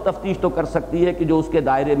تحقیق و تفتیش تو کر سکتی ہے کہ جو اس کے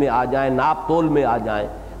دائرے میں آ جائیں، ناپ تول میں آ جائیں،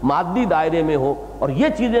 مادی دائرے میں ہو. اور یہ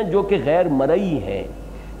چیزیں جو کہ غیر مرئی ہیں،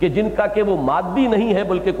 کہ جن کا کہ وہ مادی نہیں ہے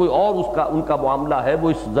بلکہ کوئی اور ان کا معاملہ ہے، وہ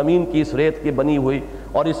اس زمین کی، اس ریت کی بنی ہوئی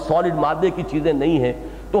اور اس سالڈ مادے کی چیزیں نہیں ہیں،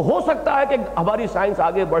 تو ہو سکتا ہے کہ ہماری سائنس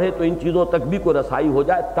آگے بڑھے تو ان چیزوں تک بھی کوئی رسائی ہو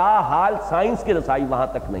جائے. تاحال سائنس کی رسائی وہاں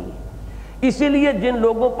تک نہیں ہے. اسی لیے جن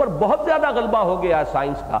لوگوں پر بہت زیادہ غلبہ ہو گیا ہے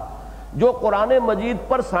سائنس کا، جو قرآن مجید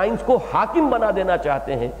پر سائنس کو حاکم بنا دینا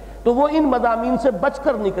چاہتے ہیں، تو وہ ان مضامین سے بچ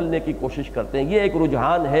کر نکلنے کی کوشش کرتے ہیں. یہ ایک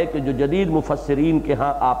رجحان ہے کہ جو جدید مفسرین کے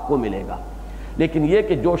ہاں آپ کو ملے گا. لیکن یہ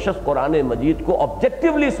کہ جو شخص قرآن مجید کو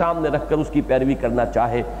آبجیکٹیولی سامنے رکھ کر اس کی پیروی کرنا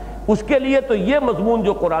چاہے، اس کے لیے تو یہ مضمون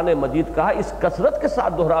جو قرآن مجید کا ہے اس کثرت کے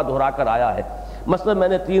ساتھ دہرا کر آیا ہے. مثلا میں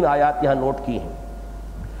نے 3 آیات یہاں نوٹ کی ہیں.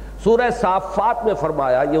 سورہ صافات میں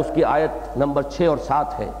فرمایا، یہ اس کی آیت نمبر 6 اور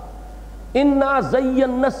 7 ہے، اِنَّا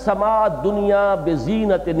زَيَّنَّا السَّمَاءَ الدُّنْيَا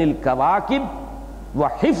بِزِينَةٍ الْكَوَاكِبِ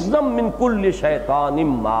وَحِفْظًا مِّن كُلِّ شَيْطَانٍ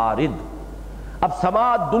مَارِدٍ. اب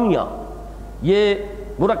سماء دنیا یہ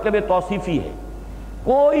مرکب توصیفی ہے.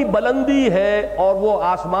 کوئی بلندی ہے اور وہ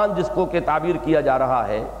آسمان جس کو کہ تعبیر کیا جا رہا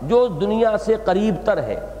ہے جو دنیا سے قریب تر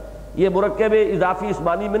ہے. یہ مرکب اضافی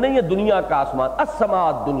اسمانی میں نہیں ہے دنیا کا آسمان. السماء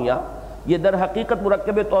الدنیا یہ در حقیقت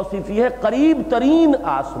مرکب توصیفی ہے، قریب ترین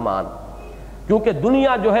آسمان، کیونکہ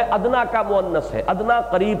دنیا جو ہے ادنا کا مؤنث ہے، ادنا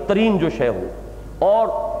قریب ترین جو شے ہو، اور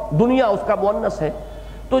دنیا اس کا مؤنث ہے.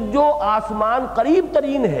 تو جو آسمان قریب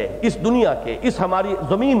ترین ہے اس دنیا کے، اس ہماری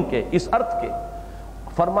زمین کے، اس ارتھ کے،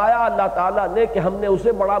 فرمایا اللہ تعالیٰ نے کہ ہم نے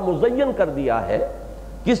اسے بڑا مزین کر دیا ہے.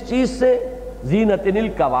 کس چیز سے؟ زینت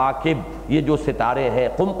الکواکب. یہ جو ستارے ہیں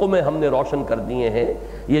قمقمے ہم نے روشن کر دیے ہیں،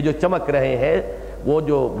 یہ جو چمک رہے ہیں. وہ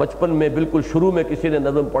جو بچپن میں بالکل شروع میں کسی نے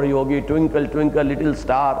نظم پڑھی ہوگی، twinkle twinkle little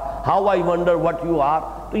star how I wonder what you are.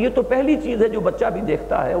 تو یہ تو پہلی چیز ہے جو بچہ بھی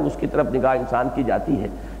دیکھتا ہے، اس کی طرف نگاہ انسان کی جاتی ہے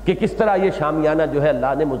کہ کس طرح یہ شامیانہ جو ہے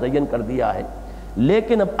اللہ نے مزین کر دیا ہے.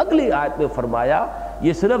 لیکن اب اگلی آیت میں فرمایا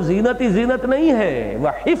یہ صرف زینت ہی زینت نہیں ہے،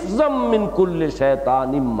 وَحِفْظًا مِّن كُلِّ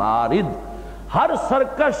شَيْطَانٍ مَارِدٍ. ہر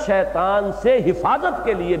سرکش شیطان سے حفاظت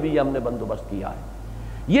کے لیے بھی ہم نے بندوبست کیا ہے.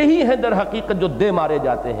 یہی ہے در حقیقت جو دے مارے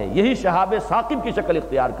جاتے ہیں، یہی شہاب ثاقب کی شکل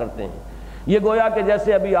اختیار کرتے ہیں. یہ گویا کہ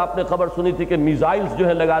جیسے ابھی آپ نے خبر سنی تھی کہ میزائلز جو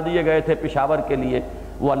ہیں لگا دیے گئے تھے پشاور کے لیے،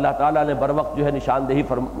 وہ اللہ تعالیٰ نے بر وقت جو ہے نشاندہی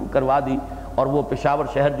کروا دی اور وہ پشاور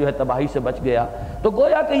شہر جو ہے تباہی سے بچ گیا. تو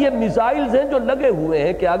گویا کہ یہ میزائلز ہیں جو لگے ہوئے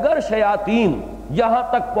ہیں کہ اگر شیاطین یہاں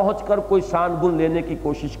تک پہنچ کر کوئی شان گن لینے کی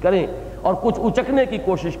کوشش کریں اور کچھ اچکنے کی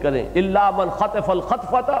کوشش کریں، الا من خطف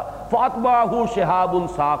الخطفۃ فاتبعہ شہاب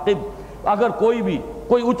ثاقب. اگر کوئی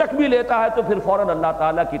اچک بھی لیتا ہے تو پھر فوراً اللہ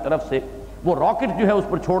تعالیٰ کی طرف سے وہ راکٹ جو ہے اس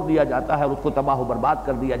پر چھوڑ دیا جاتا ہے اور اس کو تباہ و برباد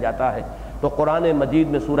کر دیا جاتا ہے. تو قرآن مجید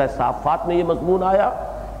میں سورہ صافات میں یہ مضمون آیا،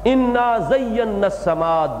 اِنَّا زَيَّنَّا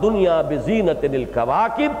السَّمَاءَ الدُّنْيَا بِزِينَةٍ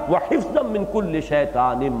الْكَوَاكِبِ وَحِفْظًا مِّن كُلِّ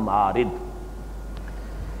شَيْطَانٍ مَارِدٍ.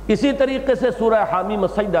 اسی طریقے سے سورہ حامیم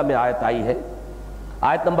السجدہ میں آیت آئی ہے،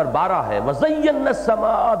 آیت نمبر 12 ہے، وَزَيَّنَّا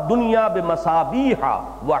السَّمَاءَ الدُّنْيَا بِمَصَابِيحَ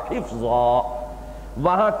وَحِفْظًا.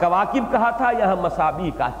 وہاں کواکب کہا تھا، یہاں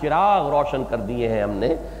مصابیح کا، چراغ روشن کر دیے ہیں ہم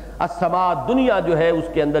نے. السماء دنیا جو ہے اس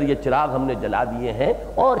کے اندر یہ چراغ ہم نے جلا دیے ہیں.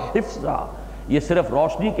 اور حفظا یہ صرف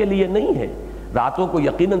روشنی کے لیے نہیں ہے، راتوں کو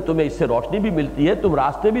یقیناً تمہیں اس سے روشنی بھی ملتی ہے، تم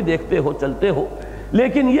راستے بھی دیکھتے ہو، چلتے ہو،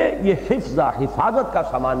 لیکن یہ حفظا حفاظت کا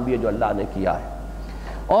سامان بھی ہے جو اللہ نے کیا ہے.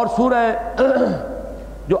 اور سورہ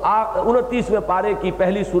جو 29ویں پارے کی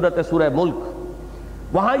پہلی سورت ہے سورہ ملک،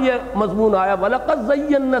 وہاں یہ مضمون آیا، وَلَقَدْ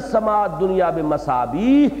زَيَّنَّا السَّمَاءَ الدُّنْيَا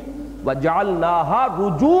بِمَصَابِيحَ وَجَعَلْنَاهَا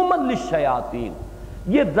رُجُومًا لِلشَّيَاطِينِ.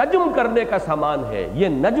 یہ رجم کرنے کا سامان ہے. یہ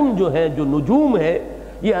نجم جو ہے، جو نجوم ہے،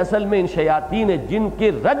 یہ اصل میں ان شیاطین جن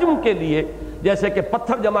کے رجم کے لیے، جیسے کہ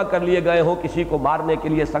پتھر جمع کر لیے گئے ہوں کسی کو مارنے کے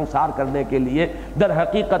لیے، سنسار کرنے کے لیے، در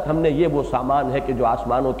حقیقت ہم نے یہ وہ سامان ہے کہ جو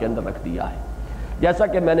آسمانوں کے اندر رکھ دیا ہے. جیسا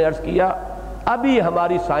کہ میں نے عرض کیا، ابھی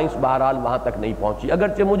ہماری سائنس بہرحال وہاں تک نہیں پہنچی،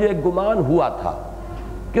 اگرچہ مجھے ایک گمان ہوا تھا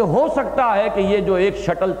کہ ہو سکتا ہے کہ یہ جو ایک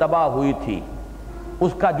شٹل تباہ ہوئی تھی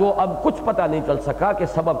اس کا جو اب کچھ پتہ نہیں چل سکا کہ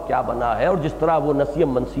سبب کیا بنا ہے، اور جس طرح وہ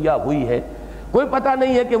نسیم منسیہ ہوئی ہے کوئی پتہ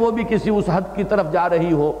نہیں ہے کہ وہ بھی کسی اس حد کی طرف جا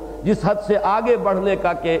رہی ہو جس حد سے آگے بڑھنے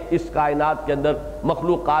کا کہ اس کائنات کے اندر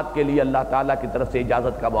مخلوقات کے لیے اللہ تعالیٰ کی طرف سے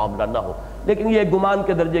اجازت کا معاملہ نہ ہو، لیکن یہ گمان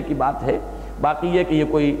کے درجے کی بات ہے۔ باقی یہ کہ یہ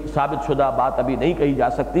کوئی ثابت شدہ بات ابھی نہیں کہی جا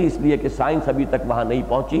سکتی، اس لیے کہ سائنس ابھی تک وہاں نہیں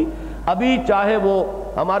پہنچی۔ ابھی چاہے وہ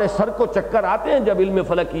ہمارے سر کو چکر آتے ہیں جب علم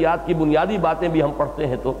فلکیات کی بنیادی باتیں بھی ہم پڑھتے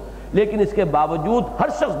ہیں تو، لیکن اس کے باوجود ہر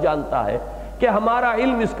شخص جانتا ہے کہ ہمارا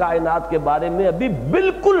علم اس کائنات کے بارے میں ابھی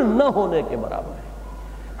بالکل نہ ہونے کے برابر ہے۔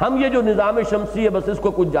 ہم یہ جو نظام شمسی ہے بس اس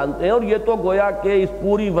کو کچھ جانتے ہیں، اور یہ تو گویا کہ اس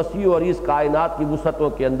پوری وسیع اور اس کائنات کی وسعتوں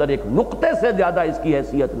کے اندر ایک نقطے سے زیادہ اس کی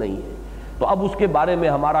حیثیت نہیں ہے، تو اب اس کے بارے میں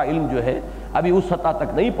ہمارا علم جو ہے ابھی اس سطح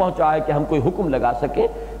تک نہیں پہنچا ہے کہ ہم کوئی حکم لگا سکیں۔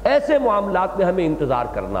 ایسے معاملات میں ہمیں انتظار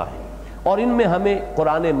کرنا ہے، اور ان میں ہمیں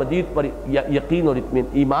قرآن مجید پر یقین اور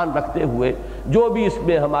ایمان رکھتے ہوئے جو بھی اس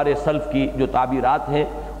میں ہمارے سلف کی جو تعبیرات ہیں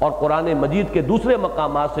اور قرآن مجید کے دوسرے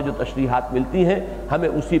مقامات سے جو تشریحات ملتی ہیں ہمیں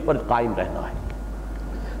اسی پر قائم رہنا ہے۔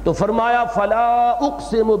 تو فرمایا فلا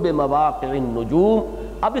اقسم بمواقع النجوم،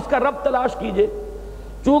 اب اس کا رب تلاش کیجئے،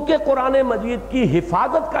 چونکہ قرآن مجید کی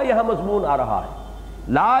حفاظت کا یہاں مضمون آ رہا ہے،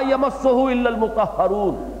 لا یمسہ الا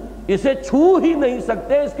المطہرون، اسے چھو ہی نہیں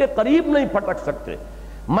سکتے، اس کے قریب نہیں پھٹک سکتے۔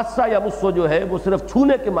 مسا یا مسو جو ہے وہ صرف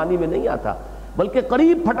چھونے کے معنی میں نہیں آتا بلکہ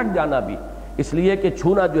قریب پھٹک جانا بھی، اس لیے کہ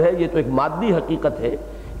چھونا جو ہے یہ تو ایک مادی حقیقت ہے،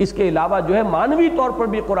 اس کے علاوہ جو ہے معنوی طور پر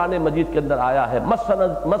بھی قرآن مجید کے اندر آیا ہے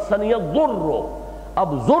مسنی الضر،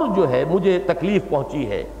 اب ضر جو ہے مجھے تکلیف پہنچی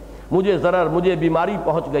ہے، مجھے ضرر، مجھے بیماری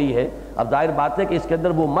پہنچ گئی ہے۔ اب ظاہر بات ہے کہ اس کے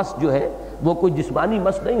اندر وہ مس جو ہے وہ کوئی جسمانی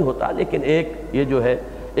مس نہیں ہوتا، لیکن ایک یہ جو ہے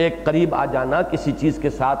ایک قریب آ جانا کسی چیز کے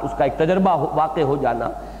ساتھ، اس کا ایک تجربہ واقع ہو جانا،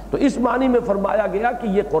 تو اس معنی میں فرمایا گیا کہ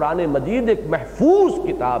یہ قرآن مجید ایک محفوظ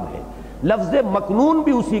کتاب ہے۔ لفظ مکنون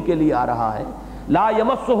بھی اسی کے لیے آ رہا ہے، لا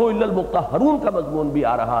یمسہ الا المطہرون کا مضمون بھی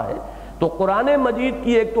آ رہا ہے، تو قرآن مجید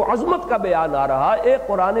کی ایک تو عظمت کا بیان آ رہا ہے، ایک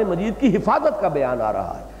قرآن مجید کی حفاظت کا بیان آ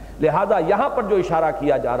رہا ہے۔ لہذا یہاں پر جو اشارہ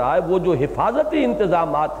کیا جا رہا ہے وہ جو حفاظتی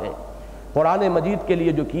انتظامات ہیں قرآن مجید کے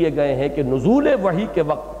لیے جو کیے گئے ہیں کہ نزول وحی کے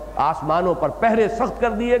وقت آسمانوں پر پہرے سخت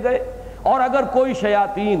کر دیے گئے، اور اگر کوئی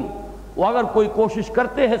شیاطین وہ اگر کوئی کوشش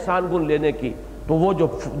کرتے ہیں سانگن لینے کی تو وہ جو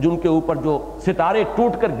جن کے اوپر جو ستارے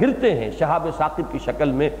ٹوٹ کر گرتے ہیں شہاب ثاقب کی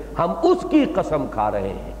شکل میں، ہم اس کی قسم کھا رہے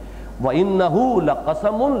ہیں۔ وَإِنَّهُ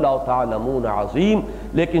لَقَسَمٌ لَوْ تَعْلَمُونَ عَظِيمٌ،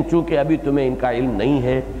 لیکن چونکہ ابھی تمہیں ان کا علم نہیں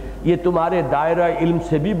ہے، یہ تمہارے دائرہ علم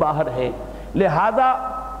سے بھی باہر ہے، لہذا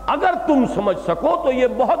اگر تم سمجھ سکو تو یہ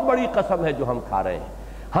بہت بڑی قسم ہے جو ہم کھا رہے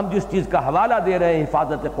ہیں۔ ہم جس چیز کا حوالہ دے رہے ہیں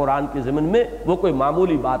حفاظت قرآن کی ضمن میں وہ کوئی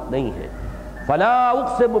معمولی بات نہیں ہے۔ فلا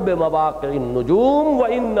اقسم بمواقع النجوم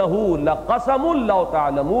وانه لقسم لو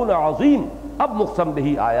تعلمون عظیم، اب مقسم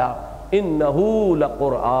بھی آیا، انه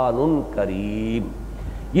لقرآن کریم،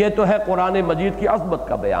 یہ تو ہے قرآن مجید کی عظمت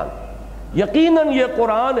کا بیان، یقیناً یہ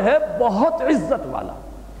قرآن ہے بہت عزت والا۔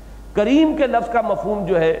 کریم کے لفظ کا مفہوم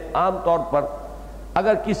جو ہے عام طور پر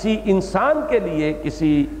اگر کسی انسان کے لیے،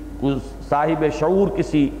 کسی صاحب شعور،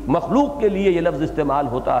 کسی مخلوق کے لیے یہ لفظ استعمال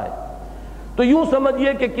ہوتا ہے تو یوں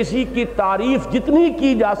سمجھیے کہ کسی کی تعریف جتنی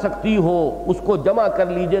کی جا سکتی ہو اس کو جمع کر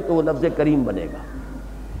لیجئے تو وہ لفظ کریم بنے گا۔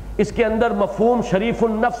 اس کے اندر مفہوم شریف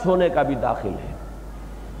النفس ہونے کا بھی داخل ہے،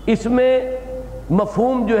 اس میں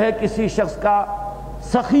مفہوم جو ہے کسی شخص کا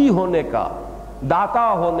سخی ہونے کا، داتا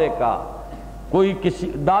ہونے کا، کوئی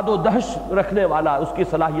کسی داد و دہش رکھنے والا، اس کی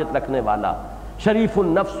صلاحیت رکھنے والا، شریف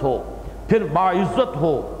النفس ہو، پھر باعزت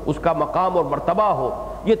ہو، اس کا مقام اور مرتبہ ہو،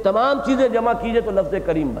 یہ تمام چیزیں جمع کیجئے تو لفظ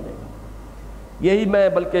کریم بنے گا۔ یہی میں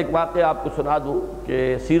بلکہ ایک واقعہ آپ کو سنا دوں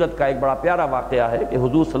کہ سیرت کا ایک بڑا پیارا واقعہ ہے کہ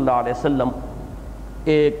حضور صلی اللہ علیہ وسلم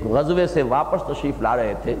ایک غزوے سے واپس تشریف لا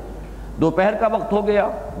رہے تھے، دوپہر کا وقت ہو گیا،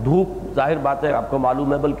 دھوپ ظاہر بات ہے آپ کو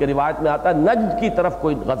معلوم ہے، بلکہ روایت میں آتا ہے نجد کی طرف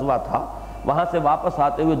کوئی غزوہ تھا، وہاں سے واپس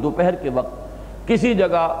آتے ہوئے دوپہر کے وقت کسی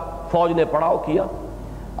جگہ فوج نے پڑاؤ کیا۔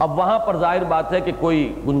 اب وہاں پر ظاہر بات ہے کہ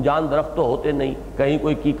کوئی گنجان درخت تو ہوتے نہیں، کہیں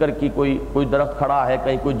کوئی کیکر کی کوئی درخت کھڑا ہے،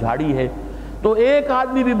 کہیں کوئی جھاڑی ہے، تو ایک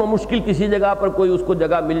آدمی بھی بمشکل کسی جگہ پر کوئی اس کو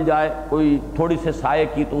جگہ مل جائے، کوئی تھوڑی سے سائے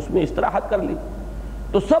کی تو اس میں استراحت کر لی،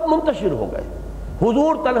 تو سب منتشر ہو گئے۔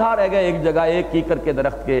 حضور تنہا رہ گئے ایک جگہ، ایک کیکر کے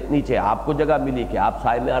درخت کے نیچے آپ کو جگہ ملی کہ آپ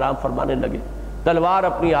سائے میں آرام فرمانے لگے، تلوار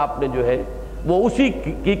اپنی آپ نے جو ہے وہ اسی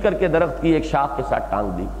کیکر کے درخت کی ایک شاخ کے ساتھ ٹانگ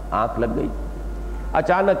دی، آنکھ لگ گئی۔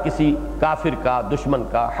 اچانک کسی کافر کا، دشمن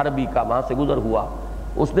کا، حربی کا وہاں سے گزر ہوا،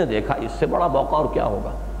 اس نے دیکھا اس سے بڑا موقع اور کیا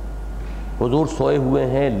ہوگا، حضور سوئے ہوئے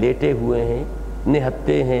ہیں، لیٹے ہوئے ہیں،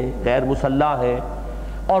 نہتے ہیں، غیر مسلح ہیں،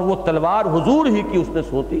 اور وہ تلوار حضور ہی کی اس نے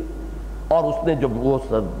سوتی، اور اس نے جب وہ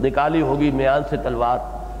نکالی ہوگی میان سے تلوار،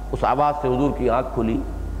 اس آواز سے حضور کی آنکھ کھلی۔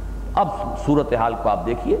 اب صورتحال کو آپ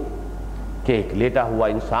دیکھیے کہ ایک لیٹا ہوا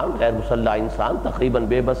انسان، غیر مسلح انسان، تقریباً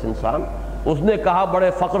بے بس انسان، اس نے کہا بڑے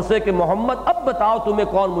فخر سے کہ محمد اب بتاؤ تمہیں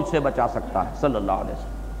کون مجھ سے بچا سکتا ہے، صلی اللہ علیہ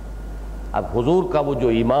وسلم۔ اب حضور کا وہ جو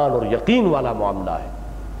ایمان اور یقین والا معاملہ ہے،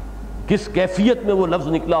 کس کیفیت میں وہ لفظ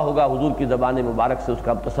نکلا ہوگا حضور کی زبان مبارک سے، اس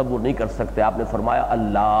کا تصور نہیں کر سکتے۔ آپ نے فرمایا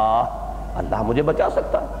اللہ، اللہ مجھے بچا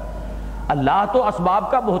سکتا ہے۔ اللہ تو اسباب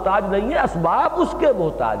کا محتاج نہیں ہے، اسباب اس کے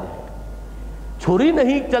محتاج ہیں۔ چھری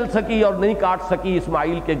نہیں چل سکی اور نہیں کاٹ سکی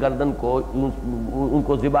اسماعیل کے گردن کو، ان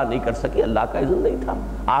کو ذبح نہیں کر سکی، اللہ کا اذن نہیں تھا۔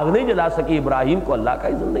 آگ نہیں جلا سکی ابراہیم کو، اللہ کا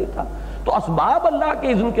اذن نہیں تھا۔ تو اسباب اللہ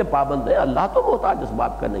کے اذن کے پابند ہیں، اللہ تو محتاج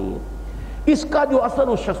اسباب کا نہیں ہے۔ اس کا جو اثر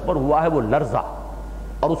اس شخص پر ہوا ہے وہ لرزہ،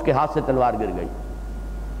 اور اس کے ہاتھ سے تلوار گر گئی۔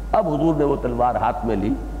 اب حضور نے وہ تلوار ہاتھ میں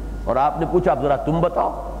لی اور آپ نے پوچھا اب ذرا تم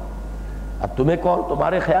بتاؤ، اب تمہیں کون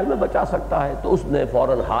تمہارے خیال میں بچا سکتا ہے؟ تو اس نے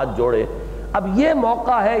فوراً ہاتھ جوڑے۔ اب یہ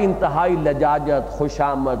موقع ہے انتہائی لجاجت،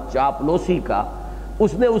 خوشامد، چاپلوسی کا۔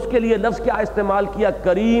 اس نے اس کے لیے لفظ کیا استعمال کیا؟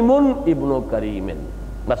 کریم ابن کریم،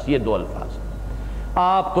 بس یہ دو الفاظ۔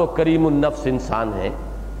 آپ تو کریم النفس انسان ہیں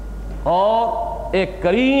اور ایک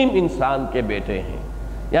کریم انسان کے بیٹے ہیں،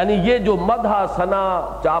 یعنی یہ جو مدح، ثنا،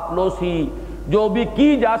 چاپلوسی جو بھی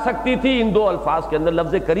کی جا سکتی تھی ان دو الفاظ کے اندر،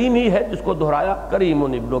 لفظ کریم ہی ہے جس کو دہرایا، کریم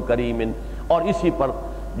ابن کریم، اور اسی پر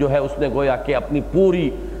جو ہے اس نے گویا کہ اپنی پوری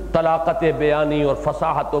طلاقت بیانی اور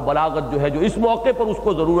فصاحت و بلاغت جو ہے جو اس موقع پر اس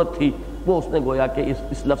کو ضرورت تھی وہ اس نے گویا کہ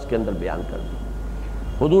اس لفظ کے اندر بیان کر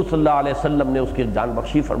دی۔ حضور صلی اللہ علیہ وسلم نے اس کی جان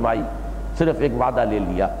بخشی فرمائی، صرف ایک وعدہ لے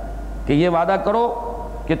لیا کہ یہ وعدہ کرو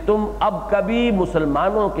کہ تم اب کبھی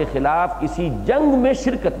مسلمانوں کے خلاف کسی جنگ میں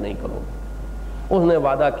شرکت نہیں کرو۔ اس نے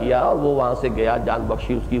وعدہ کیا اور وہ وہاں سے گیا، جان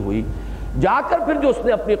بخشی اس کی ہوئی۔ جا کر پھر جو اس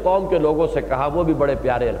نے اپنی قوم کے لوگوں سے کہا وہ بھی بڑے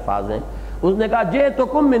پیارے الفاظ ہیں۔ اس نے کہا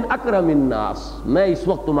جئتکم من اکرم الناس، میں اس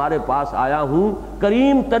وقت تمہارے پاس آیا ہوں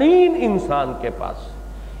کریم ترین انسان کے پاس،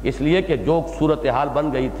 اس لیے کہ جو صورتحال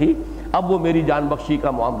بن گئی تھی اب وہ میری جان بخشی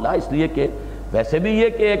کا معاملہ، اس لیے کہ ویسے بھی یہ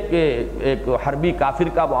کہ ایک حربی کافر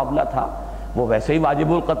کا معاملہ تھا، وہ ویسے ہی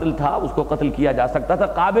واجب القتل تھا، اس کو قتل کیا جا سکتا تھا،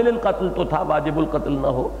 قابل القتل تو تھا، واجب القتل نہ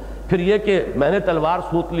ہو۔ پھر یہ کہ میں نے تلوار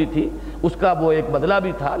سوت لی تھی اس کا وہ ایک بدلہ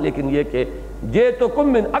بھی تھا، لیکن یہ کہ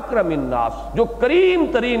جئتکم من اکرم الناس، جو کریم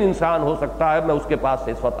ترین انسان ہو سکتا ہے میں اس کے پاس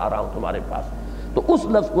سے اس وقت آ رہا ہوں تمہارے پاس۔ تو اس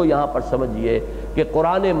لفظ کو یہاں پر سمجھیے کہ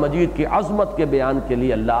قرآن مجید کی عظمت کے بیان کے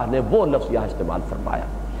لیے اللہ نے وہ لفظ یہاں استعمال فرمایا۔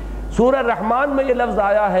 سورہ الرحمن میں یہ لفظ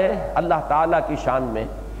آیا ہے اللہ تعالیٰ کی شان میں،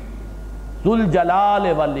 ذو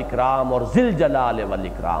الجلال والاکرام اور ذی الجلال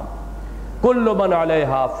والاکرام، کل من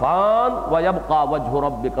علیہا فان ویبقى وجہ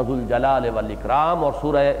ربک ذو الجلال والاکرام، اور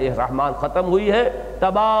سورہ الرحمن ختم ہوئی ہے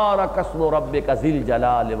تبارک اسم ربک ذی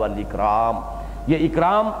الجلال والاکرام۔ یہ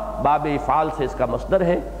اکرام باب افعال سے اس کا مصدر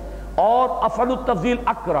ہے، اور افعل التفضیل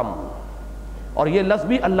اکرم، اور یہ لفظ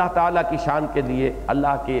بھی اللہ تعالیٰ کی شان کے لیے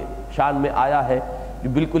اللہ کے شان میں آیا ہے، جو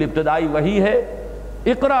بالکل ابتدائی وہی ہے۔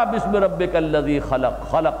 اقرأ باسم ربک الذی خلق،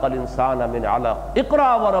 خلق الانسان من علق،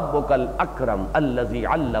 اقرأ وربک الاکرم الذی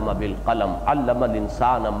علم بالقلم، علم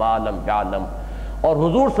الانسان ما لم یعلم۔ اور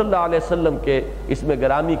حضور صلی اللہ علیہ وسلم کے اس میں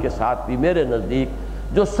گرامی کے ساتھ بھی میرے نزدیک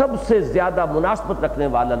جو سب سے زیادہ مناسبت رکھنے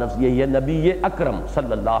والا لفظ یہ ہے نبی اکرم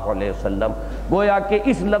صلی اللہ علیہ وسلم، گویا کہ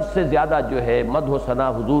اس لفظ سے زیادہ جو ہے مدح و ثنا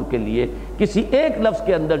حضور کے لیے کسی ایک لفظ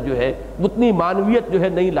کے اندر جو ہے اتنی معنویت جو ہے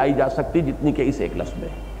نہیں لائی جا سکتی جتنی کہ اس ایک لفظ میں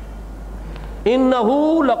ہے۔ انہ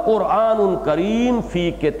لقرآن کریم فی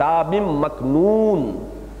کتاب مکنون،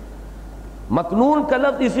 مکنون کا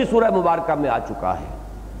لفظ اسی سورہ مبارکہ میں آ چکا ہے،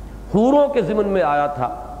 حوروں کے ضمن میں آیا تھا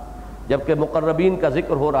جبکہ مقربین کا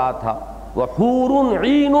ذکر ہو رہا تھا، وحور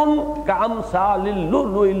عین کامثال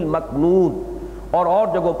اللؤلؤ المکنون، اور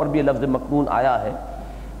جگہوں پر بھی یہ لفظ مکنون آیا ہے۔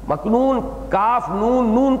 مکنون کاف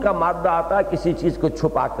نون، نون کا مادہ آتا ہے کسی چیز کو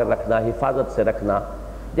چھپا کر رکھنا، حفاظت سے رکھنا،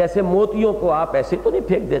 جیسے موتیوں کو آپ ایسے تو نہیں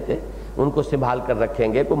پھینک دیتے، ان کو سنبھال کر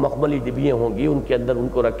رکھیں گے، کوئی مخملی ڈبیاں ہوں گی ان کے اندر ان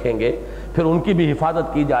کو رکھیں گے، پھر ان کی بھی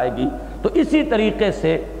حفاظت کی جائے گی۔ تو اسی طریقے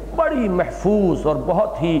سے بڑی محفوظ اور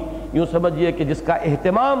بہت ہی یوں سمجھیے کہ جس کا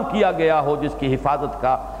اہتمام کیا گیا ہو، جس کی حفاظت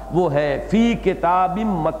کا، وہ ہے فی کتاب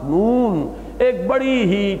مکنون، ایک بڑی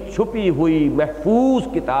ہی چھپی ہوئی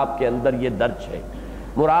محفوظ کتاب کے اندر یہ درج ہے۔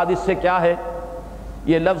 مراد اس سے کیا ہے؟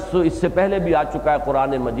 یہ لفظ اس سے پہلے بھی آ چکا ہے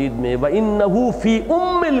قرآن مجید میں، وَإِنَّهُ فِي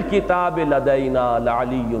أُمِّ الْكِتَابِ لَدَيْنَا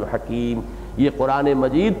لَعَلِيٌّ حَكِيمٌ، یہ قرآن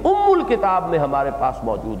مجید ام الکتاب میں ہمارے پاس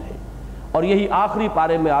موجود ہے، اور یہی آخری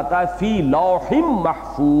پارے میں آتا ہے فی لوح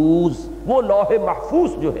محفوظ، وہ لوح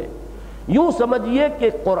محفوظ جو ہے، یوں سمجھیے کہ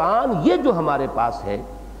قرآن یہ جو ہمارے پاس ہے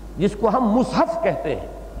جس کو ہم مصحف کہتے ہیں،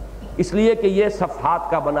 اس لیے کہ یہ صفحات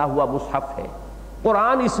کا بنا ہوا مصحف ہے،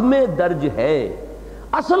 قرآن اس میں درج ہے۔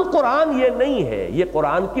 اصل قرآن یہ نہیں ہے، یہ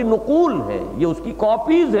قرآن کی نقول ہے، یہ اس کی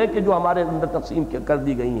کاپیز ہیں کہ جو ہمارے اندر تقسیم کر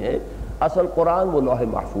دی گئی ہیں۔ اصل قرآن وہ لوح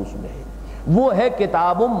محفوظ میں ہے، وہ ہے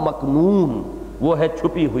کتاب مکنون، وہ ہے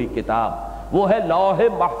چھپی ہوئی کتاب، وہ ہے لوح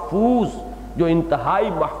محفوظ جو انتہائی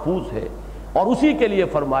محفوظ ہے۔ اور اسی کے لیے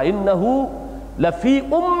فرمایا انہو لفی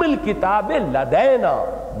ام الکتاب لدینا،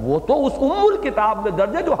 وہ تو اس ام الکتاب میں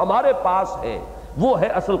درج ہے جو ہمارے پاس ہے، وہ ہے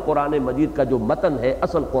اصل قرآن مجید کا جو متن ہے،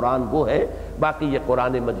 اصل قرآن وہ ہے۔ باقی یہ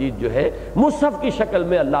قرآن مجید جو ہے مصحف کی شکل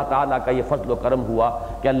میں اللہ تعالیٰ کا یہ فضل و کرم ہوا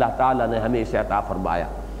کہ اللہ تعالیٰ نے ہمیں اسے عطا فرمایا۔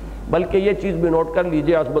 بلکہ یہ چیز بھی نوٹ کر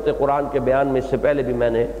لیجئے، عظمت قرآن کے بیان میں اس سے پہلے بھی میں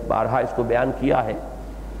نے بارہا اس کو بیان کیا ہے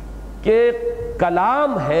کہ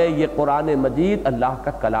کلام ہے یہ قرآن مجید، اللہ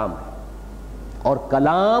کا کلام ہے، اور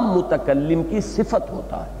کلام متکلم کی صفت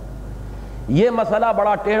ہوتا ہے۔ یہ مسئلہ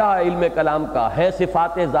بڑا ٹیڑھا ہے علم کلام کا، ہے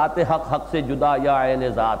صفات ذات حق حق سے جدا یا عین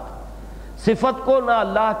ذات۔ صفت کو نہ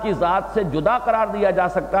اللہ کی ذات سے جدا قرار دیا جا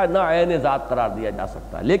سکتا ہے، نہ عین ذات قرار دیا جا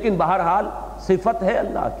سکتا ہے، لیکن بہرحال صفت ہے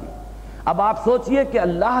اللہ کی۔ اب آپ سوچئے کہ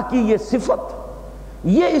اللہ کی یہ صفت،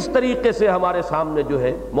 یہ اس طریقے سے ہمارے سامنے جو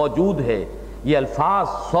ہے موجود ہے، یہ الفاظ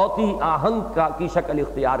صوتی آہنگ کی شکل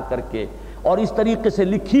اختیار کر کے اور اس طریقے سے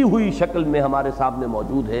لکھی ہوئی شکل میں ہمارے سامنے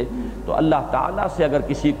موجود ہے، تو اللہ تعالیٰ سے اگر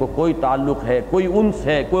کسی کو کوئی تعلق ہے، کوئی انس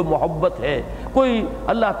ہے، کوئی محبت ہے، کوئی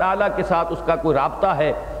اللہ تعالیٰ کے ساتھ اس کا کوئی رابطہ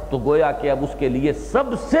ہے، تو گویا کہ اب اس کے لیے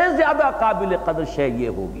سب سے زیادہ قابل قدر شے یہ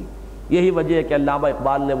ہوگی۔ یہی وجہ ہے کہ علامہ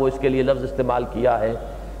اقبال نے وہ اس کے لیے لفظ استعمال کیا ہے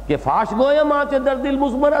کہ فاش گویم آنچ در دل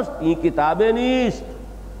مضمر است این کتابیں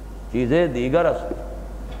نیست چیزیں دیگر است۔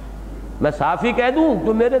 میں صافی کہہ دوں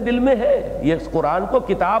جو میرے دل میں ہے، یہ قرآن کو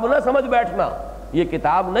کتاب نہ سمجھ بیٹھنا، یہ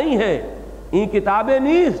کتاب نہیں ہے، این کتابیں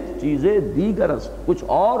نیست چیزیں دیگر است، کچھ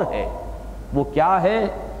اور ہے۔ وہ کیا ہے؟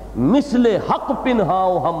 مثل حق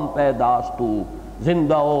پنہاؤ ہم پیداستو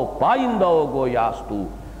زندہ و پائندہ و گویاستو۔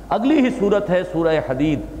 اگلی ہی صورت ہے سورہ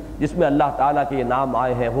حدید، جس میں اللہ تعالیٰ کے یہ نام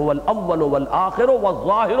آئے ہیں، هو الاول والآخر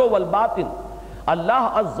والظاہر والباطن۔ اللہ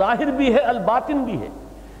الظاہر بھی ہے، الباطن بھی ہے۔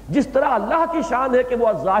 جس طرح اللہ کی شان ہے کہ وہ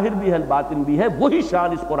الظاہر بھی ہے، الباطن بھی ہے، وہی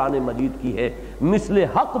شان اس قرآن مجید کی ہے۔ مثل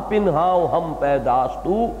حق پنہاؤ ہم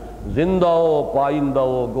پیداستو زندہ و پائندہ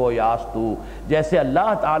و گویاستو۔ جیسے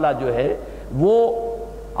اللہ تعالیٰ جو ہے وہ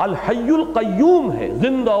الحی القیوم ہے،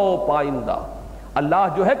 زندہ و پائندہ، اللہ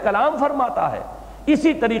جو ہے کلام فرماتا ہے،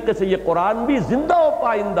 اسی طریقے سے یہ قرآن بھی زندہ و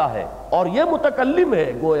پائندہ ہے، اور یہ متکلم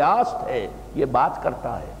ہے، گویاست ہے، یہ بات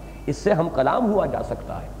کرتا ہے، اس سے ہم کلام ہوا جا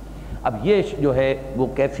سکتا ہے۔ اب یہ جو ہے وہ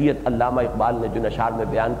کیفیت علامہ اقبال نے جو نشار میں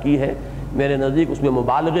بیان کی ہے، میرے نزدیک اس میں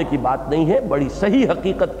مبالغے کی بات نہیں ہے، بڑی صحیح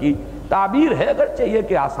حقیقت کی تعبیر ہے، اگرچہ یہ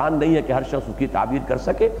کہ آسان نہیں ہے کہ ہر شخص اس کی تعبیر کر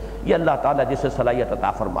سکے، یہ اللہ تعالیٰ جسے صلاحیت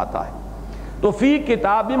عطا فرماتا ہے۔ تو فی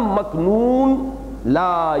کتاب مکنون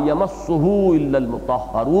لا یمسہ الا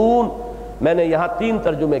المطہرون، میں نے یہاں 3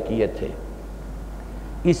 ترجمے کیے تھے،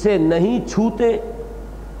 اسے نہیں چھوتے،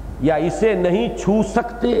 یا اسے نہیں چھو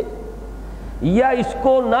سکتے، یا اس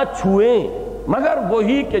کو نہ چھوئیں مگر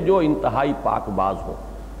وہی کہ جو انتہائی پاک باز ہو۔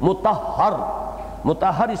 مطہر،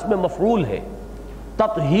 مطہر اس میں مفعول ہے۔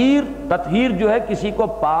 تطہیر، تطہیر جو ہے کسی کو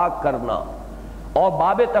پاک کرنا، اور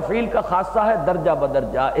باب تفعیل کا خاصہ ہے درجہ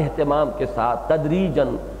بدرجہ، اہتمام کے ساتھ،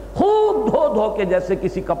 تدریجاً، خوب دھو دھو کے، جیسے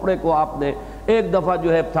کسی کپڑے کو آپ نے ایک دفعہ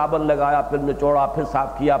جو ہے صابن لگایا، پھر نچوڑا، پھر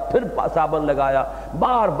صاف کیا، پھر صابن لگایا،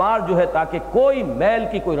 بار بار جو ہے تاکہ کوئی میل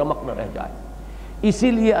کی کوئی رمق نہ رہ جائے۔ اسی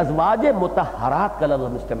لیے ازواج مطہرات کا لفظ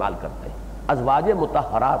ہم استعمال کرتے ہیں، ازواج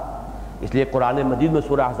مطہرات، اس لیے قرآن مجید میں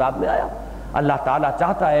سورہ احزاب میں آیا، اللہ تعالیٰ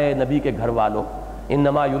چاہتا ہے نبی کے گھر والوں،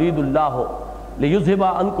 انما یرید اللہ لیذھب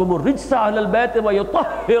عنکم الرجس اہل البیت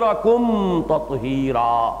ویطہرکم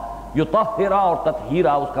تطہیرا۔ یطہرا اور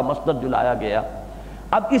تطہیرا اس کا مصدر جو لایا گیا،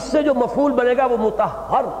 اب اس سے جو مفعول بنے گا وہ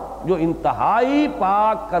مطہر، جو انتہائی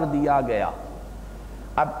پاک کر دیا گیا۔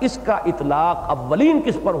 اب اس کا اطلاق اولین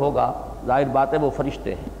کس پر ہوگا؟ ظاہر بات ہے وہ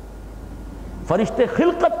فرشتے ہیں۔ فرشتے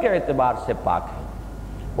خلقت کے اعتبار سے پاک ہیں،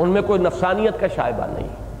 ان میں کوئی نفسانیت کا شائبہ نہیں،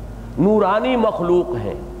 نورانی مخلوق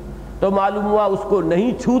ہیں، تو معلوم ہوا اس کو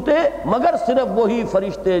نہیں چھوتے مگر صرف وہی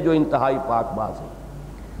فرشتے جو انتہائی پاک باز ہیں۔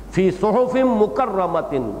 فی صحف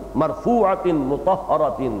مکرمۃ مرفوعۃ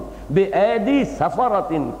مطہرۃ بایدی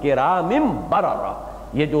سفرۃ کرام بررہ،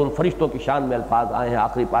 یہ جو ان فرشتوں کی شان میں الفاظ آئے ہیں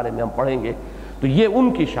آخری پارے میں ہم پڑھیں گے، تو یہ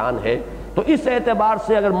ان کی شان ہے۔ تو اس اعتبار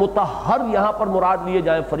سے اگر مطہر یہاں پر مراد لیے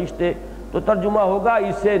جائیں فرشتے، تو ترجمہ ہوگا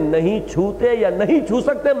اسے نہیں چھوتے یا نہیں چھو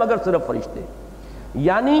سکتے مگر صرف فرشتے،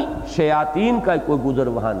 یعنی شیاطین کا کوئی گزر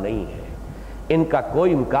وہاں نہیں ہے، ان کا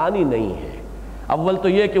کوئی امکان ہی نہیں ہے۔ اول تو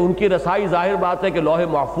یہ کہ ان کی رسائی ظاہر بات ہے کہ لوح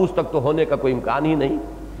محفوظ تک تو ہونے کا کوئی امکان ہی نہیں،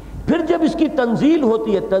 پھر جب اس کی تنزیل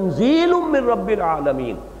ہوتی ہے، تنزیل من رب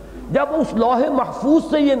العالمین، جب اس لوح محفوظ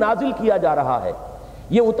سے یہ نازل کیا جا رہا ہے،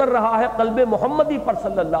 یہ اتر رہا ہے قلب محمدی پر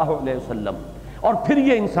صلی اللہ علیہ وسلم، اور پھر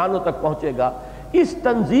یہ انسانوں تک پہنچے گا۔ اس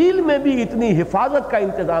تنزیل میں بھی اتنی حفاظت کا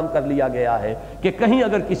انتظام کر لیا گیا ہے کہ کہیں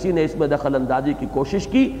اگر کسی نے اس میں دخل اندازی کی کوشش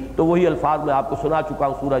کی تو وہی الفاظ میں آپ کو سنا چکا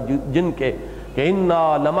ہوں سورہ جن کے کہ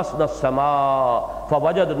اِنَّا لَمَسْنَا السَّمَاءَ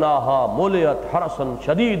فَوَجَدْنَاهَا مُلِئَتْ حَرَسًا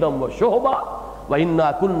شَدِيدًا وَشُهُبًا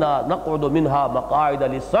وَإِنَّا كُنَّا نَقْعُدُ مِنْهَا مَقَاعِدَ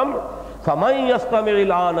لِلسَّمْعِ فَمَنْ يَسْتَمِعِ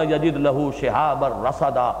الْآنَ يَجِدْ لَهُ شِهَابًا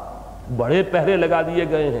رَصَدًا۔ بڑے پہرے لگا دیے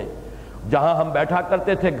گئے ہیں، جہاں ہم بیٹھا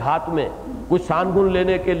کرتے تھے گھات میں کچھ سانگن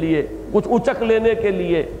لینے کے لیے، کچھ اچک لینے کے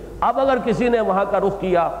لیے، اب اگر کسی نے وہاں کا رخ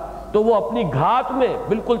کیا تو وہ اپنی گھات میں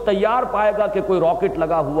بالکل تیار پائے گا کہ کوئی راکٹ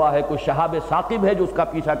لگا ہوا ہے، کوئی شہاب ثاقب ہے جو اس کا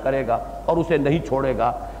پیچھا کرے گا اور اسے نہیں چھوڑے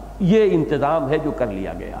گا۔ یہ انتظام ہے جو کر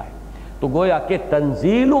لیا گیا ہے۔ تو گویا کہ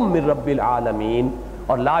تنزیل من رب العالمین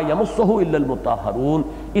اور لا یمسہ الا المطہرون،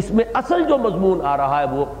 اس میں اصل جو مضمون آ رہا ہے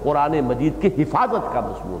وہ قرآن مجید کی حفاظت کا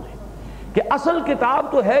مضمون ہے کہ اصل کتاب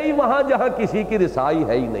تو ہے ہی وہاں جہاں کسی کی رسائی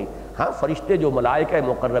ہے ہی نہیں۔ ہاں فرشتے جو ملائکہ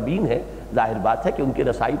مقربین ہیں ظاہر بات ہے کہ ان کی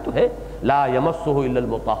رسائی تو ہے، لا یمسہ الا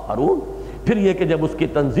المطہرون۔ پھر یہ کہ جب اس کی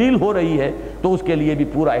تنزیل ہو رہی ہے تو اس کے لیے بھی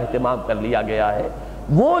پورا اہتمام کر لیا گیا ہے۔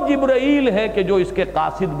 وہ جبرائیل ہیں کہ جو اس کے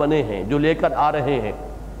قاصد بنے ہیں، جو لے کر آ رہے ہیں،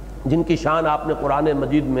 جن کی شان آپ نے قرآن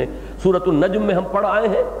مجید میں سورۃ النجم میں ہم پڑھ آئے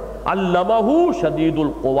ہیں، علمہ شدید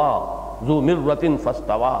القویٰ ذو مرۃ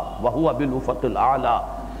فاستویٰ وہو بالافق الاعلیٰ،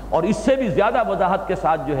 اور اس سے بھی زیادہ وضاحت کے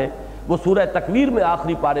ساتھ جو ہے وہ سورہ تکویر میں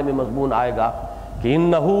آخری پارے میں مضمون آئے گا کہ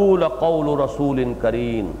انہ لقول رسول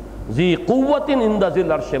کریم ذی قوت عند ذی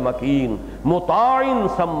العرش مکین مطاع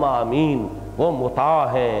ثم امین۔ وہ مطاع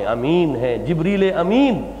ہیں، امین ہیں، جبریل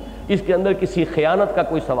امین، اس کے اندر کسی خیانت کا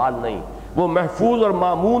کوئی سوال نہیں، وہ محفوظ اور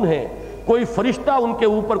مامون ہیں، کوئی فرشتہ ان کے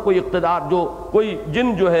اوپر کوئی اقتدار، جو کوئی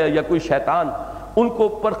جن جو ہے یا کوئی شیطان ان کو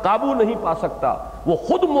پر قابو نہیں پا سکتا، وہ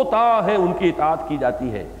خود مطاع ہیں، ان کی اطاعت کی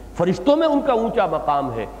جاتی ہے، فرشتوں میں ان کا اونچا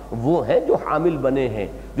مقام ہے۔ وہ ہیں جو حامل بنے ہیں،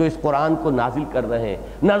 جو اس قرآن کو نازل کر رہے ہیں۔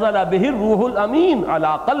 نزل بہ الروح الامین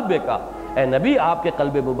علی قلبک، اے نبی آپ کے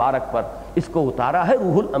قلب مبارک پر اس کو اتارا ہے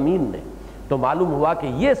روح الامین نے۔ تو معلوم ہوا کہ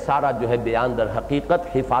یہ سارا جو ہے بیان در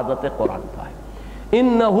حقیقت حفاظت قرآن کا ہے۔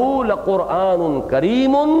 انہ لقرآن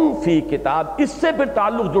کریم فی کتاب، اس سے پھر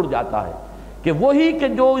تعلق جڑ جاتا ہے کہ وہی کہ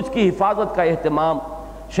جو اس کی حفاظت کا اہتمام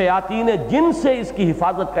شیاطین جن سے اس کی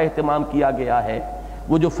حفاظت کا اہتمام کیا گیا ہے،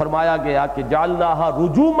 وہ جو فرمایا گیا کہ جعلناہا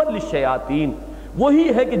رجوما للشیاطین، وہی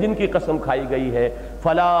ہے کہ جن کی قسم کھائی گئی ہے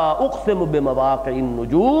فلا اقسم بمواقع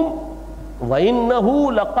النجوم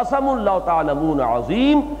وَإِنَّهُ لَقَسَمٌ لَوْ تَعْلَمُونَ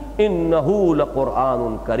عَظِيمٌ إِنَّهُ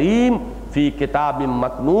لَقُرْآنٌ كَرِيمٌ فِي كِتَابٍ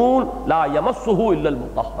مَّكْنُونٍ لَا يَمَسُّهُ إِلَّا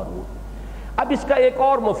الْمُطَهَّرُونَ۔ اب اس کا ایک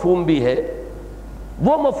اور مفہوم بھی ہے،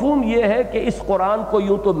 وہ مفہوم یہ ہے کہ اس قرآن کو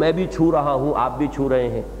یوں تو میں بھی چھو رہا ہوں، آپ بھی چھو رہے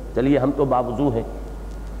ہیں، چلیے ہم تو باوضو ہیں،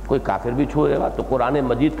 کوئی کافر بھی چھوئے گا تو قرآن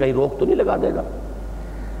مجید کہیں روک تو نہیں لگا دے گا۔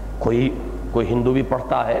 کوئی ہندو بھی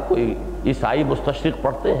پڑھتا ہے، کوئی عیسائی مستشرق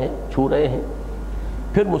پڑھتے ہیں، چھو رہے ہیں،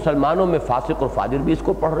 پھر مسلمانوں میں فاسق اور فاجر بھی اس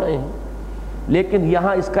کو پڑھ رہے ہیں۔ لیکن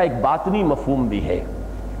یہاں اس کا ایک باطنی مفہوم بھی ہے،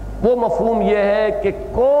 وہ مفہوم یہ ہے کہ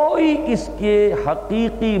کوئی اس کے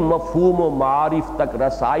حقیقی مفہوم و معارف تک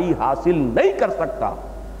رسائی حاصل نہیں کر سکتا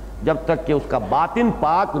جب تک کہ اس کا باطن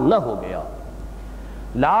پاک نہ ہو گیا۔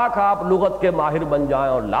 لاکھ آپ لغت کے ماہر بن جائیں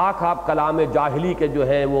اور لاکھ آپ کلام جاہلی کے جو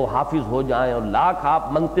ہے وہ حافظ ہو جائیں اور لاکھ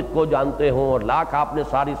آپ منطق کو جانتے ہوں اور لاکھ آپ نے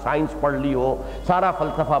ساری سائنس پڑھ لی ہو، سارا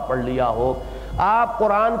فلسفہ پڑھ لیا ہو، آپ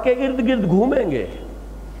قرآن کے ارد گرد گھومیں گے،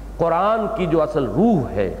 قرآن کی جو اصل روح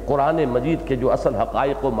ہے، قرآن مجید کے جو اصل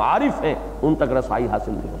حقائق و معارف ہیں، ان تک رسائی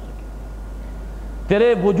حاصل نہیں ہو سکے۔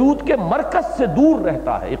 تیرے وجود کے مرکز سے دور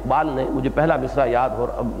رہتا ہے۔ اقبال نے، مجھے پہلا مصرع یاد ہو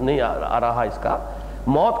اب نہیں آ رہا اس کا،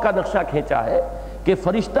 موت کا نقشہ کھینچا ہے کہ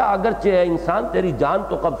فرشتہ اگرچہ ہے انسان تیری جان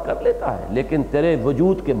تو قبض کر لیتا ہے لیکن تیرے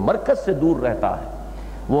وجود کے مرکز سے دور رہتا ہے۔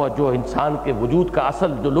 وہ جو انسان کے وجود کا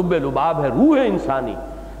اصل جو لب لباب ہے، روح انسانی،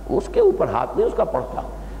 اس کے اوپر ہاتھ نہیں اس کا پڑتا،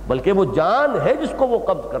 بلکہ وہ جان ہے جس کو وہ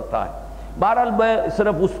قبض کرتا ہے۔ بہرحال میں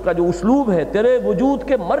صرف اس کا جو اسلوب ہے، تیرے وجود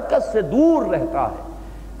کے مرکز سے دور رہتا ہے۔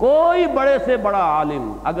 کوئی بڑے سے بڑا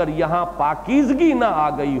عالم اگر یہاں پاکیزگی نہ آ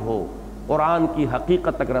گئی ہو، قرآن کی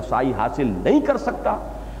حقیقت تک رسائی حاصل نہیں کر سکتا۔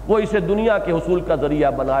 وہ اسے دنیا کے حصول کا ذریعہ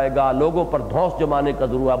بنائے گا، لوگوں پر دھونس جمانے کا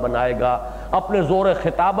ذریعہ بنائے گا، اپنے زور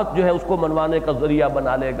خطابت جو ہے اس کو منوانے کا ذریعہ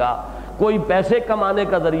بنا لے گا، کوئی پیسے کمانے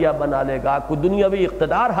کا ذریعہ بنا لے گا، کوئی دنیاوی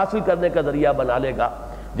اقتدار حاصل کرنے کا ذریعہ بنا لے گا،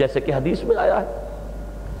 جیسے کہ حدیث میں آیا ہے۔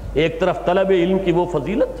 ایک طرف طلب علم کی وہ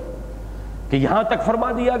فضیلت کہ یہاں تک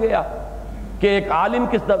فرما دیا گیا کہ ایک عالم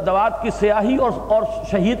کی دوات کی سیاہی اور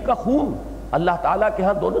شہید کا خون اللہ تعالیٰ کے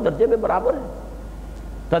ہاں دونوں درجے میں برابر ہے۔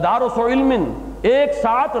 تدارس و علم، ایک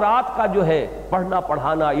ساتھ رات کا جو ہے پڑھنا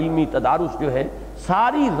پڑھانا، علمی تدارس جو ہے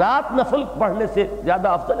ساری رات نفل پڑھنے سے زیادہ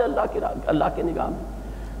افضل ہے اللہ کی نگاہ میں۔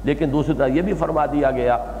 لیکن دوسری طرح یہ بھی فرما دیا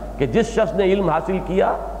گیا کہ جس شخص نے علم حاصل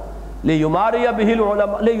کیا لیجاری بہ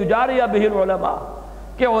العلماء،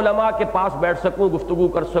 کہ علماء کے پاس بیٹھ سکوں، گفتگو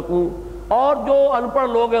کر سکوں، اور جو ان پڑھ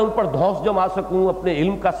لوگ ہیں ان پر دھوس جما سکوں، اپنے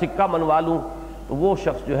علم کا سکہ منوا لوں، تو وہ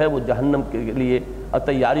شخص جو ہے وہ جہنم کے لیے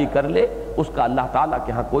تیاری کر لے، اس کا اللہ تعالیٰ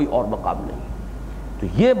کے ہاں کوئی اور مقام نہیں۔ تو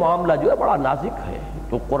یہ معاملہ جو ہے بڑا نازک ہے،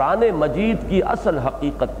 تو قرآن مجید کی اصل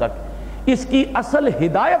حقیقت تک، اس کی اصل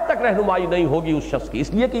ہدایت تک رہنمائی نہیں ہوگی اس شخص کی، اس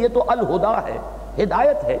لیے کہ یہ تو الہدا ہے،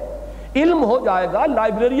 ہدایت ہے۔ علم ہو جائے گا،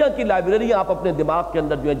 لائبریریاں کی لائبریریاں آپ اپنے دماغ کے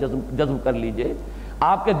اندر جو ہے جذب کر لیجئے،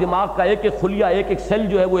 آپ کے دماغ کا ایک ایک خلیہ، ایک ایک سیل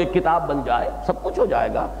جو ہے وہ ایک کتاب بن جائے، سب کچھ ہو جائے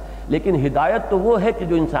گا۔ لیکن ہدایت تو وہ ہے کہ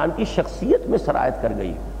جو انسان کی شخصیت میں سرایت کر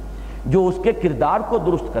گئی، جو اس کے کردار کو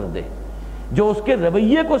درست کر دے، جو اس کے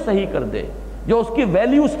رویے کو صحیح کر دے، جو اس کی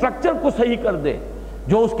ویلیو سٹرکچر کو صحیح کر دے،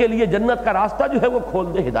 جو اس کے لیے جنت کا راستہ جو ہے وہ کھول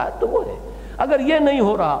دے۔ ہدایت تو وہ ہے۔ اگر یہ نہیں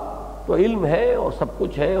ہو رہا تو علم ہے اور سب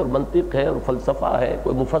کچھ ہے اور منطق ہے اور فلسفہ ہے،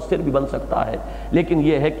 کوئی مفسر بھی بن سکتا ہے، لیکن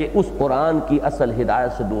یہ ہے کہ اس قرآن کی اصل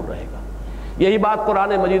ہدایت سے دور رہے گا۔ یہی بات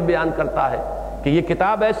قرآن مجید بیان کرتا ہے کہ یہ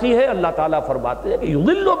کتاب ایسی ہے، اللہ تعالیٰ فرماتے ہیں کہ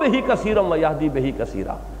یضل بہ کثیرا ویہدی بہ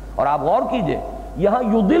کثیرا۔ اور آپ غور کیجئے، یہاں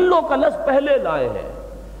یضل کا لفظ پہلے لائے ہیں،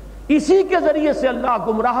 اسی کے ذریعے سے اللہ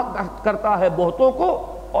گمراہ کرتا ہے بہتوں کو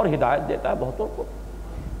اور ہدایت دیتا ہے بہتوں کو۔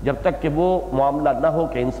 جب تک کہ وہ معاملہ نہ ہو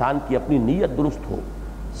کہ انسان کی اپنی نیت درست ہو،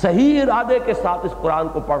 صحیح ارادے کے ساتھ اس قرآن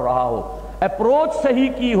کو پڑھ رہا ہو، اپروچ صحیح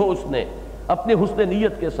کی ہو اس نے اپنے حسن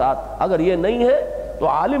نیت کے ساتھ، اگر یہ نہیں ہے تو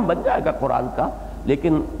عالم بن جائے گا قرآن کا،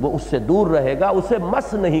 لیکن وہ اس سے دور رہے گا، اسے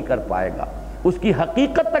مس نہیں کر پائے گا، اس کی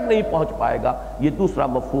حقیقت تک نہیں پہنچ پائے گا۔ یہ دوسرا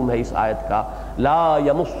مفہوم ہے اس آیت کا، لا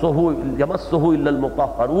یمسہ الا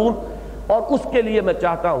المطہرون۔ اور اس کے لیے میں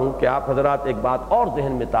چاہتا ہوں کہ آپ حضرات ایک بات اور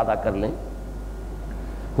ذہن میں تازہ کر لیں۔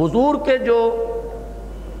 حضور کے جو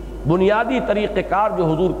بنیادی طریقہ کار جو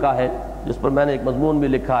حضور کا ہے، جس پر میں نے ایک مضمون بھی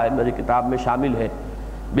لکھا ہے، میری کتاب میں شامل ہے،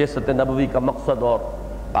 بعثت نبوی کا مقصد اور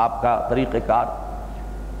آپ کا طریقہ کار،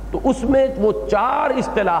 تو اس میں وہ 4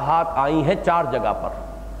 اصطلاحات آئی ہیں 4 جگہ پر،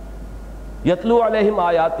 یتلو علیہم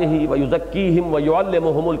آیاتہ ویزکیہم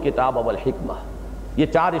ویعلمہم الکتاب والحکمہ، یہ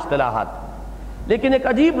 4 اصطلاحات۔ لیکن ایک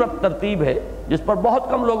عجیب ترتیب ہے جس پر بہت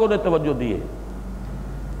کم لوگوں نے توجہ دی ہے،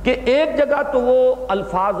 کہ ایک جگہ تو وہ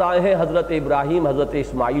الفاظ آئے ہیں حضرت ابراہیم حضرت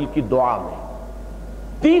اسماعیل کی دعا میں،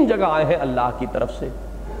 3 جگہ آئے ہیں اللہ کی طرف سے۔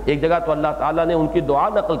 ایک جگہ تو اللہ تعالیٰ نے ان کی دعا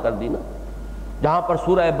نقل کر دی نا، جہاں پر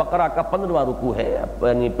سورہ بقرہ کا 15واں رکوع ہے،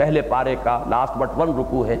 یعنی پہلے پارے کا لاسٹ بٹ 1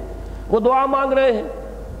 رکوع ہے، وہ دعا مانگ رہے ہیں،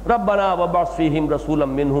 ربنا وابعث فیہم رسولا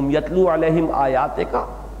منہم یتلو علیہم آیاتک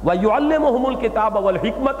ویعلمہم الکتاب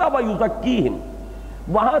والحکمۃ ویزکیہم۔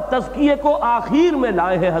 وہاں تزکیے کو آخر میں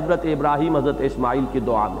لائے ہیں حضرت ابراہیم حضرت اسماعیل کی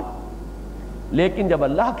دعا میں۔ لیکن جب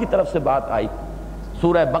اللہ کی طرف سے بات آئی،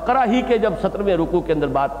 سورہ بقرہ ہی کے جب 17ویں رکوع کے اندر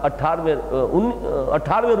بات،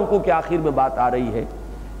 18ویں رکوع کے آخر میں بات آ رہی ہے،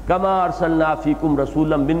 کما ارسلنا فیکم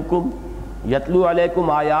رسولا منکم یتلو علیکم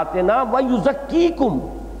آیاتنا ویزکیکم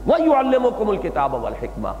ویعلمکم الکتاب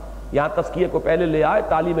والحکمہ۔ یہاں تزکیے کو پہلے لے آئے،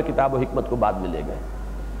 تعلیم کتاب و حکمت کو بعد میں لے گئے۔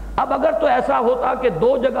 اب اگر تو ایسا ہوتا کہ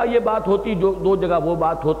 2 جگہ یہ بات ہوتی، جو 2 جگہ وہ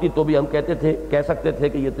بات ہوتی، تو بھی ہم کہہ سکتے تھے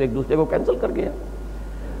کہ یہ تو ایک دوسرے کو کینسل کر گیا،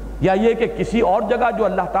 یا یہ کہ کسی اور جگہ جو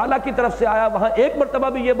اللہ تعالیٰ کی طرف سے آیا وہاں ایک مرتبہ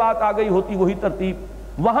بھی یہ بات آ گئی ہوتی، وہی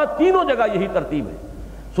ترتیب، وہاں تینوں جگہ یہی ترتیب ہے۔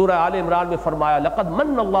 سورہ آل عمران میں فرمایا لقد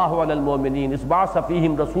من اللہ علی المؤمنین اذ بعث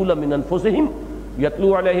فیہم رسولا من انفسہم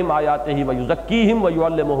یتلو علیہم آیاتہ ویزکیہم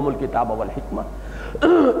ویعلمہم الکتاب والحکمہ۔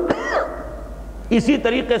 اسی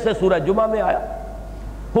طریقے سے سورہ جمعہ میں آیا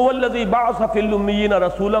هو الذی بعث فی الامیین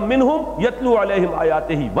رسولا منہم یتلو علیہم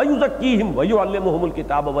آیاتہ ویزکیہم ویعلمہم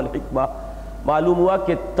الکتاب والحکمہ۔ معلوم ہوا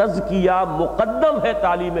کہ تزکیہ مقدم ہے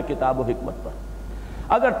تعلیم کتاب و حکمت پر۔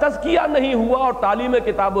 اگر تزکیہ نہیں ہوا اور تعلیم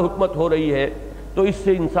کتاب و حکمت ہو رہی ہے تو اس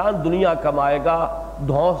سے انسان دنیا کمائے گا،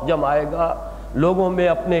 دھوس جمائے گا، لوگوں میں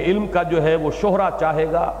اپنے علم کا جو ہے وہ شہرت چاہے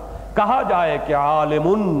گا، کہا جائے کہ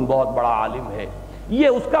عالم بہت بڑا عالم ہے، یہ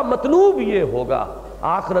اس کا مطلوب یہ ہوگا،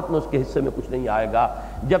 آخرت میں اس کے حصے میں کچھ نہیں آئے گا،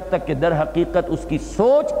 جب تک کہ در حقیقت اس کی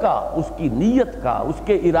سوچ کا، اس کی نیت کا، اس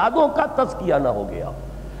کے ارادوں کا تزکیہ نہ ہو گیا۔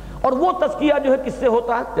 اور وہ تزکیہ جو ہے کس سے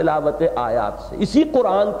ہوتا ہے؟ تلاوت آیات سے، اسی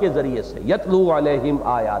قرآن کے ذریعے سے، یتلو علیہم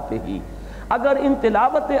آیاتہ۔ اگر ان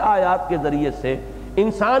تلاوت آیات کے ذریعے سے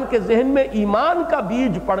انسان کے ذہن میں ایمان کا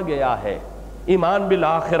بیج پڑ گیا ہے، ایمان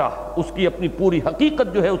بالآخرہ، اس کی اپنی پوری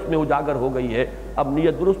حقیقت جو ہے اس میں اجاگر ہو گئی ہے، اب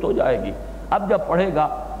نیت درست ہو جائے گی۔ اب جب پڑھے گا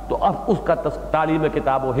تو اب اس کا تعلیم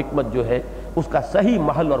کتاب و حکمت جو ہے اس کا صحیح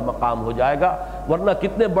محل اور مقام ہو جائے گا۔ ورنہ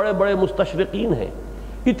کتنے بڑے بڑے مستشرقین ہیں،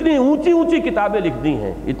 اتنی اونچی اونچی کتابیں لکھ دی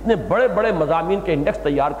ہیں، اتنے بڑے بڑے مضامین کے انڈیکس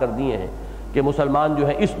تیار کر دیے ہیں کہ مسلمان جو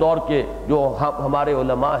ہیں اس دور کے جو ہمارے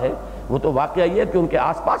علماء ہیں وہ تو واقعہ یہ ہے کہ ان کے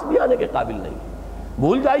آس پاس بھی آنے کے قابل نہیں،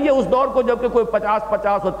 بھول جائیے اس دور کو جب کہ کوئی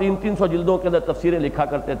 50 اور 300 جلدوں کے اندر تفسیریں لکھا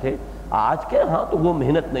کرتے تھے. آج کے ہاں تو وہ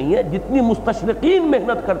محنت نہیں ہے. جتنی مستشرقین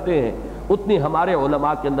محنت کرتے ہیں اتنی ہمارے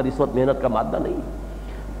علماء کے اندر اس وقت محنت کا مادہ نہیں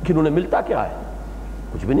ہے. کہ انہوں نے ملتا کیا ہے؟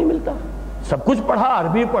 کچھ بھی نہیں ملتا. سب کچھ پڑھا،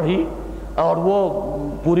 عربی پڑھی، اور وہ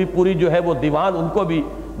پوری جو ہے وہ دیوان، ان کو بھی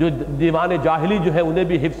جو دیوان جاہلی جو ہے انہیں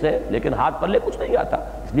بھی حفظ ہے، لیکن ہاتھ پلے کچھ نہیں آتا،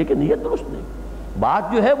 اس لیے کہ نیت درست نہیں.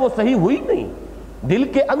 بات جو ہے وہ صحیح ہوئی نہیں. دل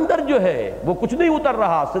کے اندر جو ہے وہ کچھ نہیں اتر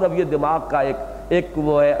رہا. صرف یہ دماغ کا ایک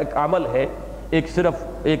عمل ہے، صرف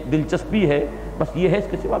ایک دلچسپی ہے، بس یہ ہے، اس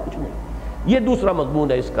کے سوا کچھ نہیں. یہ دوسرا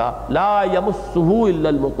مضمون ہے اس کا، لا یمسہ الا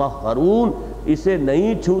المطہرون. اسے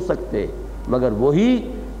نہیں چھو سکتے مگر وہی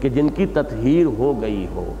کہ جن کی تطہیر ہو گئی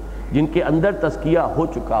ہو، جن کے اندر تزکیہ ہو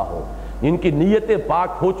چکا ہو، جن کی نیتیں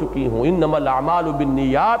پاک ہو چکی ہوں. انما الاعمال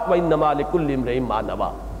بالنیات وانما لکل امرئ ما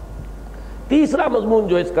نوی. تیسرا مضمون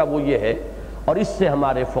جو اس کا وہ یہ ہے، اور اس سے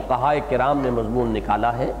ہمارے فقہائے کرام نے مضمون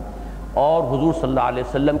نکالا ہے اور حضور صلی اللہ علیہ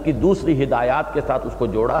وسلم کی دوسری ہدایات کے ساتھ اس کو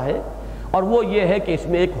جوڑا ہے، اور وہ یہ ہے کہ اس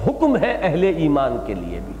میں ایک حکم ہے اہل ایمان کے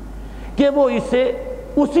لیے بھی کہ وہ اسے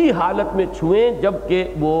اسی حالت میں چھوئیں جب کہ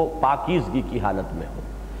وہ پاکیزگی کی حالت میں ہو.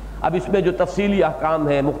 اب اس میں جو تفصیلی احکام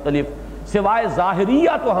ہیں مختلف، سوائے ظاہریہ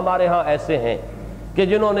تو ہمارے ہاں ایسے ہیں کہ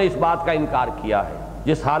جنہوں نے اس بات کا انکار کیا ہے.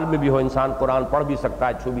 جس حال میں بھی ہو انسان قرآن پڑھ بھی سکتا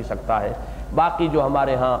ہے، چھو بھی سکتا ہے. باقی جو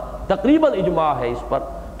ہمارے ہاں تقریباً اجماع ہے اس پر،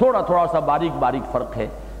 تھوڑا سا باریک فرق ہے،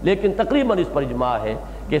 لیکن تقریباً اس پر اجماع ہے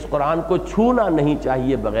کہ اس قرآن کو چھونا نہیں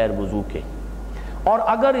چاہیے بغیر وضو کے. اور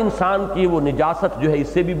اگر انسان کی وہ نجاست جو ہے اس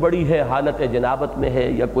سے بھی بڑی ہے، حالت جنابت میں ہے،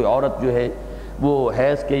 یا کوئی عورت جو ہے وہ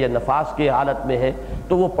حیض کے یا نفاس کے حالت میں ہے،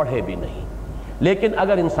 تو وہ پڑھے بھی نہیں. لیکن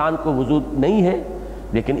اگر انسان کو وضو نہیں ہے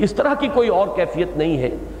لیکن اس طرح کی کوئی اور کیفیت نہیں ہے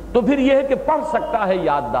تو پھر یہ ہے کہ پڑھ سکتا ہے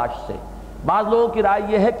یادداشت سے. بعض لوگوں کی رائے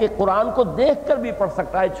یہ ہے کہ قرآن کو دیکھ کر بھی پڑھ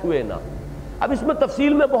سکتا ہے، چھوئے نہ. اب اس میں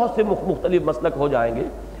تفصیل میں بہت سے مختلف مسلک ہو جائیں گے.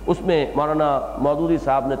 اس میں مولانا مودودی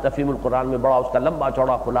صاحب نے تفہیم القرآن میں بڑا اس کا لمبا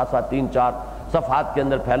چوڑا خلاصہ 3-4 صفحات کے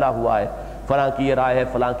اندر پھیلا ہوا ہے، فلاں کی یہ رائے ہے،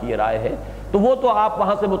 فلاں کی یہ رائے ہے، تو وہ تو آپ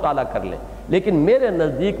وہاں سے مطالعہ کر لیں. لیکن میرے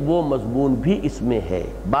نزدیک وہ مضمون بھی اس میں ہے.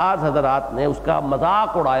 بعض حضرات نے اس کا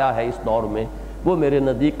مذاق اڑایا ہے اس دور میں، وہ میرے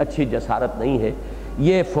نزدیک اچھی جسارت نہیں ہے.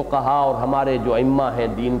 یہ فقہا اور ہمارے جو ائمہ ہیں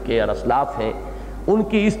دین کے اور اسلاف ہیں، ان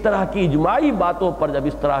کی اس طرح کی اجماعی باتوں پر جب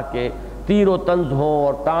اس طرح کے تیر و طنز ہو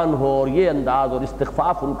اور تان ہو اور یہ انداز اور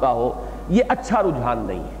استخفاف ان کا ہو، یہ اچھا رجحان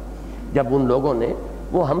نہیں ہے. جب ان لوگوں نے،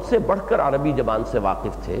 وہ ہم سے بڑھ کر عربی زبان سے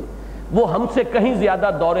واقف تھے، وہ ہم سے کہیں زیادہ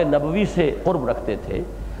دور نبوی سے قرب رکھتے تھے،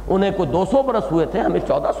 انہیں کو 200 برس ہوئے تھے، ہمیں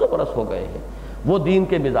 1400 برس ہو گئے ہیں. وہ دین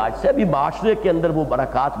کے مزاج سے، ابھی معاشرے کے اندر وہ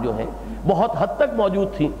برکات جو ہیں بہت حد تک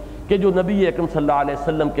موجود تھیں کہ جو نبی اکرم صلی اللہ علیہ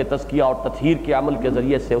وسلم کے تزکیہ اور تطہیر کے عمل کے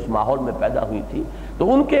ذریعے سے اس ماحول میں پیدا ہوئی تھی.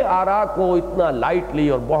 تو ان کے آراء کو اتنا لائٹلی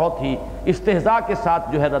اور بہت ہی استہزاء کے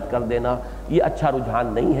ساتھ جو ہے رد کر دینا، یہ اچھا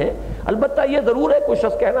رجحان نہیں ہے. البتہ یہ ضرور ہے کوئی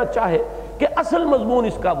شخص کہنا چاہے کہ اصل مضمون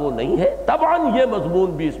اس کا وہ نہیں ہے، طبعاً یہ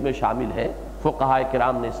مضمون بھی اس میں شامل ہے. فقہائے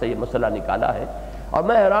کرام نے اس سے یہ مسئلہ نکالا ہے. اور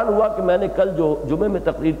میں حیران ہوا کہ میں نے کل جو جمعے میں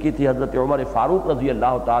تقریر کی تھی حضرت عمر فاروق رضی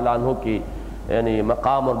اللہ تعالیٰ عنہ کی یعنی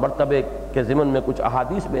مقام اور مرتبے کے ضمن میں کچھ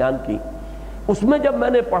احادیث بیان کی، اس میں جب میں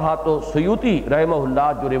نے پڑھا تو سیوطی رحمہ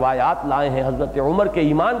اللہ جو روایات لائے ہیں حضرت عمر کے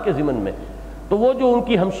ایمان کے ضمن میں، تو وہ جو ان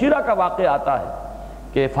کی ہمشیرہ کا واقعہ آتا ہے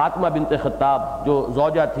کہ فاطمہ بنت خطاب جو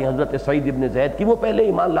زوجہ تھیں حضرت سعید ابن زید کی، وہ پہلے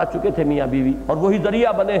ایمان لا چکے تھے میاں بیوی، اور وہی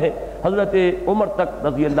ذریعہ بنے ہیں حضرت عمر تک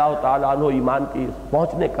رضی اللہ تعالیٰ عنہ ایمان کی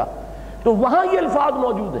پہنچنے کا. تو وہاں یہ الفاظ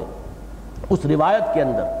موجود ہیں اس روایت کے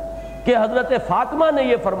اندر کہ حضرت فاطمہ نے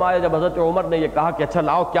یہ فرمایا جب حضرت عمر نے یہ کہا کہ اچھا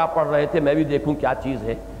لاؤ کیا پڑھ رہے تھے میں بھی دیکھوں کیا چیز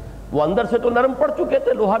ہے. وہ اندر سے تو نرم پڑ چکے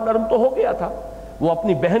تھے، لوہا نرم تو ہو گیا تھا. وہ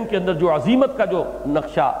اپنی بہن کے اندر جو عظیمت کا جو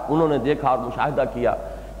نقشہ انہوں نے دیکھا اور مشاہدہ کیا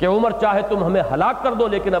کہ عمر چاہے تم ہمیں ہلاک کر دو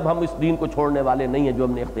لیکن اب ہم اس دین کو چھوڑنے والے نہیں ہیں جو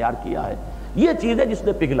ہم نے اختیار کیا ہے. یہ چیز ہے جس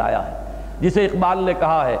نے پگھلایا ہے، جسے اقبال نے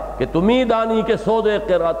کہا ہے کہ تمہیں دانی کے سودے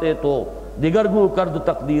قراتے تو دیگرگوں کرد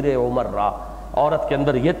تقدیر عمر را. عورت کے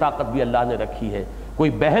اندر یہ طاقت بھی اللہ نے رکھی ہے.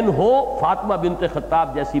 کوئی بہن ہو فاطمہ بنت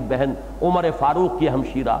خطاب جیسی بہن عمر فاروق کی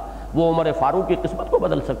ہمشیرہ، وہ عمر فاروق کی قسمت کو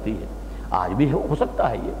بدل سکتی ہے. آج بھی ہو سکتا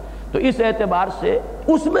ہے یہ. تو اس اعتبار سے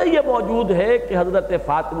اس میں یہ موجود ہے کہ حضرت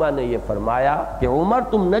فاطمہ نے یہ فرمایا کہ عمر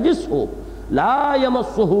تم نجس ہو، لا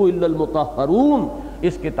یمسہ الا المطہرون،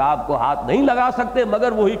 اس کتاب کو ہاتھ نہیں لگا سکتے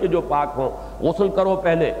مگر وہی کہ جو پاک ہوں. غسل کرو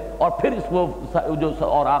پہلے اور پھر اس کو جو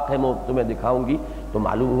اوراق ہے میں تمہیں دکھاؤں گی. تو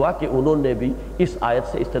معلوم ہوا کہ انہوں نے بھی اس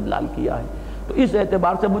آیت سے استدلال کیا ہے. تو اس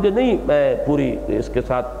اعتبار سے مجھے نہیں، میں پوری اس کے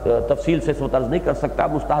ساتھ تفصیل سے اس وقت عرض نہیں کر سکتا،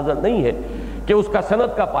 مستحضر نہیں ہے کہ اس کا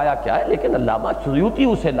سند کا پایا کیا ہے، لیکن علامہ سیوطی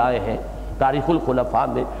اسے لائے ہیں تاریخ الخلفاء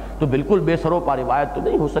میں، تو بالکل بے سر و پا روایت تو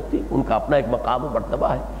نہیں ہو سکتی، ان کا اپنا ایک مقام و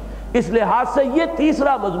مرتبہ ہے. اس لحاظ سے یہ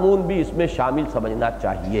تیسرا مضمون بھی اس میں شامل سمجھنا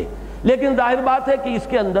چاہیے، لیکن ظاہر بات ہے کہ اس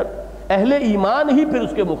کے اندر اہل ایمان ہی پھر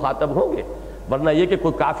اس کے مخاطب ہوں گے، ورنہ یہ کہ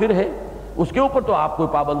کوئی کافر ہے اس کے اوپر تو آپ کوئی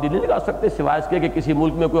پابندی نہیں لگا سکتے، سوائے اس کے کہ کسی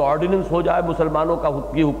ملک میں کوئی آرڈیننس ہو جائے، مسلمانوں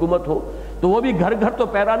کی حکومت ہو، تو وہ بھی گھر گھر تو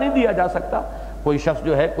پیرا نہیں دیا جا سکتا۔ کوئی شخص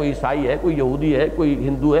جو ہے، کوئی عیسائی ہے، کوئی یہودی ہے، کوئی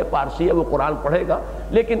ہندو ہے، پارسی ہے، وہ قرآن پڑھے گا،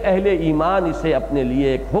 لیکن اہل ایمان اسے اپنے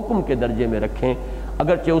لیے ایک حکم کے درجے میں رکھیں،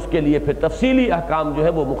 اگرچہ اس کے لیے پھر تفصیلی احکام جو ہے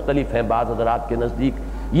وہ مختلف ہیں بعض حضرات کے نزدیک۔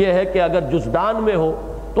 یہ ہے کہ اگر جزدان میں ہو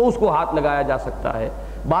تو اس کو ہاتھ لگایا جا سکتا ہے،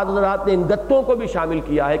 بعض حضرات نے ان گتوں کو بھی شامل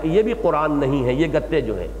کیا ہے کہ یہ بھی قرآن نہیں ہے، یہ گتے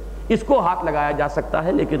جو ہیں اس کو ہاتھ لگایا جا سکتا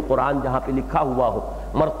ہے، لیکن قرآن جہاں پہ لکھا ہوا ہو،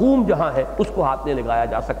 مرقوم جہاں ہے، اس کو ہاتھ نہیں لگایا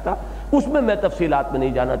جا سکتا۔ اس میں تفصیلات میں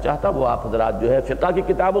نہیں جانا چاہتا، وہ آپ حضرات جو ہے فقہ کی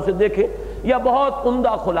کتابوں سے دیکھیں، یا بہت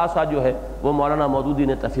عمدہ خلاصہ جو ہے وہ مولانا مودودی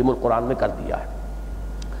نے تفہیم القرآن میں کر دیا ہے۔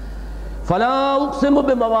 فلا اقسم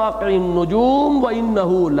بمواقع النجوم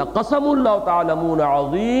وانه لقسم لو تعلمون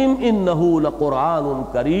عظیم انه لقرآن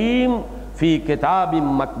کریم فی کتاب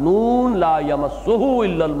مکنون لا یمسہ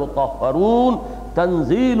الا المطہرون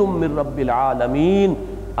تنزیل من رب العالمین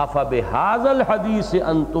افبہذا الحدیث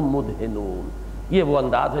انتم مدہنون۔ یہ وہ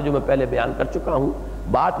انداز ہے جو میں پہلے بیان کر چکا ہوں،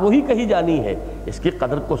 بات وہی کہی جانی ہے، اس کی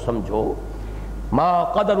قدر کو سمجھو۔ ما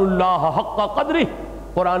قدر اللہ حق قدرہ،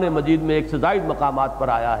 قرآن مجید میں ایک سے زائد مقامات پر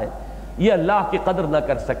آیا ہے، یہ اللہ کی قدر نہ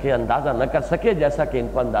کر سکے، اندازہ نہ کر سکے جیسا کہ ان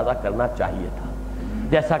کو اندازہ کرنا چاہیے تھا،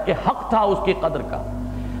 جیسا کہ حق تھا اس کی قدر کا۔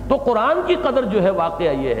 تو قرآن کی قدر جو ہے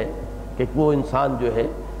واقعہ یہ ہے کہ وہ انسان جو ہے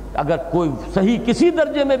اگر کوئی صحیح کسی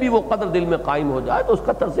درجے میں بھی وہ قدر دل میں قائم ہو جائے تو اس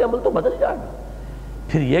کا طرز عمل تو بدل جائے گا۔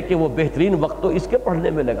 پھر یہ کہ وہ بہترین وقت تو اس کے پڑھنے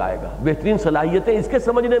میں لگائے گا، بہترین صلاحیتیں اس کے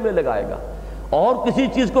سمجھنے میں لگائے گا، اور کسی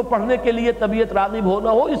چیز کو پڑھنے کے لیے طبیعت راغب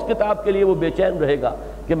ہونا ہو اس کتاب کے لیے وہ بے چین رہے گا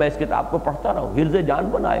کہ میں اس کتاب کو پڑھتا رہوں، حرز جان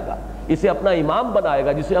بنائے گا، اسے اپنا امام بنائے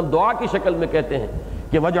گا، جسے ہم دعا کی شکل میں کہتے ہیں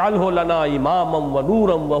کہ وَاجْعَلْهُ لَنَا إِمَامًا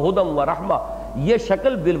وَنُورًا وَهُدًى وَرَحْمَةً۔ یہ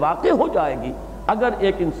شکل بالواقع ہو جائے گی اگر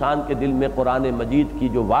ایک انسان کے دل میں قرآن مجید کی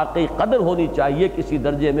جو واقعی قدر ہونی چاہیے کسی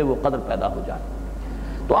درجے میں وہ قدر پیدا ہو جائے۔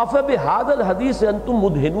 تو افبہذا الحدیث انتم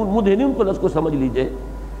مدہنون، مدہنون کو لفظ کو سمجھ لیجئے،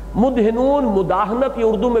 مدہنون مداہنت یہ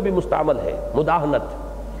اردو میں بھی مستعمل ہے،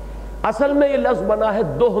 مداہنت اصل میں یہ لفظ بنا ہے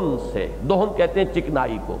دہن سے، دہن کہتے ہیں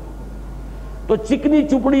چکنائی کو، تو چکنی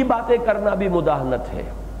چپڑی باتیں کرنا بھی مداہنت ہے،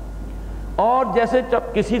 اور جیسے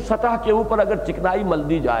جب کسی سطح کے اوپر اگر چکنائی مل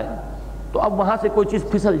دی جائے تو اب وہاں سے کوئی چیز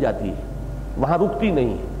پھسل جاتی ہے، وہاں رکتی نہیں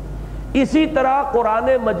ہے، اسی طرح قرآن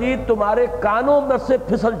مجید تمہارے کانوں میں سے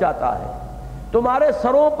پھسل جاتا ہے، تمہارے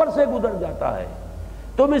سروں پر سے گزر جاتا ہے،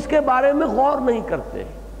 تم اس کے بارے میں غور نہیں کرتے،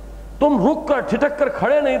 تم رک کر ٹھٹک کر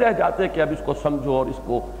کھڑے نہیں رہ جاتے کہ اب اس کو سمجھو اور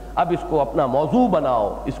اب اس کو اپنا موضوع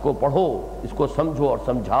بناؤ، اس کو پڑھو، اس کو سمجھو اور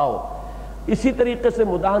سمجھاؤ۔ اسی طریقے سے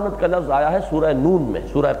مداہنت کا لفظ آیا ہے سورہ نون میں،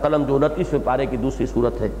 سورہ قلم جو 29ویں پارے کی دوسری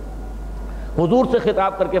صورت ہے، حضور سے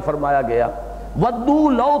خطاب کر کے فرمایا گیا وَدُّوا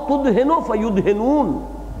لَوْ تُدْهِنُوا فَيُدْهِنُونَ۔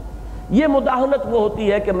 یہ مداہنت وہ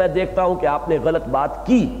ہوتی ہے کہ میں دیکھتا ہوں کہ آپ نے غلط بات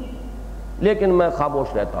کی لیکن میں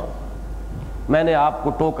خاموش رہتا ہوں، میں نے آپ کو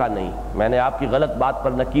ٹوکا نہیں، میں نے آپ کی غلط بات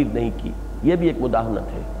پر نکیر نہیں کی، یہ بھی ایک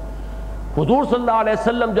مداہنت ہے۔ حضور صلی اللہ علیہ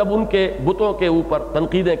وسلم جب ان کے بتوں کے اوپر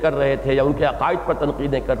تنقیدیں کر رہے تھے یا ان کے عقائد پر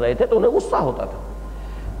تنقیدیں کر رہے تھے تو انہیں غصہ ہوتا تھا،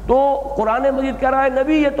 تو قرآن مجید کہہ رہا ہے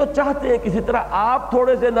نبی یہ تو چاہتے ہیں کسی طرح آپ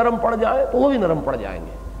تھوڑے سے نرم پڑ جائیں تو وہ بھی نرم پڑ جائیں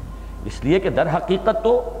گے، اس لیے کہ در حقیقت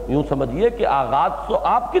تو یوں سمجھیے کہ آغاز تو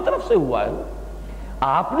آپ کی طرف سے ہوا ہے،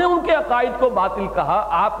 آپ نے ان کے عقائد کو باطل کہا،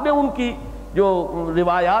 آپ نے ان کی جو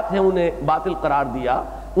روایات ہیں انہیں باطل قرار دیا،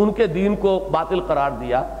 ان کے دین کو باطل قرار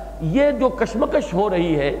دیا۔ یہ جو کشمکش ہو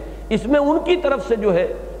رہی ہے اس میں ان کی طرف سے جو ہے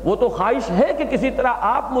وہ تو خواہش ہے کہ کسی طرح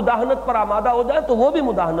آپ مداہنت پر آمادہ ہو جائیں تو وہ بھی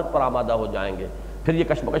مداہنت پر آمادہ ہو جائیں گے، پھر یہ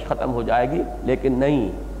کشمکش ختم ہو جائے گی، لیکن نہیں،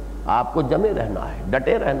 آپ کو جمے رہنا ہے،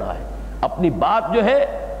 ڈٹے رہنا ہے، اپنی بات جو ہے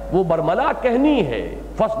وہ برملا کہنی ہے،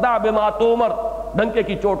 فَاصْدَعْ بِمَا تُؤْمَرْ، ڈنکے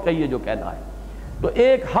کی چوٹ کہیے جو کہنا ہے۔ تو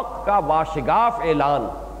ایک حق کا واشگاف اعلان،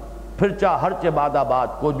 پھر چاہ ہر چہ بعد آباد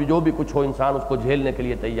کو جو بھی کچھ ہو انسان اس کو جھیلنے کے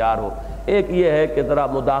لیے تیار ہو۔ ایک یہ ہے کہ ذرا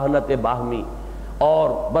مداہنت باہمی اور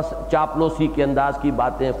بس چاپلوسی کے انداز کی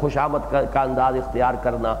باتیں، خوشامد کا انداز اختیار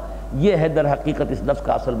کرنا، یہ ہے در حقیقت اس لفظ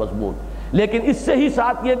کا اصل مضمون۔ لیکن اس سے ہی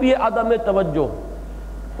ساتھ یہ بھی ہے عدم توجہ،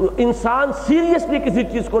 انسان سیریسلی کسی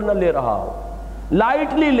چیز کو نہ لے رہا ہو،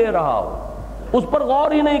 لائٹلی لے رہا ہو، اس پر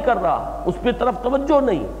غور ہی نہیں کر رہا، اس پہ طرف توجہ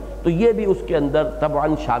نہیں، تو یہ بھی اس کے اندر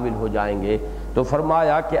طبعاً شامل ہو جائیں گے۔ تو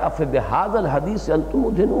فرمایا کہ افبہذا الحدیث انتم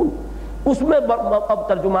مدہنون، اس میں اب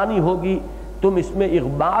ترجمانی ہوگی تم اس میں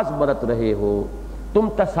اغماض برت رہے ہو، تم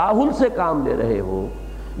تساہل سے کام لے رہے ہو،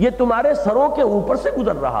 یہ تمہارے سروں کے اوپر سے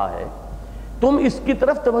گزر رہا ہے، تم اس کی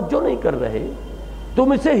طرف توجہ نہیں کر رہے،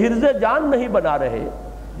 تم اسے حرز جان نہیں بنا رہے،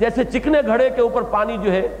 جیسے چکنے گھڑے کے اوپر پانی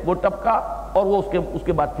جو ہے وہ ٹپکا اور وہ اس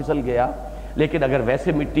کے بعد پھسل گیا. لیکن اگر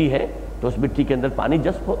ویسے مٹی ہے تو اس مٹی کے اندر پانی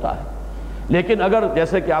جذب ہوتا ہے. لیکن اگر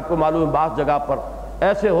جیسے کہ آپ کو معلوم ہے بعض جگہ پر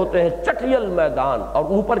ایسے ہوتے ہیں چٹیل میدان اور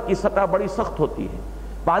اوپر کی سطح بڑی سخت ہوتی ہے,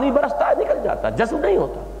 پانی برستا ہے نکل جاتا, جذب نہیں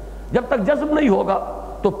ہوتا. جب تک جذب نہیں ہوگا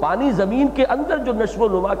تو پانی زمین کے اندر جو نشو و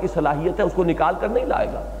نما کی صلاحیت ہے اس کو نکال کر نہیں لائے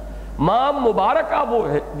گا. ماء مبارکہ وہ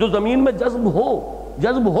ہے جو زمین میں جذب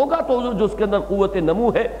ہوگا تو جو اس کے اندر قوت نمو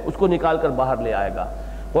ہے اس کو نکال کر باہر لے آئے گا.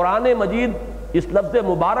 قرآن مجید اس لفظ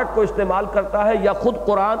مبارک کو استعمال کرتا ہے یا خود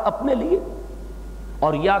قرآن اپنے لیے,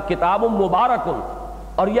 اور یا کتاب مبارک,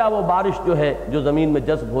 اور یا وہ بارش جو ہے جو زمین میں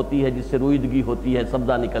جذب ہوتی ہے جس سے روئیدگی ہوتی ہے,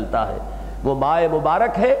 سبزہ نکلتا ہے, وہ ماء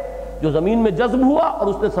مبارک ہے جو زمین میں جذب ہوا اور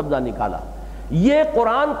اس نے سبزہ نکالا. یہ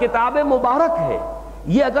قرآن کتاب مبارک ہے.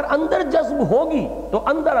 یہ اگر اندر جذب ہوگی تو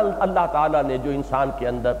اندر اللہ تعالیٰ نے جو انسان کے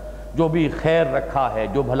اندر جو بھی خیر رکھا ہے,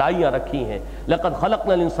 جو بھلائیاں رکھی ہیں, لقد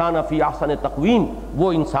خلقنا الانسان فی احسن تقویم,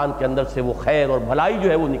 وہ انسان کے اندر سے وہ خیر اور بھلائی جو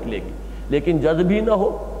ہے وہ نکلے گی. لیکن جذب ہی نہ ہو,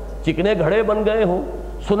 چکنے گھڑے بن گئے ہوں,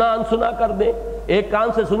 سنا انسنا کر دے, ایک کان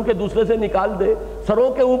سے سن کے دوسرے سے نکال دے, سروں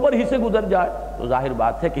کے اوپر ہی سے گزر جائے, تو ظاہر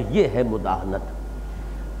بات ہے کہ یہ ہے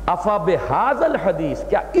مداہنت. افا بہذا الحدیث,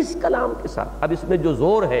 کیا اس کلام کے ساتھ, اب اس میں جو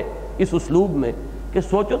زور ہے اس اسلوب میں کہ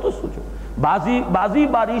سوچو تو سوچو, بازی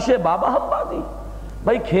بارش بابا ہم بازی,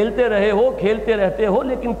 بھائی کھیلتے رہے ہو کھیلتے رہتے ہو,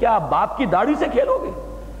 لیکن کیا باپ کی داڑھی سے کھیلو گے؟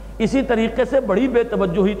 اسی طریقے سے بڑی بے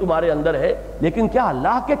توجہی تمہارے اندر ہے, لیکن کیا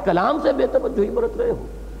اللہ کے کلام سے بے توجہی برت رہے ہو؟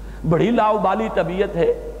 بڑی لاؤبالی طبیعت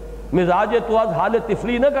ہے, مزاج تو از حال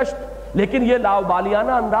طفلی نہ گشت, لیکن یہ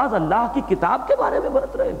لاؤبالیانہ انداز اللہ کی کتاب کے بارے میں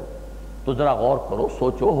برت رہے ہو. تو ذرا غور کرو,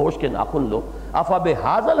 سوچو, ہوش کے ناخن لو. افا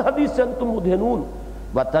بہذا الحدیث انتم مدہنون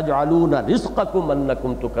وتجعلون رزقکم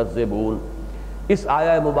انکم تکذبون. اس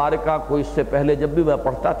آیہ مبارکہ کو اس سے پہلے جب بھی میں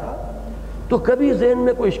پڑھتا تھا تو کبھی ذہن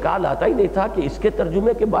میں کوئی اشکال آتا ہی نہیں تھا کہ اس کے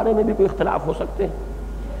ترجمے کے بارے میں بھی کوئی اختلاف ہو سکتے ہیں.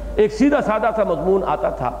 ایک سیدھا سادہ سا مضمون آتا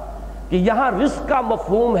تھا کہ یہاں رزق کا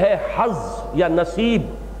مفہوم ہے حظ یا نصیب,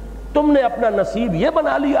 تم نے اپنا نصیب یہ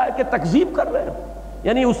بنا لیا ہے کہ تکذیب کر رہے ہو,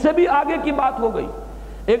 یعنی اس سے بھی آگے کی بات ہو گئی.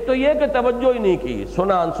 ایک تو یہ کہ توجہ ہی نہیں کی,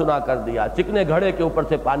 سنا انسنا کر دیا, چکنے گھڑے کے اوپر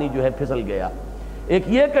سے پانی جو ہے پھسل گیا. ایک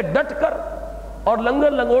یہ کہ ڈٹ کر اور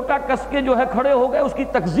لنگر لنگوٹا کس کے جو ہے کھڑے ہو گئے اس کی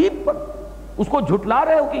تکذیب پر, اس کو جھٹلا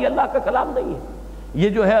رہے ہو کہ یہ اللہ کا کلام نہیں ہے, یہ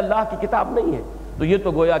جو ہے اللہ کی کتاب نہیں ہے. تو یہ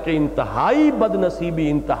تو گویا کہ انتہائی بد نصیبی,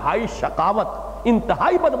 انتہائی شقاوت,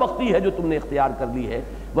 انتہائی بدبختی ہے جو تم نے اختیار کر لی ہے.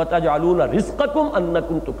 وَتَجْعَلُونَ رِزْقَكُمْ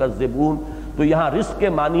أَنَّكُمْ تُكَذِّبُونَ. تو یہاں رزق کے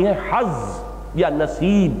معنی ہے حظ یا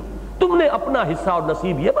نصیب, تم نے اپنا حصہ اور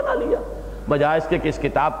نصیب یہ بنا لیا, بجائے اس کے کہ اس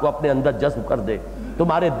کتاب کو اپنے اندر جذب کر دے,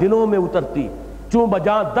 تمہارے دلوں میں اترتی. چوں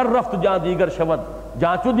بجاں در رفت جہاں دیگر شود,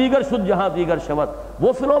 جہاں چو دیگر شد جہاں دیگر شود,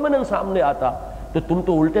 وہ فنومنن سامنے آتا, تو تم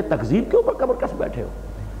تو الٹے تکذیب کے اوپر کمر کس بیٹھے ہو.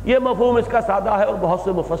 یہ مفہوم اس کا سادہ ہے اور بہت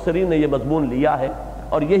سے مفسرین نے یہ مضمون لیا ہے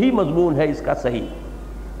اور یہی مضمون ہے اس کا صحیح.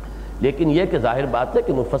 لیکن یہ کہ ظاہر بات ہے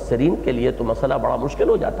کہ مفسرین کے لیے تو مسئلہ بڑا مشکل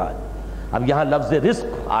ہو جاتا ہے. اب یہاں لفظ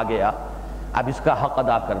رزق آ گیا, اب اس کا حق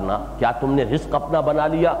ادا کرنا, کیا تم نے رزق اپنا بنا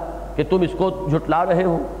لیا کہ تم اس کو جھٹلا رہے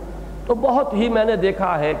ہو؟ تو بہت ہی میں نے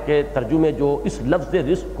دیکھا ہے کہ ترجمے جو اس لفظ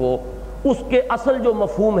رزق کو اس کے اصل جو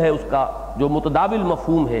مفہوم ہے, اس کا جو متداول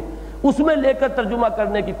مفہوم ہے, اس میں لے کر ترجمہ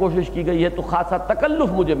کرنے کی کوشش کی گئی ہے, تو خاصا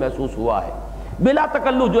تکلف مجھے محسوس ہوا ہے. بلا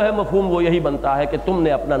تکلف جو ہے مفہوم وہ یہی بنتا ہے کہ تم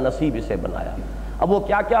نے اپنا نصیب اسے بنایا. اب وہ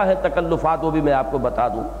کیا کیا ہے تکلفات, وہ بھی میں آپ کو بتا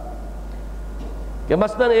دوں کہ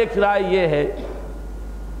مثلاً ایک رائے یہ ہے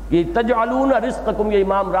کہ تجعلون رزقکم, یہ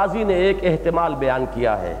امام رازی نے ایک احتمال بیان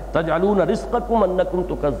کیا ہے, تجعلون رزقکم انکم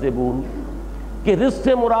تکذبون, کہ رزق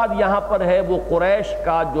سے مراد یہاں پر ہے وہ قریش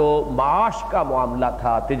کا جو معاش کا معاملہ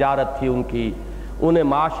تھا, تجارت تھی ان کی, انہیں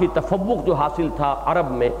معاشی تفوق جو حاصل تھا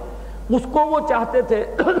عرب میں, اس کو وہ چاہتے تھے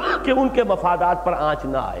کہ ان کے مفادات پر آنچ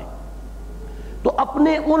نہ آئے, تو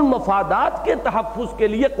اپنے ان مفادات کے تحفظ کے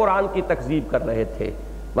لیے قرآن کی تکذیب کر رہے تھے,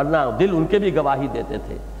 ورنہ دل ان کے بھی گواہی دیتے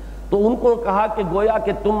تھے. تو ان کو کہا کہ گویا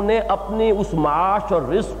کہ تم نے اپنی اس معاش اور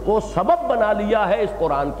رزق کو سبب بنا لیا ہے اس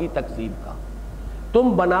قرآن کی تکذیب کا,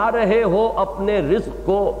 تم بنا رہے ہو اپنے رزق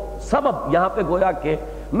کو سبب. یہاں پہ گویا کہ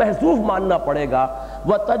محذوف ماننا پڑے گا,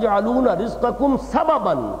 وَتَجْعَلُونَ رِزْقَكُمْ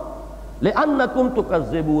سَبَبًا لِأَنَّكُمْ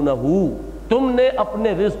تُكَذِّبُونَهُ, تم نے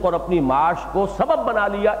اپنے رزق اور اپنی معاش کو سبب بنا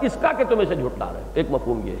لیا اس کا کہ تم اسے جھٹلا رہے. ایک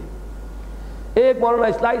مفہوم یہ ہے. ایک مولانا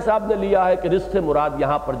اصلاحی صاحب نے لیا ہے کہ رزق سے مراد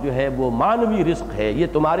یہاں پر جو ہے وہ معنوی رزق ہے, یہ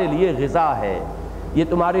تمہارے لیے غذا ہے, یہ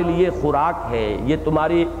تمہارے لیے خوراک ہے, یہ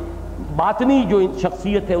تمہاری باطنی جو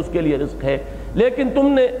شخصیت ہے اس کے لیے رزق ہے, لیکن تم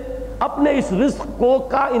نے اپنے اس رزق کو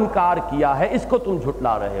کا انکار کیا ہے, اس کو تم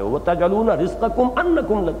جھٹلا رہے ہو. وَتَجْعَلُونَ رِزْقَكُمْ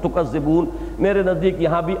أَنَّكُمْ تُكَذِّبُونَ, میرے نزدیک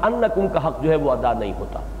یہاں بھی انکم کا حق جو ہے وہ ادا نہیں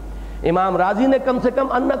ہوتا. امام راضی نے کم سے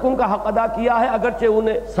کم انکم کا حق ادا کیا ہے، اگرچہ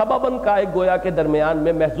انہیں سبباً کا ایک گویا کے درمیان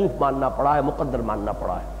میں محذوف ماننا پڑا ہے، مقدر ماننا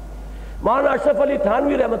پڑا ہے۔ مولانا اشرف علی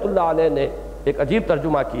تھانوی رحمۃ اللہ علیہ نے ایک عجیب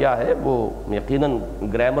ترجمہ کیا ہے، وہ یقیناً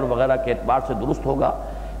گرامر وغیرہ کے اعتبار سے درست ہوگا،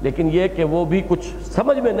 لیکن یہ کہ وہ بھی کچھ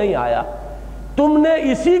سمجھ میں نہیں آیا۔ تم نے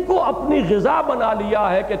اسی کو اپنی غذا بنا لیا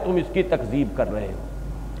ہے کہ تم اس کی تکذیب کر رہے ہو،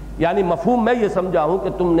 یعنی مفہوم میں یہ سمجھا ہوں کہ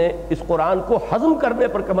تم نے اس قرآن کو ہضم کرنے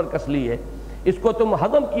پر کمر کس لی ہے، اس کو تم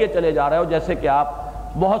ہضم کیے چلے جا رہے ہو، جیسے کہ آپ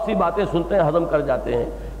بہت سی باتیں سنتے ہیں ہضم کر جاتے ہیں،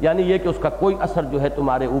 یعنی یہ کہ اس کا کوئی اثر جو ہے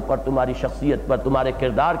تمہارے اوپر، تمہاری شخصیت پر، تمہارے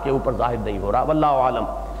کردار کے اوپر ظاہر نہیں ہو رہا، واللہ عالم۔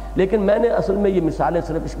 لیکن میں نے اصل میں یہ مثالیں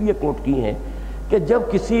صرف اس لیے کوٹ کی ہیں کہ جب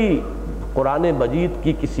کسی قرآن مجید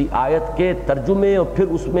کی کسی آیت کے ترجمے اور پھر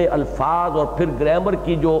اس میں الفاظ اور پھر گرامر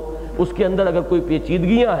کی جو اس کے اندر اگر کوئی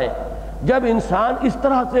پیچیدگیاں ہیں، جب انسان اس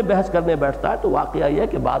طرح سے بحث کرنے بیٹھتا ہے تو واقعہ یہ ہے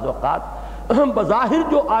کہ بعض اوقات بظاہر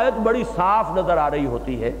جو آیت بڑی صاف نظر آ رہی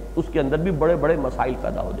ہوتی ہے اس کے اندر بھی بڑے بڑے مسائل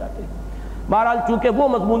پیدا ہو جاتے ہیں۔ بہرحال چونکہ وہ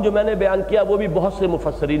مضمون جو میں نے بیان کیا وہ بھی بہت سے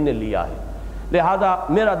مفسرین نے لیا ہے، لہذا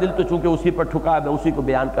میرا دل تو چونکہ اسی پر ٹھکا ہے، میں اسی کو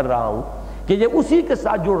بیان کر رہا ہوں کہ یہ اسی کے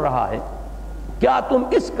ساتھ جڑ رہا ہے۔ کیا تم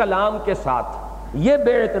اس کلام کے ساتھ یہ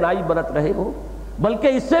بے اعتنائی برت رہے ہو،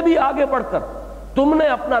 بلکہ اس سے بھی آگے بڑھ کر تم نے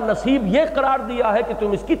اپنا نصیب یہ قرار دیا ہے کہ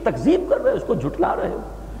تم اس کی تکذیب کر رہے ہو، اس کو جھٹلا رہے ہو؟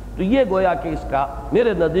 تو یہ گویا کہ اس کا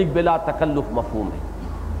میرے نزدیک بلا تکلف مفہوم ہے۔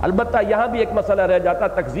 البتہ یہاں بھی ایک مسئلہ رہ جاتا،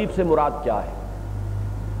 تکذیب سے مراد کیا ہے؟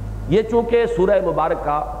 یہ چونکہ سورہ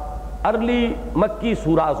مبارکہ ارلی مکی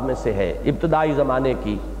سوراز میں سے ہے، ابتدائی زمانے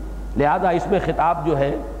کی، لہذا اس میں خطاب جو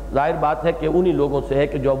ہے ظاہر بات ہے کہ انہی لوگوں سے ہے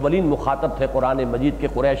کہ جو اولین مخاطب تھے قرآن مجید کے،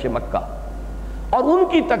 قریش مکہ، اور ان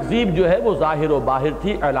کی تکذیب جو ہے وہ ظاہر و باہر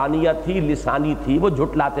تھی، اعلانیہ تھی، لسانی تھی، وہ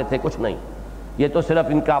جھٹلاتے تھے کچھ نہیں۔ یہ تو صرف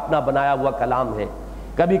ان کا اپنا بنایا ہوا کلام ہے۔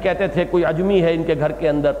 کبھی کہتے تھے کوئی عجمی ہے ان کے گھر کے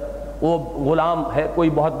اندر، وہ غلام ہے کوئی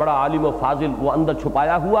بہت بڑا عالم و فاضل، وہ اندر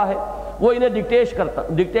چھپایا ہوا ہے، وہ انہیں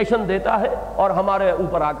ڈکٹیشن دیتا ہے اور ہمارے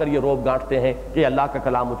اوپر آ کر یہ روب گانٹتے ہیں کہ اللہ کا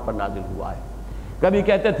کلام مجھ پر نازل ہوا ہے۔ کبھی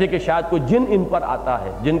کہتے تھے کہ شاید کوئی جن ان پر آتا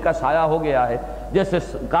ہے، جن کا سایہ ہو گیا ہے، جیسے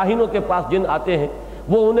کاہنوں کے پاس جن آتے ہیں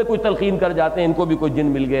وہ انہیں کوئی تلقین کر جاتے ہیں، ان کو بھی کوئی جن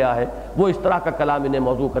مل گیا ہے، وہ اس طرح کا کلام انہیں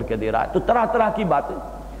موضوع کر کے دے رہا ہے۔ تو طرح طرح کی باتیں،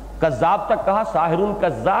 کذاب تک کہا، ساحر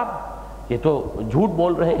کذاب، یہ تو جھوٹ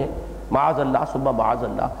بول رہے ہیں، معاذ اللہ ثم معاذ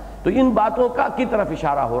اللہ۔ تو ان باتوں کا کی طرف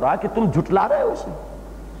اشارہ ہو رہا ہے کہ تم جھٹلا رہے ہو اسے۔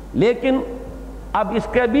 لیکن اب اس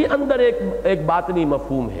کے بھی اندر ایک باطنی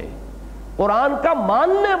مفہوم ہے، قرآن کا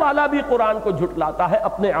ماننے والا بھی قرآن کو جھٹلاتا ہے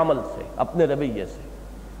اپنے عمل سے، اپنے رویے سے،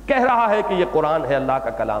 کہہ رہا ہے کہ یہ قرآن ہے، اللہ کا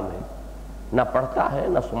کلام ہے، نہ پڑھتا ہے،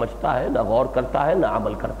 نہ سمجھتا ہے، نہ غور کرتا ہے، نہ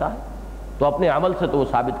عمل کرتا ہے، تو اپنے عمل سے تو وہ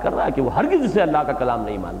ثابت کر رہا ہے کہ وہ ہرگز اسے اللہ کا کلام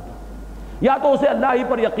نہیں مانتا، یا تو اسے اللہ ہی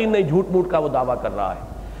پر یقین نہیں، جھوٹ موٹ کا وہ دعویٰ کر رہا ہے۔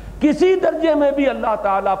 کسی درجے میں بھی اللہ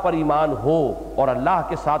تعالیٰ پر ایمان ہو اور اللہ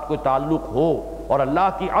کے ساتھ کوئی تعلق ہو اور اللہ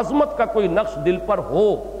کی عظمت کا کوئی نقش دل پر ہو،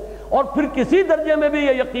 اور پھر کسی درجے میں بھی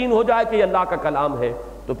یہ یقین ہو جائے کہ یہ اللہ کا کلام ہے،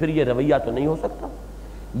 تو پھر یہ رویہ تو نہیں ہو سکتا۔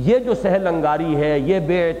 یہ جو سہل انگاری ہے، یہ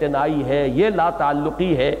بے اعتنائی ہے، یہ لا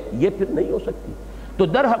تعلقی ہے، یہ پھر نہیں ہو سکتی۔ تو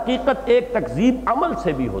در حقیقت ایک تکذیب عمل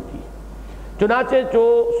سے بھی ہوتی ہے۔ چنانچہ جو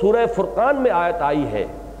سورہ فرقان میں آیت آئی ہے،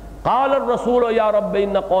 قال الرسول یا رب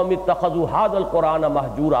ان قوم اتخذوا هذا القرآن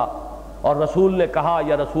مہجورا، اور رسول نے کہا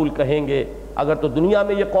یا رسول کہیں گے، اگر تو دنیا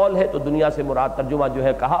میں یہ قول ہے تو دنیا سے مراد ترجمہ جو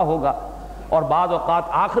ہے کہا ہوگا، اور بعض اوقات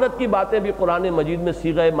آخرت کی باتیں بھی قرآن مجید میں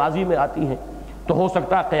صیغہ ماضی میں آتی ہیں، تو ہو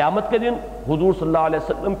سکتا ہے قیامت کے دن حضور صلی اللہ علیہ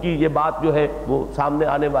وسلم کی یہ بات جو ہے وہ سامنے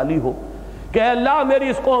آنے والی ہو کہ اے اللہ میری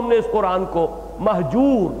اس قوم نے اس قرآن کو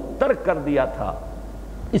مہجور ترک کر دیا تھا،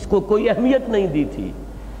 اس کو کوئی اہمیت نہیں دی تھی،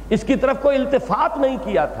 اس کی طرف کوئی التفات نہیں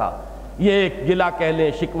کیا تھا۔ یہ ایک گلہ کہہ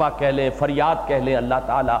لیں، شکوہ کہہ لیں، فریاد کہہ لیں اللہ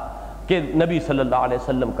تعالیٰ کہ نبی صلی اللہ علیہ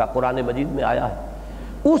وسلم کا قرآن مجید میں آیا ہے۔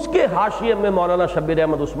 اس کے حاشیے میں مولانا شبیر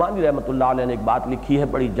احمد عثمانی رحمۃ اللہ علیہ نے ایک بات لکھی ہے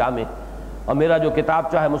بڑی جامع، اور میرا جو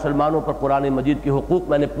کتاب چاہے مسلمانوں پر قرآن مجید کے حقوق،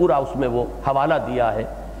 میں نے پورا اس میں وہ حوالہ دیا ہے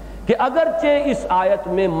کہ اگرچہ اس آیت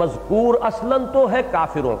میں مذکور اصلاً تو ہے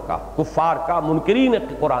کافروں کا، کفار کا، منکرین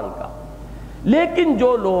قرآن کا، لیکن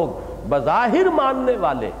جو لوگ بظاہر ماننے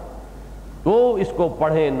والے تو اس کو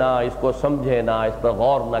پڑھیں نہ، اس کو سمجھیں نہ، اس پر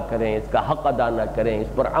غور نہ کریں، اس کا حق ادا نہ کریں،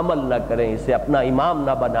 اس پر عمل نہ کریں، اسے اپنا امام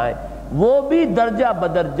نہ بنائیں، وہ بھی درجہ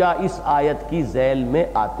بدرجہ اس آیت کی ذیل میں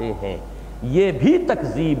آتے ہیں۔ یہ بھی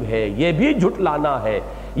تکذیب ہے، یہ بھی جھٹلانا ہے،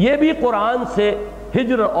 یہ بھی قرآن سے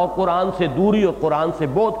ہجر اور قرآن سے دوری اور قرآن سے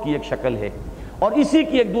بعد کی ایک شکل ہے۔ اور اسی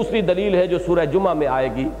کی ایک دوسری دلیل ہے جو سورہ جمعہ میں آئے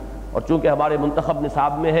گی، اور چونکہ ہمارے منتخب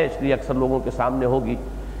نصاب میں ہے اس لیے اکثر لوگوں کے سامنے ہوگی،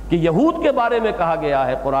 کہ یہود کے بارے میں کہا گیا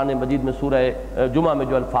ہے قرآن مجید میں سورہ جمعہ میں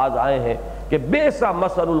جو الفاظ آئے ہیں کہ بئس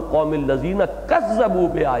مثل القوم الذین کذبوا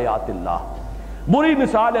بآیات اللہ، بری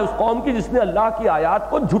مثال ہے اس قوم کی جس نے اللہ کی آیات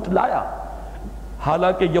کو جھٹلایا۔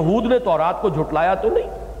 حالانکہ یہود نے تورات کو جھٹلایا تو نہیں،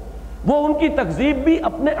 وہ ان کی تکذیب بھی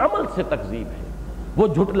اپنے عمل سے تکذیب ہے، وہ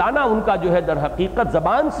جھٹلانا ان کا جو ہے در حقیقت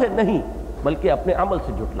زبان سے نہیں بلکہ اپنے عمل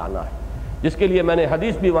سے جھٹلانا ہے، جس کے لیے میں نے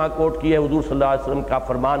حدیث بھی وہاں کوٹ کی ہے، حضور صلی اللہ علیہ وسلم کا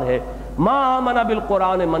فرمان ہے ما آمن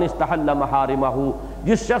بالقرآن من استحل محارمہ،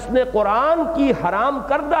 جس شخص نے قرآن کی حرام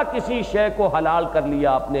کردہ کسی شے کو حلال کر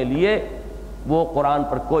لیا اپنے لیے، وہ قرآن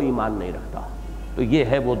پر کوئی ایمان نہیں رکھتا۔ تو یہ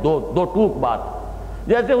ہے وہ دو ٹوک بات،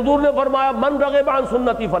 جیسے حضور نے فرمایا من رغب عن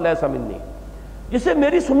سنتی فلیس منی، جسے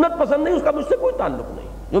میری سنت پسند نہیں اس کا مجھ سے کوئی تعلق نہیں،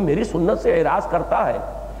 جو میری سنت سے اعراض کرتا ہے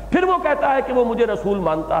پھر وہ کہتا ہے کہ وہ مجھے رسول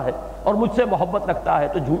مانتا ہے اور مجھ سے محبت رکھتا ہے،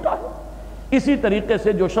 تو جھوٹا ہے۔ اسی طریقے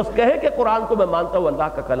سے جو شخص کہے کہ قرآن کو میں مانتا ہوں اللہ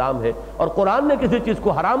کا کلام ہے اور قرآن نے کسی چیز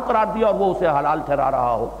کو حرام قرار دیا اور وہ اسے حلال ٹھہرا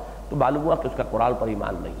رہا ہو، تو معلوم ہوا کہ اس کا قرآن پر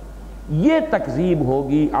ایمان نہیں۔ یہ تکذیب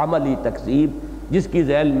ہوگی، عملی تکذیب، جس کی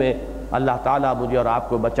ذیل میں اللہ تعالیٰ مجھے اور آپ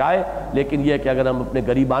کو بچائے، لیکن یہ کہ اگر ہم اپنے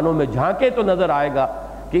گریبانوں میں جھانکیں تو نظر آئے گا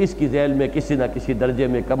کہ اس کی ذیل میں کسی نہ کسی درجے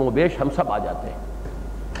میں کم و بیش ہم سب آ جاتے ہیں۔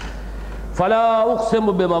 فلا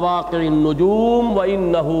اقسم بمواقع النجوم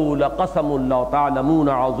وانه لقسم لو تعلمون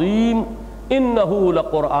عظیم انه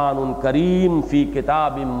لقرآن کریم فی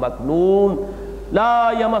کتاب مکنون لا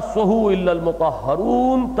یمسہ الا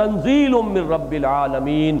المطہرون تنزیل من رب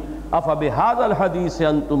العالمین افبہذا الحدیث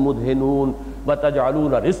انتم مدہنون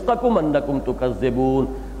وتجعلون رزقکم انکم تکذبون۔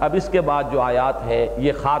 اب اس کے بعد جو آیات ہیں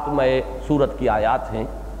یہ خاتمہ سورت کی آیات ہیں،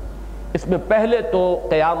 اس میں پہلے تو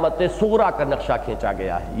قیامت صغریٰ کا نقشہ کھینچا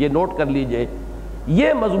گیا ہے، یہ نوٹ کر لیجئے،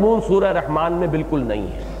 یہ مضمون سورہ رحمان میں بالکل نہیں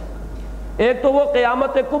ہے۔ ایک تو وہ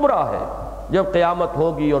قیامت کبریٰ ہے جب قیامت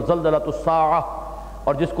ہوگی اور زلزلۃ الساعہ،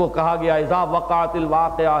 اور جس کو کہا گیا اذا وقعت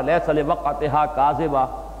الواقعہ لیس لوقعتہا کاذبہ،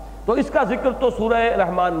 تو اس کا ذکر تو سورہ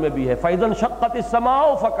رحمان میں بھی ہے، فاذا انشقت السماء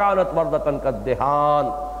فکانت وردۃ کالدہان،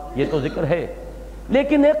 یہ تو ذکر ہے۔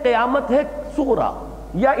 لیکن ایک قیامت ہے صغریٰ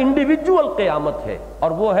یا انڈیویجول قیامت ہے،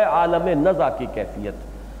 اور وہ ہے عالم نزع کی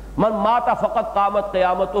کیفیت۔ من مات فقط قامت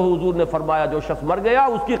قیامتہ، حضور نے فرمایا جو شخص مر گیا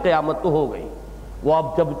اس کی قیامت تو ہو گئی، وہ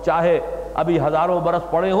اب جب چاہے ابھی ہزاروں برس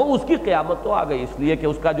پڑے ہوں اس کی قیامت تو آ گئی، اس لیے کہ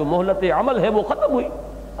اس کا جو مہلت عمل ہے وہ ختم ہوئی،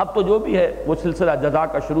 اب تو جو بھی ہے وہ سلسلہ جزا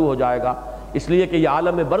کا شروع ہو جائے گا، اس لیے کہ یہ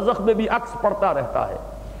عالم برزخ میں بھی عکس پڑتا رہتا ہے،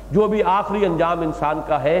 جو بھی آخری انجام انسان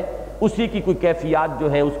کا ہے اسی کی کوئی کیفیات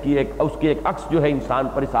جو ہیں اس کی ایک عکس جو ہے انسان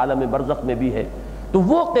پر اس عالم برزخ میں بھی ہے۔ تو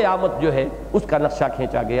وہ قیامت جو ہے اس کا نقشہ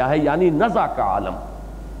کھینچا گیا ہے، یعنی نزع کا عالم۔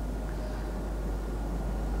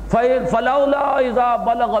 فلولا اذا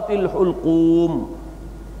بلغت الحلقوم،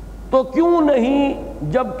 تو کیوں نہیں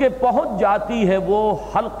جب کہ پہنچ جاتی ہے وہ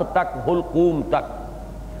حلق تک، حلقوم تک،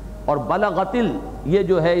 اور بلغت یہ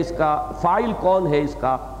جو ہے اس کا فاعل کون ہے، اس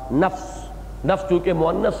کا نفس، نفس چونکہ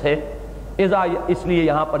مؤنث ہے اذا اس لیے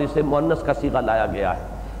یہاں پر اسے مؤنث کا صیغہ لایا گیا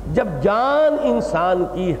ہے، جب جان انسان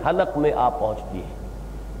کی حلق میں آ پہنچتی ہے،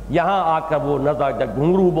 یہاں آ کر وہ نزع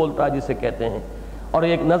گھنگرو بولتا ہے جسے کہتے ہیں، اور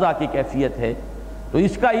ایک نزع کی کیفیت ہے، تو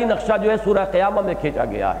اس کا ہی نقشہ جو ہے سورہ قیامہ میں کھینچا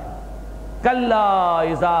گیا ہے۔ کلا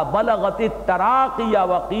اذا بلغت التراقی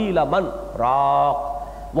وقیل من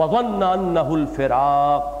راق وظن انہ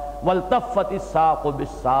الفراق والتفت الساق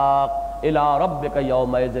بالساق الی ربک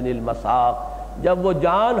یومئذ المساق، جب وہ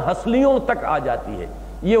جان ہنسلیوں تک آ جاتی ہے،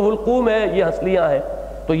 یہ حلقوم ہے، یہ ہنسلیاں ہیں،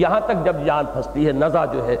 تو یہاں تک جب جان پھنستی ہے، نزع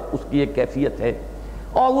جو ہے اس کی ایک کیفیت ہے،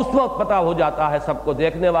 اور اس وقت پتہ ہو جاتا ہے، سب کو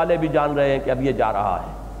دیکھنے والے بھی جان رہے ہیں کہ اب یہ جا رہا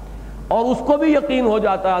ہے، اور اس کو بھی یقین ہو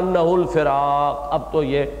جاتا ہے انہ الفراق، اب تو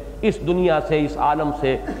یہ اس دنیا سے، اس عالم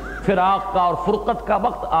سے فراق کا اور فرقت کا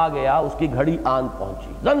وقت آ گیا، اس کی گھڑی آن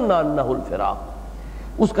پہنچی، ظن انہ الفراق،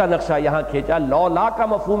 اس کا نقشہ یہاں کھینچا۔ لولا کا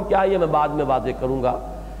مفہوم کیا ہے یہ میں بعد میں واضح کروں گا،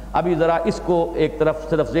 ابھی ذرا اس کو ایک طرف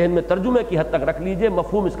صرف ذہن میں ترجمے کی حد تک رکھ لیجئے،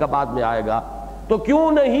 مفہوم اس کا بعد میں آئے گا۔ تو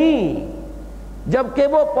کیوں نہیں جبکہ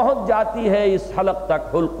وہ پہنچ جاتی ہے اس حلق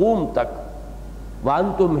تک، حلقوم تک،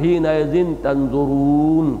 وَأَنْتُمْ حِينَئِذٍ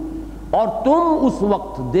تَنْظُرُونَ، اور تم اس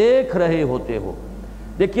وقت دیکھ رہے ہوتے ہو۔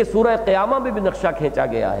 دیکھیے سورہ قیامہ میں بھی نقشہ کھینچا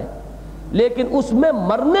گیا ہے، لیکن اس میں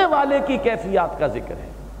مرنے والے کی کیفیات کا ذکر ہے،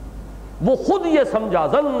 وہ خود یہ سمجھا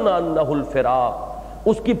ظن انہ الفراق،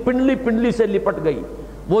 اس کی پنڈلی پنڈلی سے لپٹ گئی،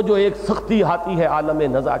 وہ جو ایک سختی آتی ہے عالم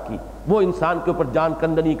نزع کی، وہ انسان کے اوپر جان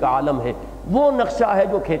کندنی کا عالم ہے، وہ نقشہ ہے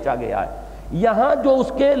جو کھینچا گیا ہے۔ یہاں جو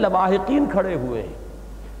اس کے لواحقین کھڑے ہوئے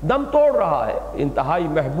ہیں، دم توڑ رہا ہے، انتہائی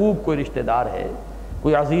محبوب کوئی رشتہ دار ہے،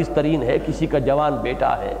 کوئی عزیز ترین ہے، کسی کا جوان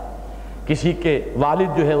بیٹا ہے، کسی کے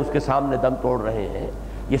والد جو ہیں اس کے سامنے دم توڑ رہے ہیں،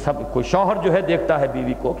 یہ سب کوئی شوہر جو ہے دیکھتا ہے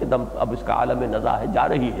بیوی کو کہ دم اب اس کا عالم نزع ہے، جا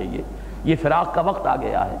رہی ہے، یہ فراق کا وقت آ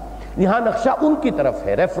گیا ہے۔ یہاں نقشہ ان کی طرف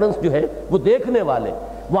ہے، ریفرنس جو ہے وہ دیکھنے والے،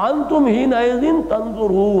 وَأَنْتُمْ حِينَئِذٍ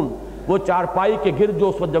تَنْظُرُونَ، وہ چارپائی کے گرد جو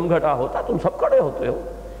اس وقت جمگھٹا ہوتا تم سب کھڑے ہوتے ہو،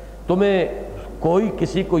 تمہیں کوئی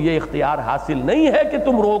کسی کو یہ اختیار حاصل نہیں ہے کہ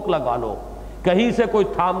تم روک لگا لو، کہیں سے کوئی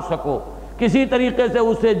تھام سکو، کسی طریقے سے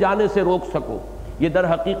اسے جانے سے روک سکو۔ یہ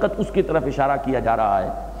در حقیقت اس کی طرف اشارہ کیا جا رہا ہے۔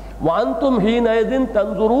 وَأَنْتُمْ حِينَئِذٍ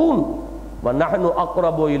تَنظُرُونَ وَنَحْنُ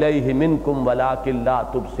أَقْرَبُ إِلَيْهِ مِنْكُمْ وَلَٰكِن لَا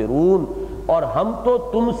تُبْصِرُونَ، اور ہم تو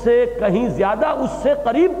تم سے کہیں زیادہ اس سے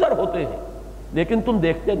قریب تر ہوتے ہیں لیکن تم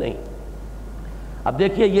دیکھتے نہیں۔ اب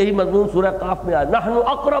دیکھیے یہی مضمون سورہ قاف میں آیا، نحن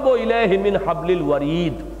اقرب الیہ من حبل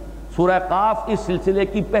الورید۔ سورہ قاف اس سلسلے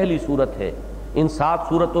کی پہلی صورت ہے، ان 7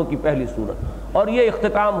 صورتوں کی پہلی صورت، اور یہ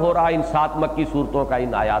اختتام ہو رہا ہے ان 7 مکی صورتوں کا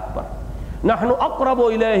ان آیات پر۔ نحن اقرب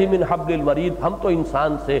الیہ من حبل الورید، ہم تو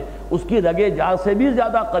انسان سے اس کی رگے جان سے بھی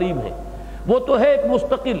زیادہ قریب ہیں۔ وہ تو ہے ایک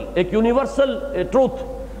مستقل، ایک یونیورسل ٹروتھ،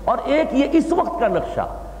 اور ایک یہ اس وقت کا نقشہ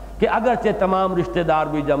کہ اگرچہ تمام رشتہ دار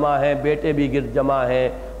بھی جمع ہیں، بیٹے بھی گرد جمع ہیں،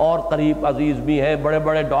 اور قریب عزیز بھی ہیں، بڑے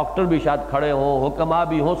بڑے ڈاکٹر بھی شاید کھڑے ہوں، حکماء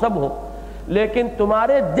بھی ہوں، سب ہوں، لیکن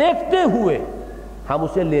تمہارے دیکھتے ہوئے ہم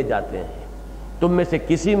اسے لے جاتے ہیں۔ تم میں سے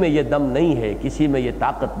کسی میں یہ دم نہیں ہے، کسی میں یہ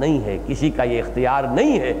طاقت نہیں ہے، کسی کا یہ اختیار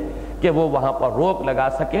نہیں ہے کہ وہ وہاں پر روک لگا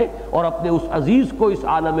سکے اور اپنے اس عزیز کو اس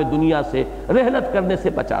عالم دنیا سے رحلت کرنے سے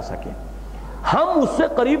بچا سکے۔ ہم اس سے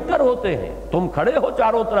قریب تر ہوتے ہیں۔ تم کھڑے ہو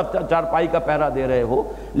چاروں طرف چارپائی کا پہرا دے رہے ہو،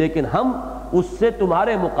 لیکن ہم اس سے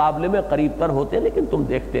تمہارے مقابلے میں قریب تر ہوتے ہیں، لیکن تم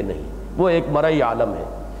دیکھتے نہیں۔ وہ ایک مرئی عالم ہے۔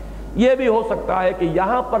 یہ بھی ہو سکتا ہے کہ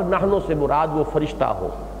یہاں پر نحنوں سے مراد وہ فرشتہ ہو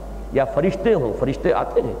یا فرشتے ہوں۔ فرشتے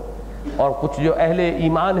آتے ہیں اور کچھ جو اہل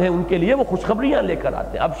ایمان ہیں ان کے لیے وہ خوشخبریاں لے کر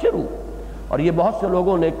آتے ہیں، ابشروا۔ اور یہ بہت سے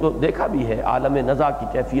لوگوں نے دیکھا بھی ہے عالم نزا کی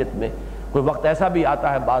کیفیت میں۔ کوئی وقت ایسا بھی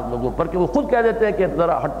آتا ہے بعض لوگوں پر کہ وہ خود کہہ دیتے ہیں کہ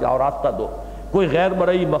ذرا ہٹ جاؤ، راستہ دو، کوئی غیر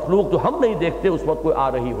مرئی مخلوق جو ہم نہیں دیکھتے اس وقت کوئی آ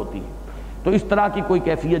رہی ہوتی ہے۔ تو اس طرح کی کوئی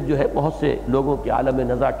کیفیت جو ہے بہت سے لوگوں کے عالم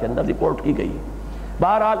نزا کے اندر رپورٹ کی گئی ہے۔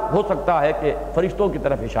 بہرحال ہو سکتا ہے کہ فرشتوں کی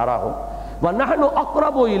طرف اشارہ ہو۔ وَنَحْنُ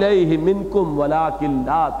أَقْرَبُ إِلَيْهِ مِنْكُمْ وَلَٰكِن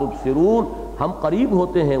لَا تُبْصِرُونَ، ہم قریب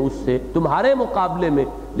ہوتے ہیں اس سے تمہارے مقابلے میں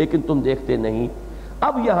لیکن تم دیکھتے نہیں۔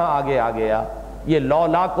 اب یہاں آگے آ گیا، یہ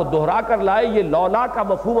لولا کو دہرا کر لائے، یہ لولا کا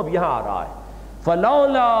مفہوم اب یہاں آ رہا ہے۔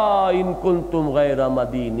 فَلَوْلَا إِن كُنتُمْ غَيْرَ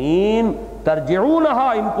مَدِينِينَ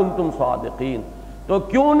تَرْجِعُونَهَا إِن كُنتُمْ صَادِقِينَ، تو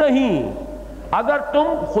کیوں نہیں، اگر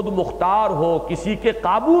تم خود مختار ہو، کسی کے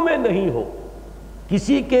قابو میں نہیں ہو،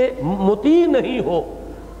 کسی کے مطیع نہیں ہو،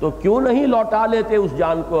 تو کیوں نہیں لوٹا لیتے اس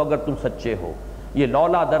جان کو اگر تم سچے ہو۔ یہ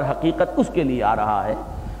لولا در حقیقت اس کے لیے آ رہا ہے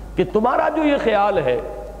کہ تمہارا جو یہ خیال ہے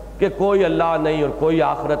کہ کوئی اللہ نہیں اور کوئی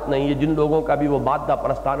آخرت نہیں، یہ جن لوگوں کا بھی وہ مادہ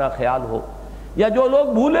پرستانہ خیال ہو، یا جو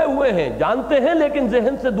لوگ بھولے ہوئے ہیں، جانتے ہیں لیکن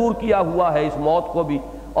ذہن سے دور کیا ہوا ہے اس موت کو بھی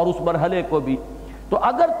اور اس مرحلے کو بھی، تو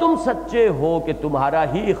اگر تم سچے ہو کہ تمہارا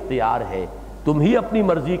ہی اختیار ہے، تم ہی اپنی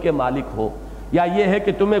مرضی کے مالک ہو، یا یہ ہے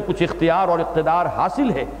کہ تمہیں کچھ اختیار اور اقتدار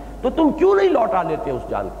حاصل ہے، تو تم کیوں نہیں لوٹا لیتے اس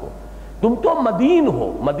جان کو؟ تم تو مدین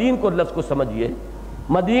ہو۔ مدین کو لفظ کو سمجھئے،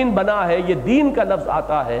 مدین بنا ہے، یہ دین کا لفظ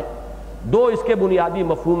آتا ہے، دو اس کے بنیادی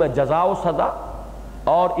مفہوم ہے، جزا و سزا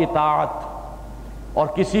اور اطاعت، اور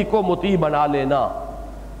کسی کو مطیع بنا لینا۔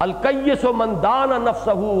 الکیس من دان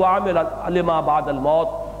نفسہ وعمل لما بعد الموت،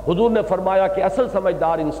 حضور نے فرمایا کہ اصل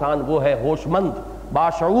سمجھدار انسان وہ ہے ہوش مند،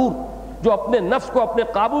 باشعور، جو اپنے نفس کو اپنے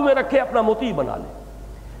قابو میں رکھے، اپنا مطیع بنا لے۔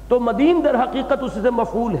 تو مدین در حقیقت اس سے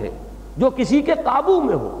مفعول ہے جو کسی کے قابو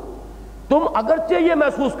میں ہو۔ تم اگرچہ یہ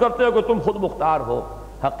محسوس کرتے ہو کہ تم خود مختار ہو،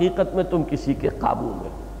 حقیقت میں تم کسی کے قابو میں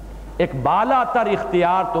ہو۔ ایک بالا تر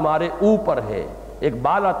اختیار تمہارے اوپر ہے، ایک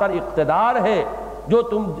بالا تر اقتدار ہے جو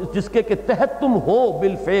جس کے تحت تم ہو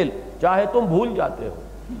بالفعل، چاہے تم بھول جاتے ہو۔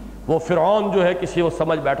 وہ فرعون جو ہے کسی وہ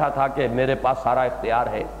سمجھ بیٹھا تھا کہ میرے پاس سارا اختیار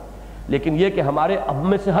ہے، لیکن یہ کہ ہمارے اب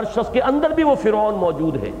میں سے ہر شخص کے اندر بھی وہ فرعون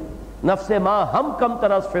موجود ہے۔ نفس ماں ہم کم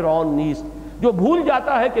ترس فرعون نیست، جو بھول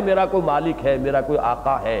جاتا ہے کہ میرا کوئی مالک ہے، میرا کوئی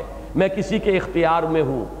آقا ہے، میں کسی کے اختیار میں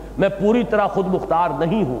ہوں، میں پوری طرح خود مختار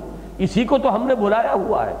نہیں ہوں۔ اسی کو تو ہم نے بھلایا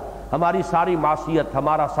ہوا ہے۔ ہماری ساری معصیت،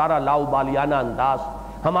 ہمارا سارا لاؤبالیانہ انداز،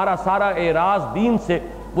 ہمارا سارا اعراض دین سے،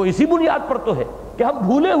 وہ اسی بنیاد پر تو ہے کہ ہم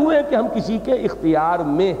بھولے ہوئے ہیں کہ ہم کسی کے اختیار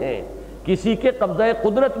میں ہیں، کسی کے قبضہ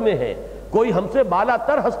قدرت میں ہیں، کوئی ہم سے بالا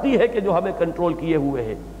تر ہستی ہے کہ جو ہمیں کنٹرول کیے ہوئے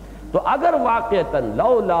ہے۔ تو اگر واقعتاً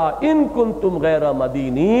لولا ان کنتم غیر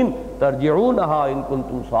مدینین ترجعونہا ان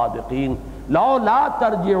کنتم صادقین، لولا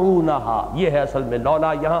ترجعونہا، یہ ہے اصل میں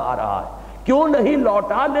لولا یہاں آ رہا ہے، کیوں نہیں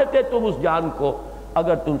لوٹا لیتے تم اس جان کو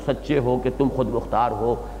اگر تم سچے ہو کہ تم خود مختار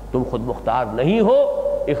ہو۔ تم خود مختار نہیں ہو،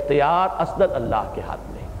 اختیار اصلاً اللہ کے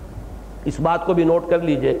ہاتھ میں۔ اس بات کو بھی نوٹ کر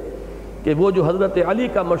لیجئے کہ وہ جو حضرت علی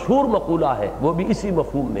کا مشہور مقولہ ہے وہ بھی اسی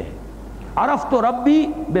مفہوم میں ہے، عرفت ربی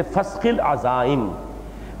بفسخ العزائم،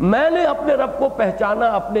 میں نے اپنے رب کو پہچانا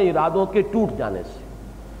اپنے ارادوں کے ٹوٹ جانے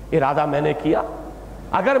سے۔ ارادہ میں نے کیا،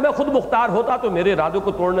 اگر میں خود مختار ہوتا تو میرے ارادوں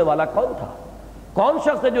کو توڑنے والا کون تھا؟ کون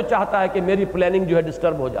شخص ہے جو چاہتا ہے کہ میری پلاننگ جو ہے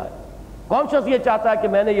ڈسٹرب ہو جائے؟ کون شخص یہ چاہتا ہے کہ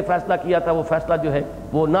میں نے یہ فیصلہ کیا تھا وہ فیصلہ جو ہے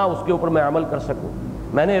وہ نہ اس کے اوپر میں عمل کر سکوں؟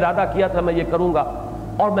 میں نے ارادہ کیا تھا میں یہ کروں گا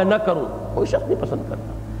اور میں نہ کروں، کوئی شخص نہیں پسند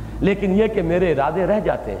کرتا، لیکن یہ کہ میرے ارادے رہ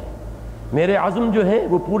جاتے ہیں، میرے عزم جو ہیں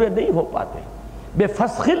وہ پورے نہیں ہو پاتے۔ بے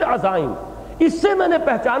فسخ العزائم، اس سے میں نے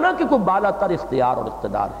پہچانا کہ کوئی بالا تر اختیار اور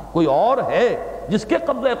اقتدار ہے، کوئی اور ہے جس کے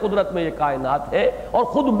قبضہ قدرت میں یہ کائنات ہے اور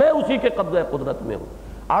خود میں اسی کے قبضہ قدرت میں ہوں۔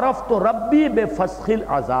 عرفت ربی بے فسخ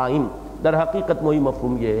العزائم، در حقیقت وہی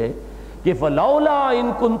مفہوم یہ ہے کہ فلولا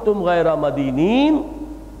ان کنتم غیر مدینین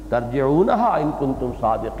ترجعونہا ان کنتم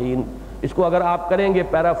صادقین۔ اس کو اگر آپ کریں گے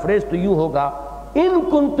پیرافریز تو یوں ہوگا ان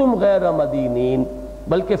کنتم غیر مدینین،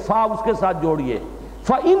 بلکہ فا اس کے ساتھ جوڑیے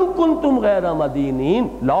فَإِن كُنْتُمْ غَيْرَ مَدِينِينَ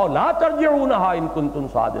لَا تَرْجِعُونَهَا إِن كُنْتُمْ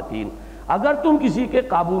صَادِقِينَ۔ اگر تم کسی کے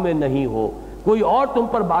قابو میں نہیں ہو، کوئی اور تم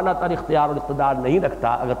پر بالا تر اختیار اور اقتدار نہیں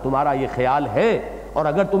رکھتا، اگر تمہارا یہ خیال ہے اور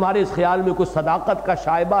اگر تمہارے اس خیال میں کوئی صداقت کا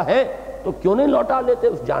شائبہ ہے تو کیوں نہیں لوٹا لیتے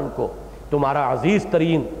اس جان کو؟ تمہارا عزیز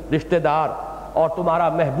ترین رشتہ دار اور تمہارا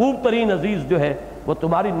محبوب ترین عزیز جو ہے وہ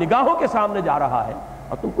تمہاری نگاہوں کے سامنے جا رہا ہے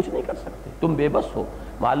اور تم کچھ نہیں کر سکتے، تم بے بس ہو۔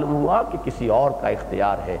 معلوم ہوا کہ کسی اور کا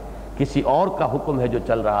اختیار ہے، کسی اور کا حکم ہے جو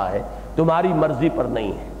چل رہا ہے، تمہاری مرضی پر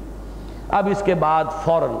نہیں ہے۔ اب اس کے بعد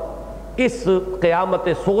فوراً اس قیامت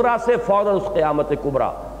صغریٰ سے فوراً اس قیامت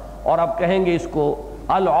کبریٰ، اور اب کہیں گے اس کو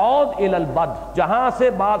العود الی البد، جہاں سے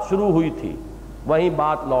بات شروع ہوئی تھی وہیں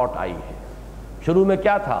بات لوٹ آئی ہے۔ شروع میں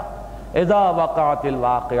کیا تھا؟ اذا وقعت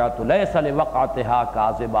الواقعۃ لیس لوقعتها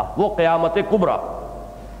کاذبہ، وہ قیامت کبریٰ۔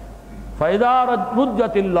 فَإِذَا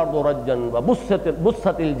رُجَّتِ الْأَرْضُ رَجًّا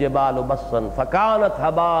وَبُسَّتِ الْجِبَالُ بَسًّا فَكَانَتْ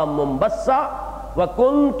هَبَاءً مُنبَثًّا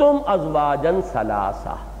وَكُنْتُمْ أَزْوَاجًا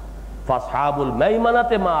ثَلَاثَةً فَأَصْحَابُ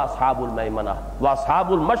الْمَيْمَنَةِ مَا أَصْحَابُ الْمَيْمَنَةِ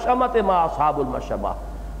وَأَصْحَابُ الْمَشْأَمَةِ مَا أَصْحَابُ الْمَشْأَمَةِ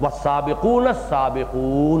وَالسَّابِقُونَ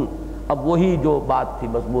السَّابِقُونَ۔ اب وہی جو بات تھی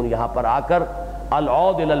مضمون یہاں پر آ کر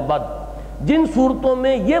العود الی البد، جن صورتوں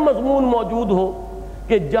میں یہ مضمون موجود ہو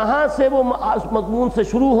کہ جہاں سے وہ مضمون سے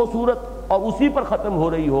شروع ہو صورت اور اسی پر ختم ہو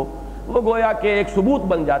رہی ہو، وہ گویا کہ ایک ثبوت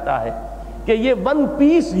بن جاتا ہے کہ یہ ون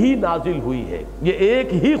پیس ہی نازل ہوئی ہے، یہ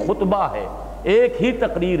ایک ہی خطبہ ہے، ایک ہی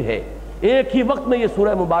تقریر ہے، ایک ہی وقت میں یہ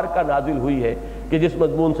سورہ مبارکہ نازل ہوئی ہے کہ جس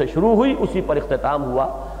مضمون سے شروع ہوئی اسی پر اختتام ہوا۔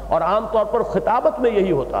 اور عام طور پر خطابت میں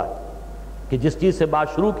یہی ہوتا ہے کہ جس چیز سے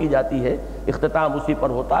بات شروع کی جاتی ہے اختتام اسی پر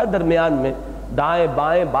ہوتا ہے، درمیان میں دائیں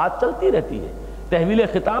بائیں بات چلتی رہتی ہے، تحویل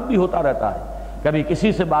خطاب بھی ہوتا رہتا ہے، کبھی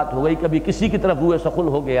کسی سے بات ہو گئی، کبھی کسی کی طرف روئے سخن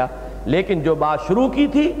ہو گیا، لیکن جو بات شروع کی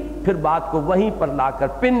تھی پھر بات کو وہیں پر لا کر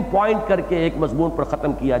پن پوائنٹ کر کے ایک مضمون پر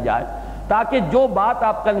ختم کیا جائے، تاکہ جو بات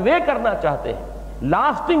آپ کنوے کرنا چاہتے ہیں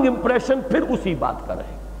لاسٹنگ امپریشن پھر اسی بات کا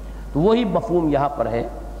رہے۔ تو وہی مفہوم یہاں پر ہے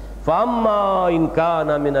فَأَمَّا إِن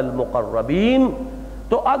كَانَ مِنَ الْمُقَرَّبِينَ،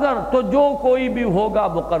 تو اگر تو جو کوئی بھی ہوگا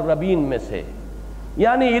مقربین میں سے،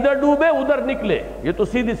 یعنی ادھر ڈوبے ادھر نکلے، یہ تو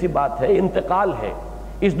سیدھی سی بات ہے، انتقال ہے،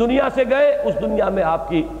 اس دنیا سے گئے اس دنیا میں آپ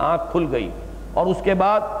کی آنکھ کھل گئی، اور اس کے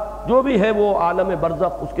بعد جو بھی ہے وہ عالم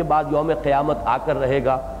برزخ، اس کے بعد یوم قیامت آ کر رہے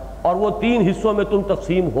گا، اور وہ تین حصوں میں تم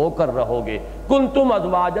تقسیم ہو کر رہو گے، کنتم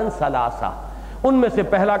ازواجا ثلاثہ۔ ان میں سے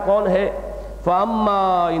پہلا کون ہے؟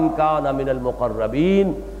 فاما ان کان من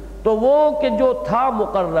المقربین، تو وہ کہ جو تھا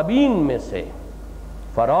مقربین میں سے،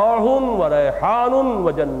 فراح و ریحان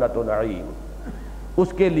و جنت نعیم،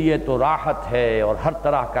 اس کے لیے تو راحت ہے اور ہر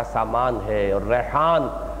طرح کا سامان ہے، اور ریحان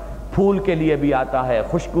پھول کے لیے بھی آتا ہے،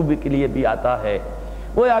 خوشبو کے لیے بھی آتا ہے،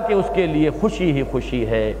 گویا کہ اس کے لیے خوشی ہی خوشی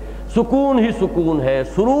ہے، سکون ہی سکون ہے،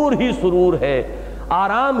 سرور ہی سرور ہے،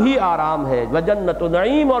 آرام ہی آرام ہے، وجنت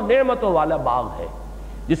نعیم، اور نعمتوں والا باغ ہے،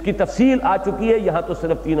 جس کی تفصیل آ چکی ہے، یہاں تو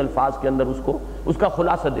صرف تین الفاظ کے اندر اس کا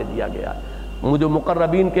خلاصہ دے دیا گیا ہے۔ جو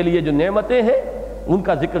مقربین کے لیے جو نعمتیں ہیں ان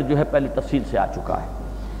کا ذکر جو ہے پہلے تفصیل سے آ چکا ہے۔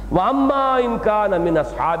 وَأَمَّا إِن كَانَ مِنْ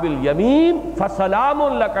أَصْحَابِ الْيَمِينِ فَسَلَامٌ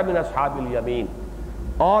لَكَ مِنْ أَصْحَابِ الْيَمِينِ،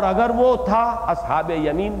 اور اگر وہ تھا اصحاب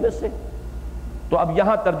یمین میں سے، تو اب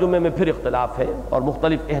یہاں ترجمے میں پھر اختلاف ہے اور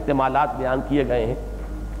مختلف احتمالات بیان کیے گئے ہیں۔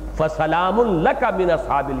 فَسَلَامٌ لَكَ مِنْ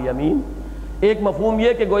أَصْحَابِ الْيَمِينِ، ایک مفہوم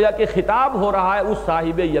یہ کہ گویا کہ خطاب ہو رہا ہے اس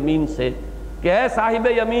صاحب یمین سے کہ اے صاحب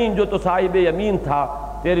یمین، جو تو صاحب یمین تھا،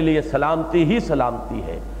 تیرے لیے سلامتی ہی سلامتی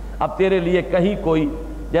ہے، اب تیرے لیے کہیں کوئی،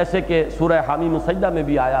 جیسے کہ سورہ حمیم سجدہ میں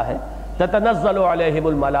بھی آیا ہے، تتنزل علیہم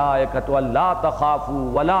الملائکۃ الا تخافوا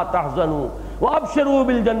ولا تحزنوا وابشروا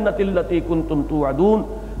بالجنۃ التی کنتم توعدون،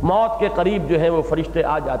 موت کے قریب جو ہیں وہ فرشتے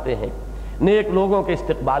آ جاتے ہیں نیک لوگوں کے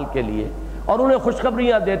استقبال کے لیے، اور انہیں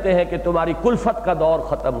خوشخبریاں دیتے ہیں کہ تمہاری کلفت کا دور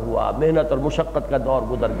ختم ہوا، محنت اور مشقت کا دور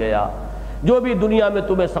گزر گیا، جو بھی دنیا میں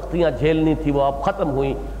تمہیں سختیاں جھیلنی تھی وہ اب ختم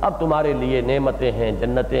ہوئیں، اب تمہارے لیے نعمتیں ہیں،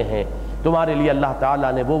 جنتیں ہیں، تمہارے لیے اللہ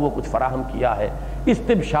تعالیٰ نے وہ کچھ فراہم کیا ہے،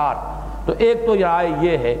 استبشار۔ تو ایک تو رائے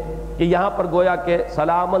یہ ہے کہ یہاں پر گویا کہ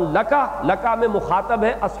سلام لکا، لکا میں مخاطب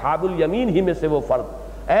ہے اصحاب الیمین ہی میں سے وہ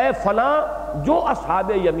فرد، اے فلاں جو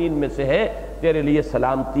اصحاب یمین میں سے ہے تیرے لیے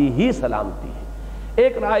سلامتی ہی سلامتی ہے۔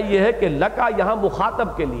 ایک رائے یہ ہے کہ لکا یہاں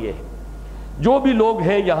مخاطب کے لیے ہے، جو بھی لوگ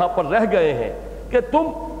ہیں یہاں پر رہ گئے ہیں، کہ تم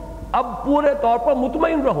اب پورے طور پر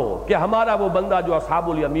مطمئن رہو کہ ہمارا وہ بندہ جو اصحاب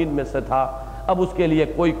الیمین میں سے تھا اب اس کے لیے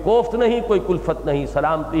کوئی کوفت نہیں، کوئی کلفت نہیں،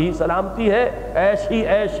 سلامتی ہی سلامتی ہے، عیش ہی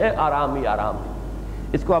عیش ہے، آرام ہی آرام ہے۔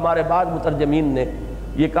 اس کو ہمارے بعض مترجمین نے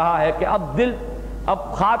یہ کہا ہے کہ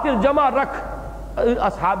اب خاطر جمع رکھ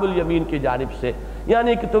اصحاب الیمین کی جانب سے،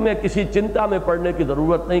 یعنی کہ تمہیں کسی چنتا میں پڑنے کی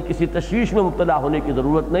ضرورت نہیں، کسی تشویش میں مبتلا ہونے کی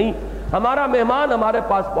ضرورت نہیں، ہمارا مہمان ہمارے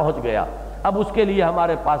پاس پہنچ گیا، اب اس کے لیے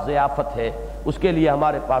ہمارے پاس ضیافت ہے، اس کے لیے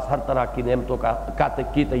ہمارے پاس ہر طرح کی نعمتوں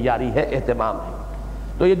کی تیاری ہے، اہتمام ہے۔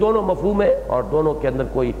 تو یہ دونوں مفہوم ہے اور دونوں کے اندر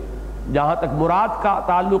کوئی جہاں تک مراد کا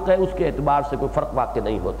تعلق ہے اس کے اعتبار سے کوئی فرق واقع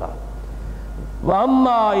نہیں ہوتا۔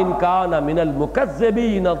 وَأَمَّا إِن كَانَ مِنَ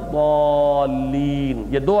الْمُكَذِّبِينَ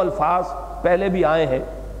الضَّالِّينَ، یہ دو الفاظ پہلے بھی آئے ہیں،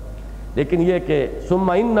 لیکن یہ کہ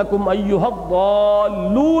ثُمَّ إِنَّكُمْ أَيُّهَا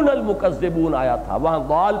الضَّالُّونَ الْمُكَذِّبُونَ آیا تھا، وہاں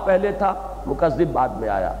ضال پہلے تھا، مکذب بعد میں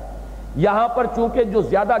آیا۔ یہاں پر چونکہ جو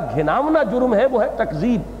زیادہ گھناؤنا جرم ہے وہ ہے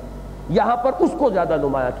تکذیب، یہاں پر اس کو زیادہ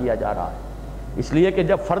نمایاں کیا جا رہا ہے، اس لیے کہ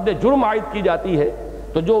جب فرد جرم عائد کی جاتی ہے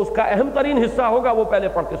تو جو اس کا اہم ترین حصہ ہوگا وہ پہلے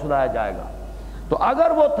پڑھ کے سنایا جائے گا۔ تو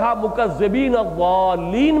اگر وہ تھا مکذبین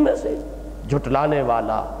الضالین میں سے، جھٹلانے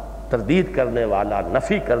والا، تردید کرنے والا،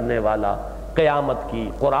 نفی کرنے والا قیامت کی،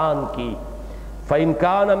 قرآن کی، فَإِن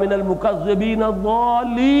كَانَ مِنَ الْمُكَذِّبِينَ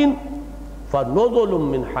الضَّالِّينَ فَنُزُلٌ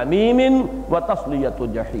مِّنْ حَمِيمٍ وَتَصْلِيَةُ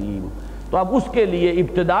جَحِيمٍ، تو اب اس کے لیے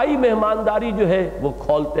ابتدائی مہمانداری جو ہے وہ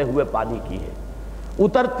کھولتے ہوئے پانی کی ہے،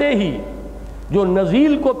 اترتے ہی جو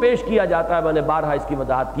نزیل کو پیش کیا جاتا ہے، میں نے بارہا اس کی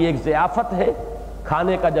وضاحت کی، ایک ضیافت ہے،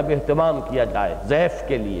 کھانے کا جب اہتمام کیا جائے ضیف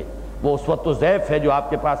کے لیے، وہ اس وقت تو ضیف ہے جو آپ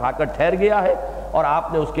کے پاس آ کر ٹھہر گیا ہے اور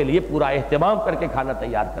آپ نے اس کے لیے پورا اہتمام کر کے کھانا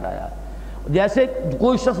تیار کرایا ہے۔ جیسے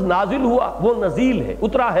کوئی شخص نازل ہوا، وہ نزیل ہے،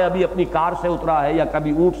 اترا ہے، ابھی اپنی کار سے اترا ہے یا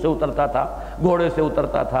کبھی اونٹ سے اترتا تھا، گھوڑے سے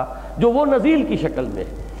اترتا تھا، جو وہ نزیل کی شکل میں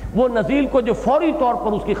ہے، وہ نزیل کو جو فوری طور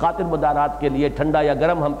پر اس کی خاطر مدارات کے لیے ٹھنڈا یا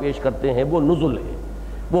گرم ہم پیش کرتے ہیں وہ نزل ہے،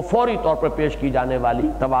 وہ فوری طور پر پیش کی جانے والی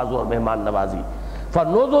تواضع اور مہمان نوازی۔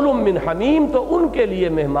 فَنُزُلٌ مِّنْ حَمِيمٍ، تو ان کے لیے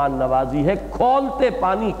مہمان نوازی ہے کھولتے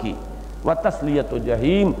پانی کی، وَتَصْلِيَةُ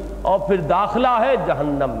جَحِيمٍ، اور پھر داخلہ ہے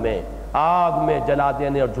جہنم میں، آگ میں جلا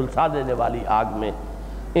دینے اور جھلسا دینے والی آگ میں۔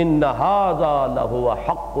 إِنَّ هَذَا لَهُوَ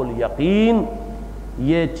حَقُّ الْيَقِينِ،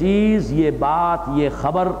 یہ چیز، یہ بات، یہ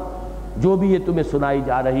خبر جو بھی یہ تمہیں سنائی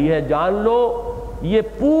جا رہی ہے، جان لو یہ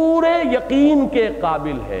پورے یقین کے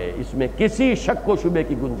قابل ہے، اس میں کسی شک و شبے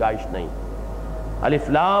کی گنجائش نہیں۔ الف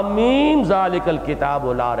لام میم ذالک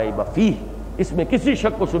الکتاب لا ریب فیہ، اس میں کسی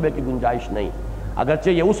شک و شبے کی گنجائش نہیں، اگرچہ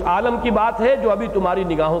یہ اس عالم کی بات ہے جو ابھی تمہاری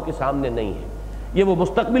نگاہوں کے سامنے نہیں ہے، یہ وہ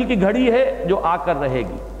مستقبل کی گھڑی ہے جو آ کر رہے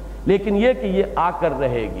گی، لیکن یہ کہ یہ آ کر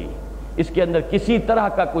رہے گی اس کے اندر کسی طرح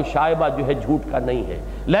کا کوئی شائبہ جو ہے جھوٹ کا نہیں ہے۔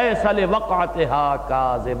 لیس لوقعتھا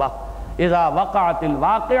کاذبہ اذا وقعت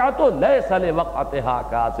الواقعۃ لیس لوقعتھا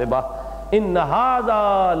کاذبہ ان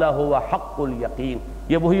ھذا لہو حق الیقین،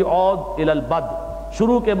 یہ وہی عود الی البد،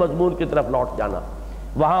 شروع کے مضمون کی طرف لوٹ جانا،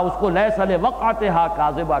 وہاں اس کو لیس لوقعتھا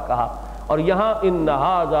کاذبہ کہا، اور یہاں ان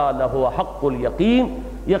ھذا لہو حق الیقین،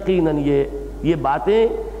 یقیناً یہ باتیں،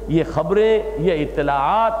 یہ خبریں، یہ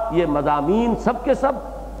اطلاعات، یہ مضامین سب کے سب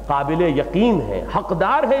قابل یقین ہیں،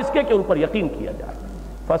 حقدار ہے اس کے کہ ان پر یقین کیا جائے۔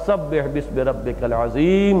 فسبح باسم ربک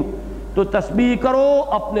العظیم، تو تسبیح کرو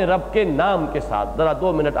اپنے رب کے نام کے ساتھ۔ ذرا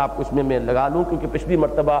 2 منٹ آپ کو اس میں لگا لوں کیونکہ پچھلی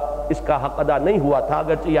مرتبہ اس کا حق ادا نہیں ہوا تھا،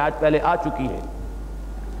 اگرچہ یہ آج پہلے آ چکی ہے،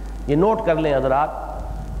 یہ نوٹ کر لیں حضرات۔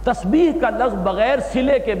 تسبیح کا لفظ بغیر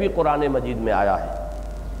صلے کے بھی قرآن مجید میں آیا ہے،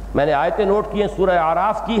 میں نے آیتیں نوٹ کی ہیں، سورہ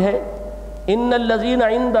اعراف کی ہے، ان الذین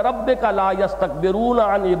عند ربک لا یستکبرون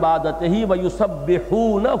عن عبادتہ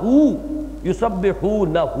ویسبحونہ،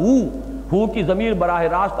 یسبحونہ، ہو کی ضمیر براہ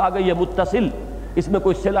راست آ گئی ہے متصل، اس میں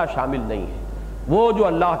کوئی صلہ شامل نہیں ہے، وہ جو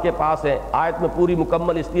اللہ کے پاس ہے۔ آیت میں پوری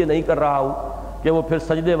مکمل اس لیے نہیں کر رہا ہوں کہ وہ پھر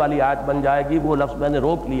سجدے والی آیت بن جائے گی، وہ لفظ میں نے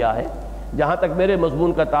روک لیا ہے، جہاں تک میرے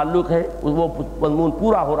مضمون کا تعلق ہے وہ مضمون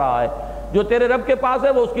پورا ہو رہا ہے۔ جو تیرے رب کے پاس ہے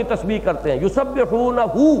وہ اس کی تسبیح کرتے ہیں،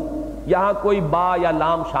 یسبحونہ، یہاں کوئی با یا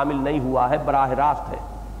لام شامل نہیں ہوا ہے، براہ راست ہے۔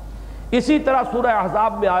 اسی طرح سورہ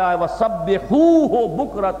احزاب میں آیا ہے وَسَبِّحُوهُ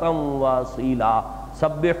بُكْرَةً وَأَصِيلًا،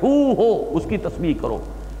 سبحوہ، اس کی تسبیح کرو،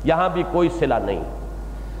 یہاں بھی کوئی صلہ نہیں۔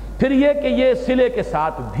 پھر یہ کہ یہ صلے کے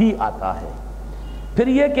ساتھ بھی آتا ہے، پھر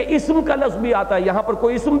یہ کہ اسم کا لفظ بھی آتا ہے، یہاں پر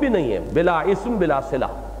کوئی اسم بھی نہیں ہے، بلا اسم بلا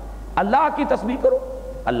صلہ، اللہ کی تسبیح کرو،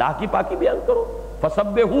 اللہ کی پاکی بیان کرو،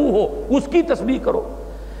 فسبحوہ، اس کی تسبیح کرو۔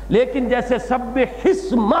 لیکن جیسے سبح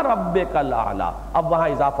اسم ربک الاعلی، اب وہاں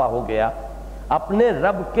اضافہ ہو گیا، اپنے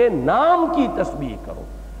رب کے نام کی تسبیح کرو،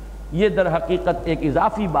 یہ در حقیقت ایک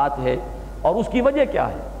اضافی بات ہے، اور اس کی وجہ کیا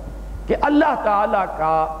ہے کہ اللہ تعالیٰ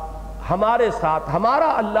کا ہمارے ساتھ،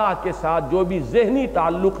 ہمارا اللہ کے ساتھ جو بھی ذہنی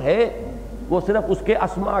تعلق ہے وہ صرف اس کے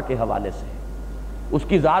اسماء کے حوالے سے ہے۔ اس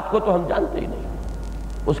کی ذات کو تو ہم جانتے ہی نہیں،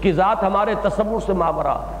 اس کی ذات ہمارے تصور سے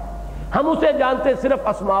ماورا ہے، ہم اسے جانتے صرف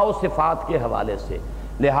اسماء و صفات کے حوالے سے۔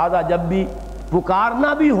 لہذا جب بھی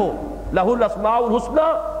پکارنا بھی ہو، لہ الاسماء الحسنی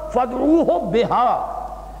فادعوہ بہا،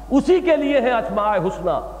 اسی کے لیے ہے اسماء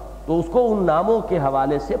حسنی، تو اس کو ان ناموں کے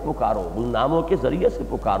حوالے سے پکارو، ان ناموں کے ذریعے سے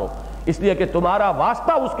پکارو، اس لیے کہ تمہارا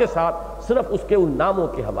واسطہ اس کے ساتھ صرف اس کے ان ناموں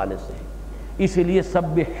کے حوالے سے ہے۔ اسی لیے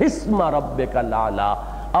سبح اسم ربک الاعلی،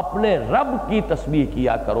 اپنے رب کی تسبیح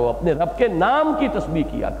کیا کرو، اپنے رب کے نام کی تسبیح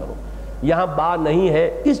کیا کرو۔ یہاں با نہیں ہے،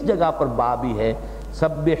 اس جگہ پر با بھی ہے۔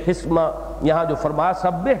 سبح اسم، یہاں جو فرمایا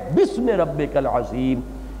سبح باسم ربک العظیم،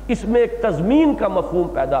 اس میں ایک تضمین کا مفہوم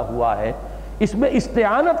پیدا ہوا ہے، اس میں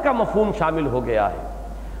استعانت کا مفہوم شامل ہو گیا ہے۔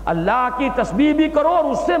 اللہ کی تسبیح بھی کرو اور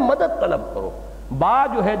اس سے مدد طلب کرو۔ با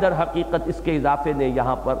جو ہے در حقیقت اس کے اضافے نے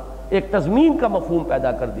یہاں پر ایک تضمین کا مفہوم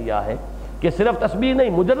پیدا کر دیا ہے کہ صرف تسبیح نہیں،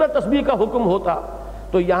 مجرد تسبیح کا حکم ہوتا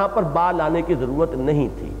تو یہاں پر با لانے کی ضرورت نہیں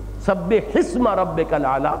تھی۔ سبح اسم ربک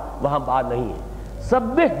الاعلی، وہاں با نہیں ہے۔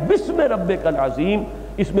 سبح باسم ربک العظیم،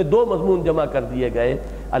 اس میں دو مضمون جمع کر دیے گئے،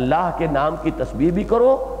 اللہ کے نام کی تسبیح بھی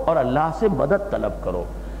کرو اور اللہ سے مدد طلب کرو۔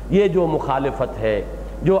 یہ جو مخالفت ہے،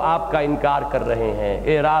 جو آپ کا انکار کر رہے ہیں،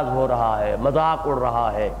 اعراض ہو رہا ہے، مذاق اڑ رہا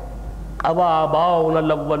ہے، اوا آباؤنا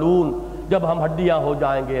الاولون، جب ہم ہڈیاں ہو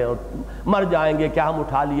جائیں گے اور مر جائیں گے کیا ہم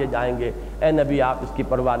اٹھا لیے جائیں گے؟ اے نبی آپ اس کی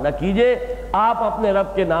پرواہ نہ کیجئے، آپ اپنے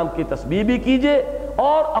رب کے نام کی تسبیح بھی کیجئے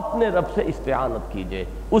اور اپنے رب سے استعانت کیجئے،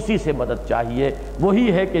 اسی سے مدد چاہیے،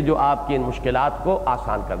 وہی ہے کہ جو آپ کی ان مشکلات کو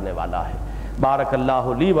آسان کرنے والا ہے۔ بارک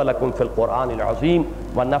اللہ لی ولکم فی القرآن العظیم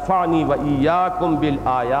ونفعنی وإیاکم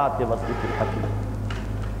بالآیات والذکر الحکیم۔